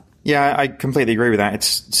organization's part. Yeah, I completely agree with that.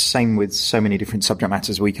 It's the same with so many different subject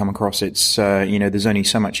matters we come across. It's, there's only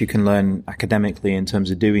so much you can learn academically in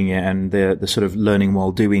terms of doing it, and the sort of learning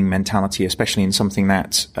while doing mentality, especially in something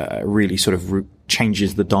that really sort of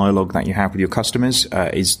changes the dialogue that you have with your customers,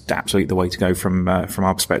 is absolutely the way to go from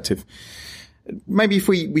our perspective. Maybe if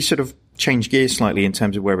we sort of change gears slightly in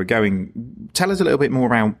terms of where we're going, tell us a little bit more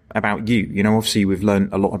about you. Obviously we've learned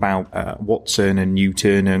a lot about Watson and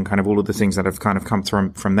Newton and kind of all of the things that have kind of come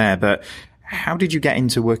from there. But how did you get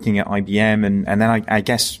into working at IBM? And then I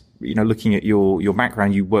guess, looking at your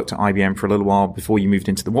background, you worked at IBM for a little while before you moved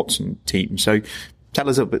into the Watson team. So tell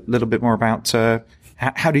us a little bit more about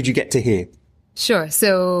how did you get to here? Sure.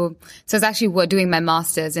 So I was actually doing my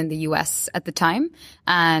master's in the US at the time,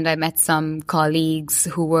 and I met some colleagues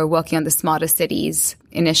who were working on the Smarter Cities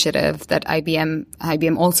initiative that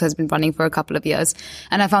IBM also has been running for a couple of years.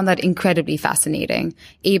 And I found that incredibly fascinating.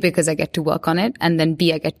 A, because I get to work on it, and then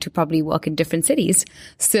B, I get to probably work in different cities.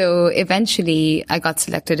 So eventually I got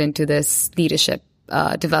selected into this leadership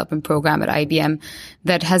development program at IBM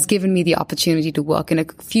that has given me the opportunity to work in a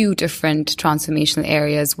few different transformational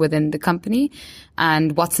areas within the company.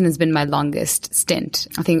 And Watson has been my longest stint.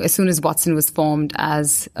 I think as soon as Watson was formed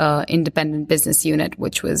as an independent business unit,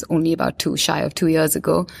 which was only about shy of 2 years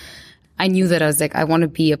ago, I knew that I was like, I want to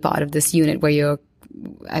be a part of this unit where you're,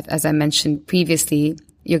 as I mentioned previously,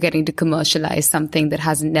 you're getting to commercialize something that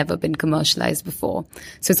hasn't never been commercialized before.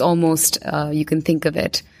 So it's almost, you can think of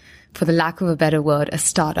it, for the lack of a better word, a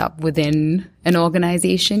startup within an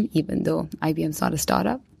organization, even though IBM's not a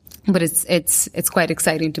startup. But it's quite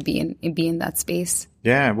exciting to be in that space.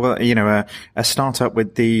 Yeah, well, a startup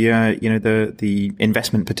with the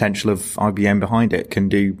investment potential of IBM behind it can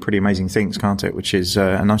do pretty amazing things, can't it? Which is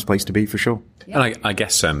a nice place to be for sure. Yeah. And I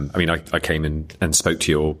guess, I came in and spoke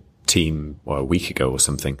to your team a week ago or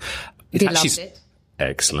something. They loved it.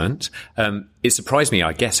 Excellent. It surprised me,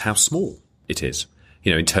 I guess, how small it is.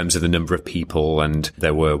 In terms of the number of people, and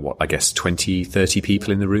there were, 20, 30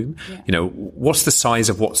 people in the room. Yeah. What's the size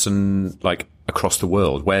of Watson like across the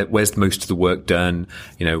world? Where's most of the work done?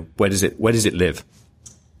 Where does it live?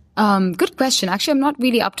 Good question. Actually, I'm not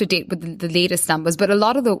really up to date with the latest numbers, but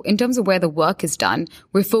in terms of where the work is done,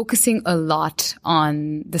 we're focusing a lot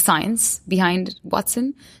on the science behind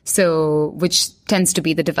Watson. So, which tends to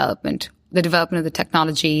be the development of the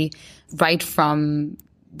technology, right from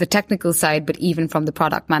the technical side, but even from the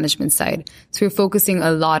product management side. So we're focusing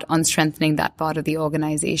a lot on strengthening that part of the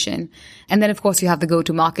organization. And then, of course, you have the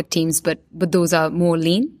go-to-market teams, but those are more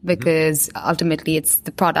lean because ultimately it's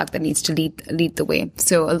the product that needs to lead the way.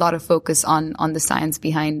 So a lot of focus on the science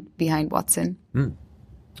behind Watson. Mm.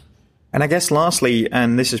 And I guess lastly,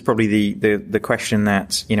 and this is probably the question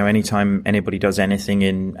that, anytime anybody does anything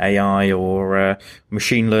in AI or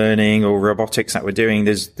machine learning or robotics that we're doing,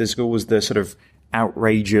 there's always the sort of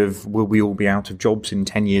outrage of, will we all be out of jobs in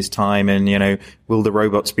 10 years time? And, will the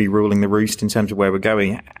robots be ruling the roost in terms of where we're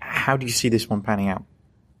going? How do you see this one panning out?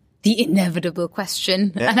 The inevitable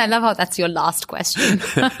question. Yeah. And I love how that's your last question.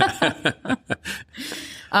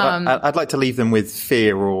 I'd like to leave them with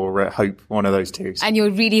fear or hope, one of those two. And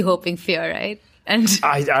you're really hoping fear, right? And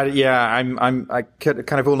I could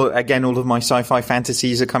kind of all of my sci-fi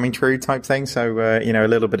fantasies are coming true type thing. So, a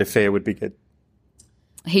little bit of fear would be good.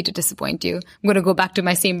 I hate to disappoint you. I'm going to go back to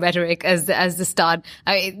my same rhetoric as the start.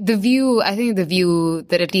 I think the view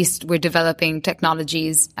that at least we're developing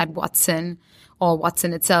technologies at Watson or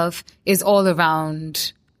Watson itself is all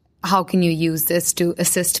around how can you use this to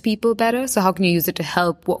assist people better? So how can you use it to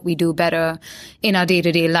help what we do better in our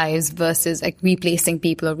day-to-day lives versus like replacing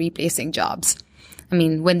people or replacing jobs? I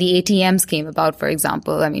mean, when the ATMs came about, for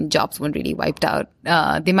example, I mean, jobs weren't really wiped out.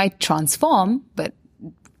 They might transform, but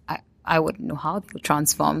I wouldn't know how they would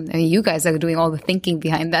transform. I mean, you guys are doing all the thinking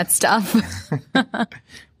behind that stuff.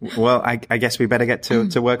 Well, I guess we better get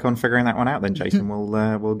to work on figuring that one out then, Jason.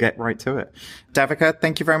 We'll get right to it. Davika,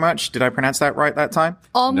 thank you very much. Did I pronounce that right that time?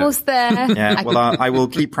 Almost there. Yeah, well, I will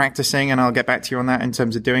keep practicing and I'll get back to you on that in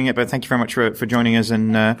terms of doing it. But thank you very much for joining us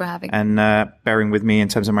and bearing with me in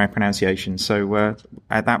terms of my pronunciation. So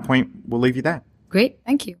at that point, we'll leave you there. Great.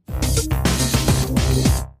 Thank you.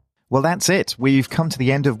 Well, that's it. We've come to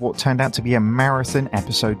the end of what turned out to be a marathon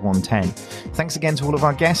episode 110. Thanks again to all of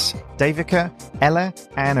our guests, Davika, Ella,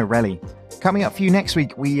 and Aurelie. Coming up for you next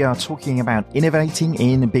week, we are talking about innovating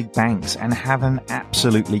in big banks and have an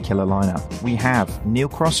absolutely killer lineup. We have Neil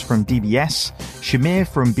Cross from DBS, Shamir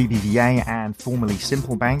from BBVA and formerly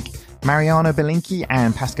Simple Bank, Mariana Belinki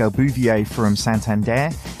and Pascal Bouvier from Santander,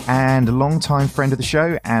 and a longtime friend of the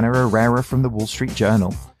show, Anna Herrera from the Wall Street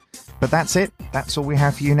Journal. But that's it. That's all we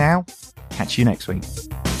have for you now. Catch you next week.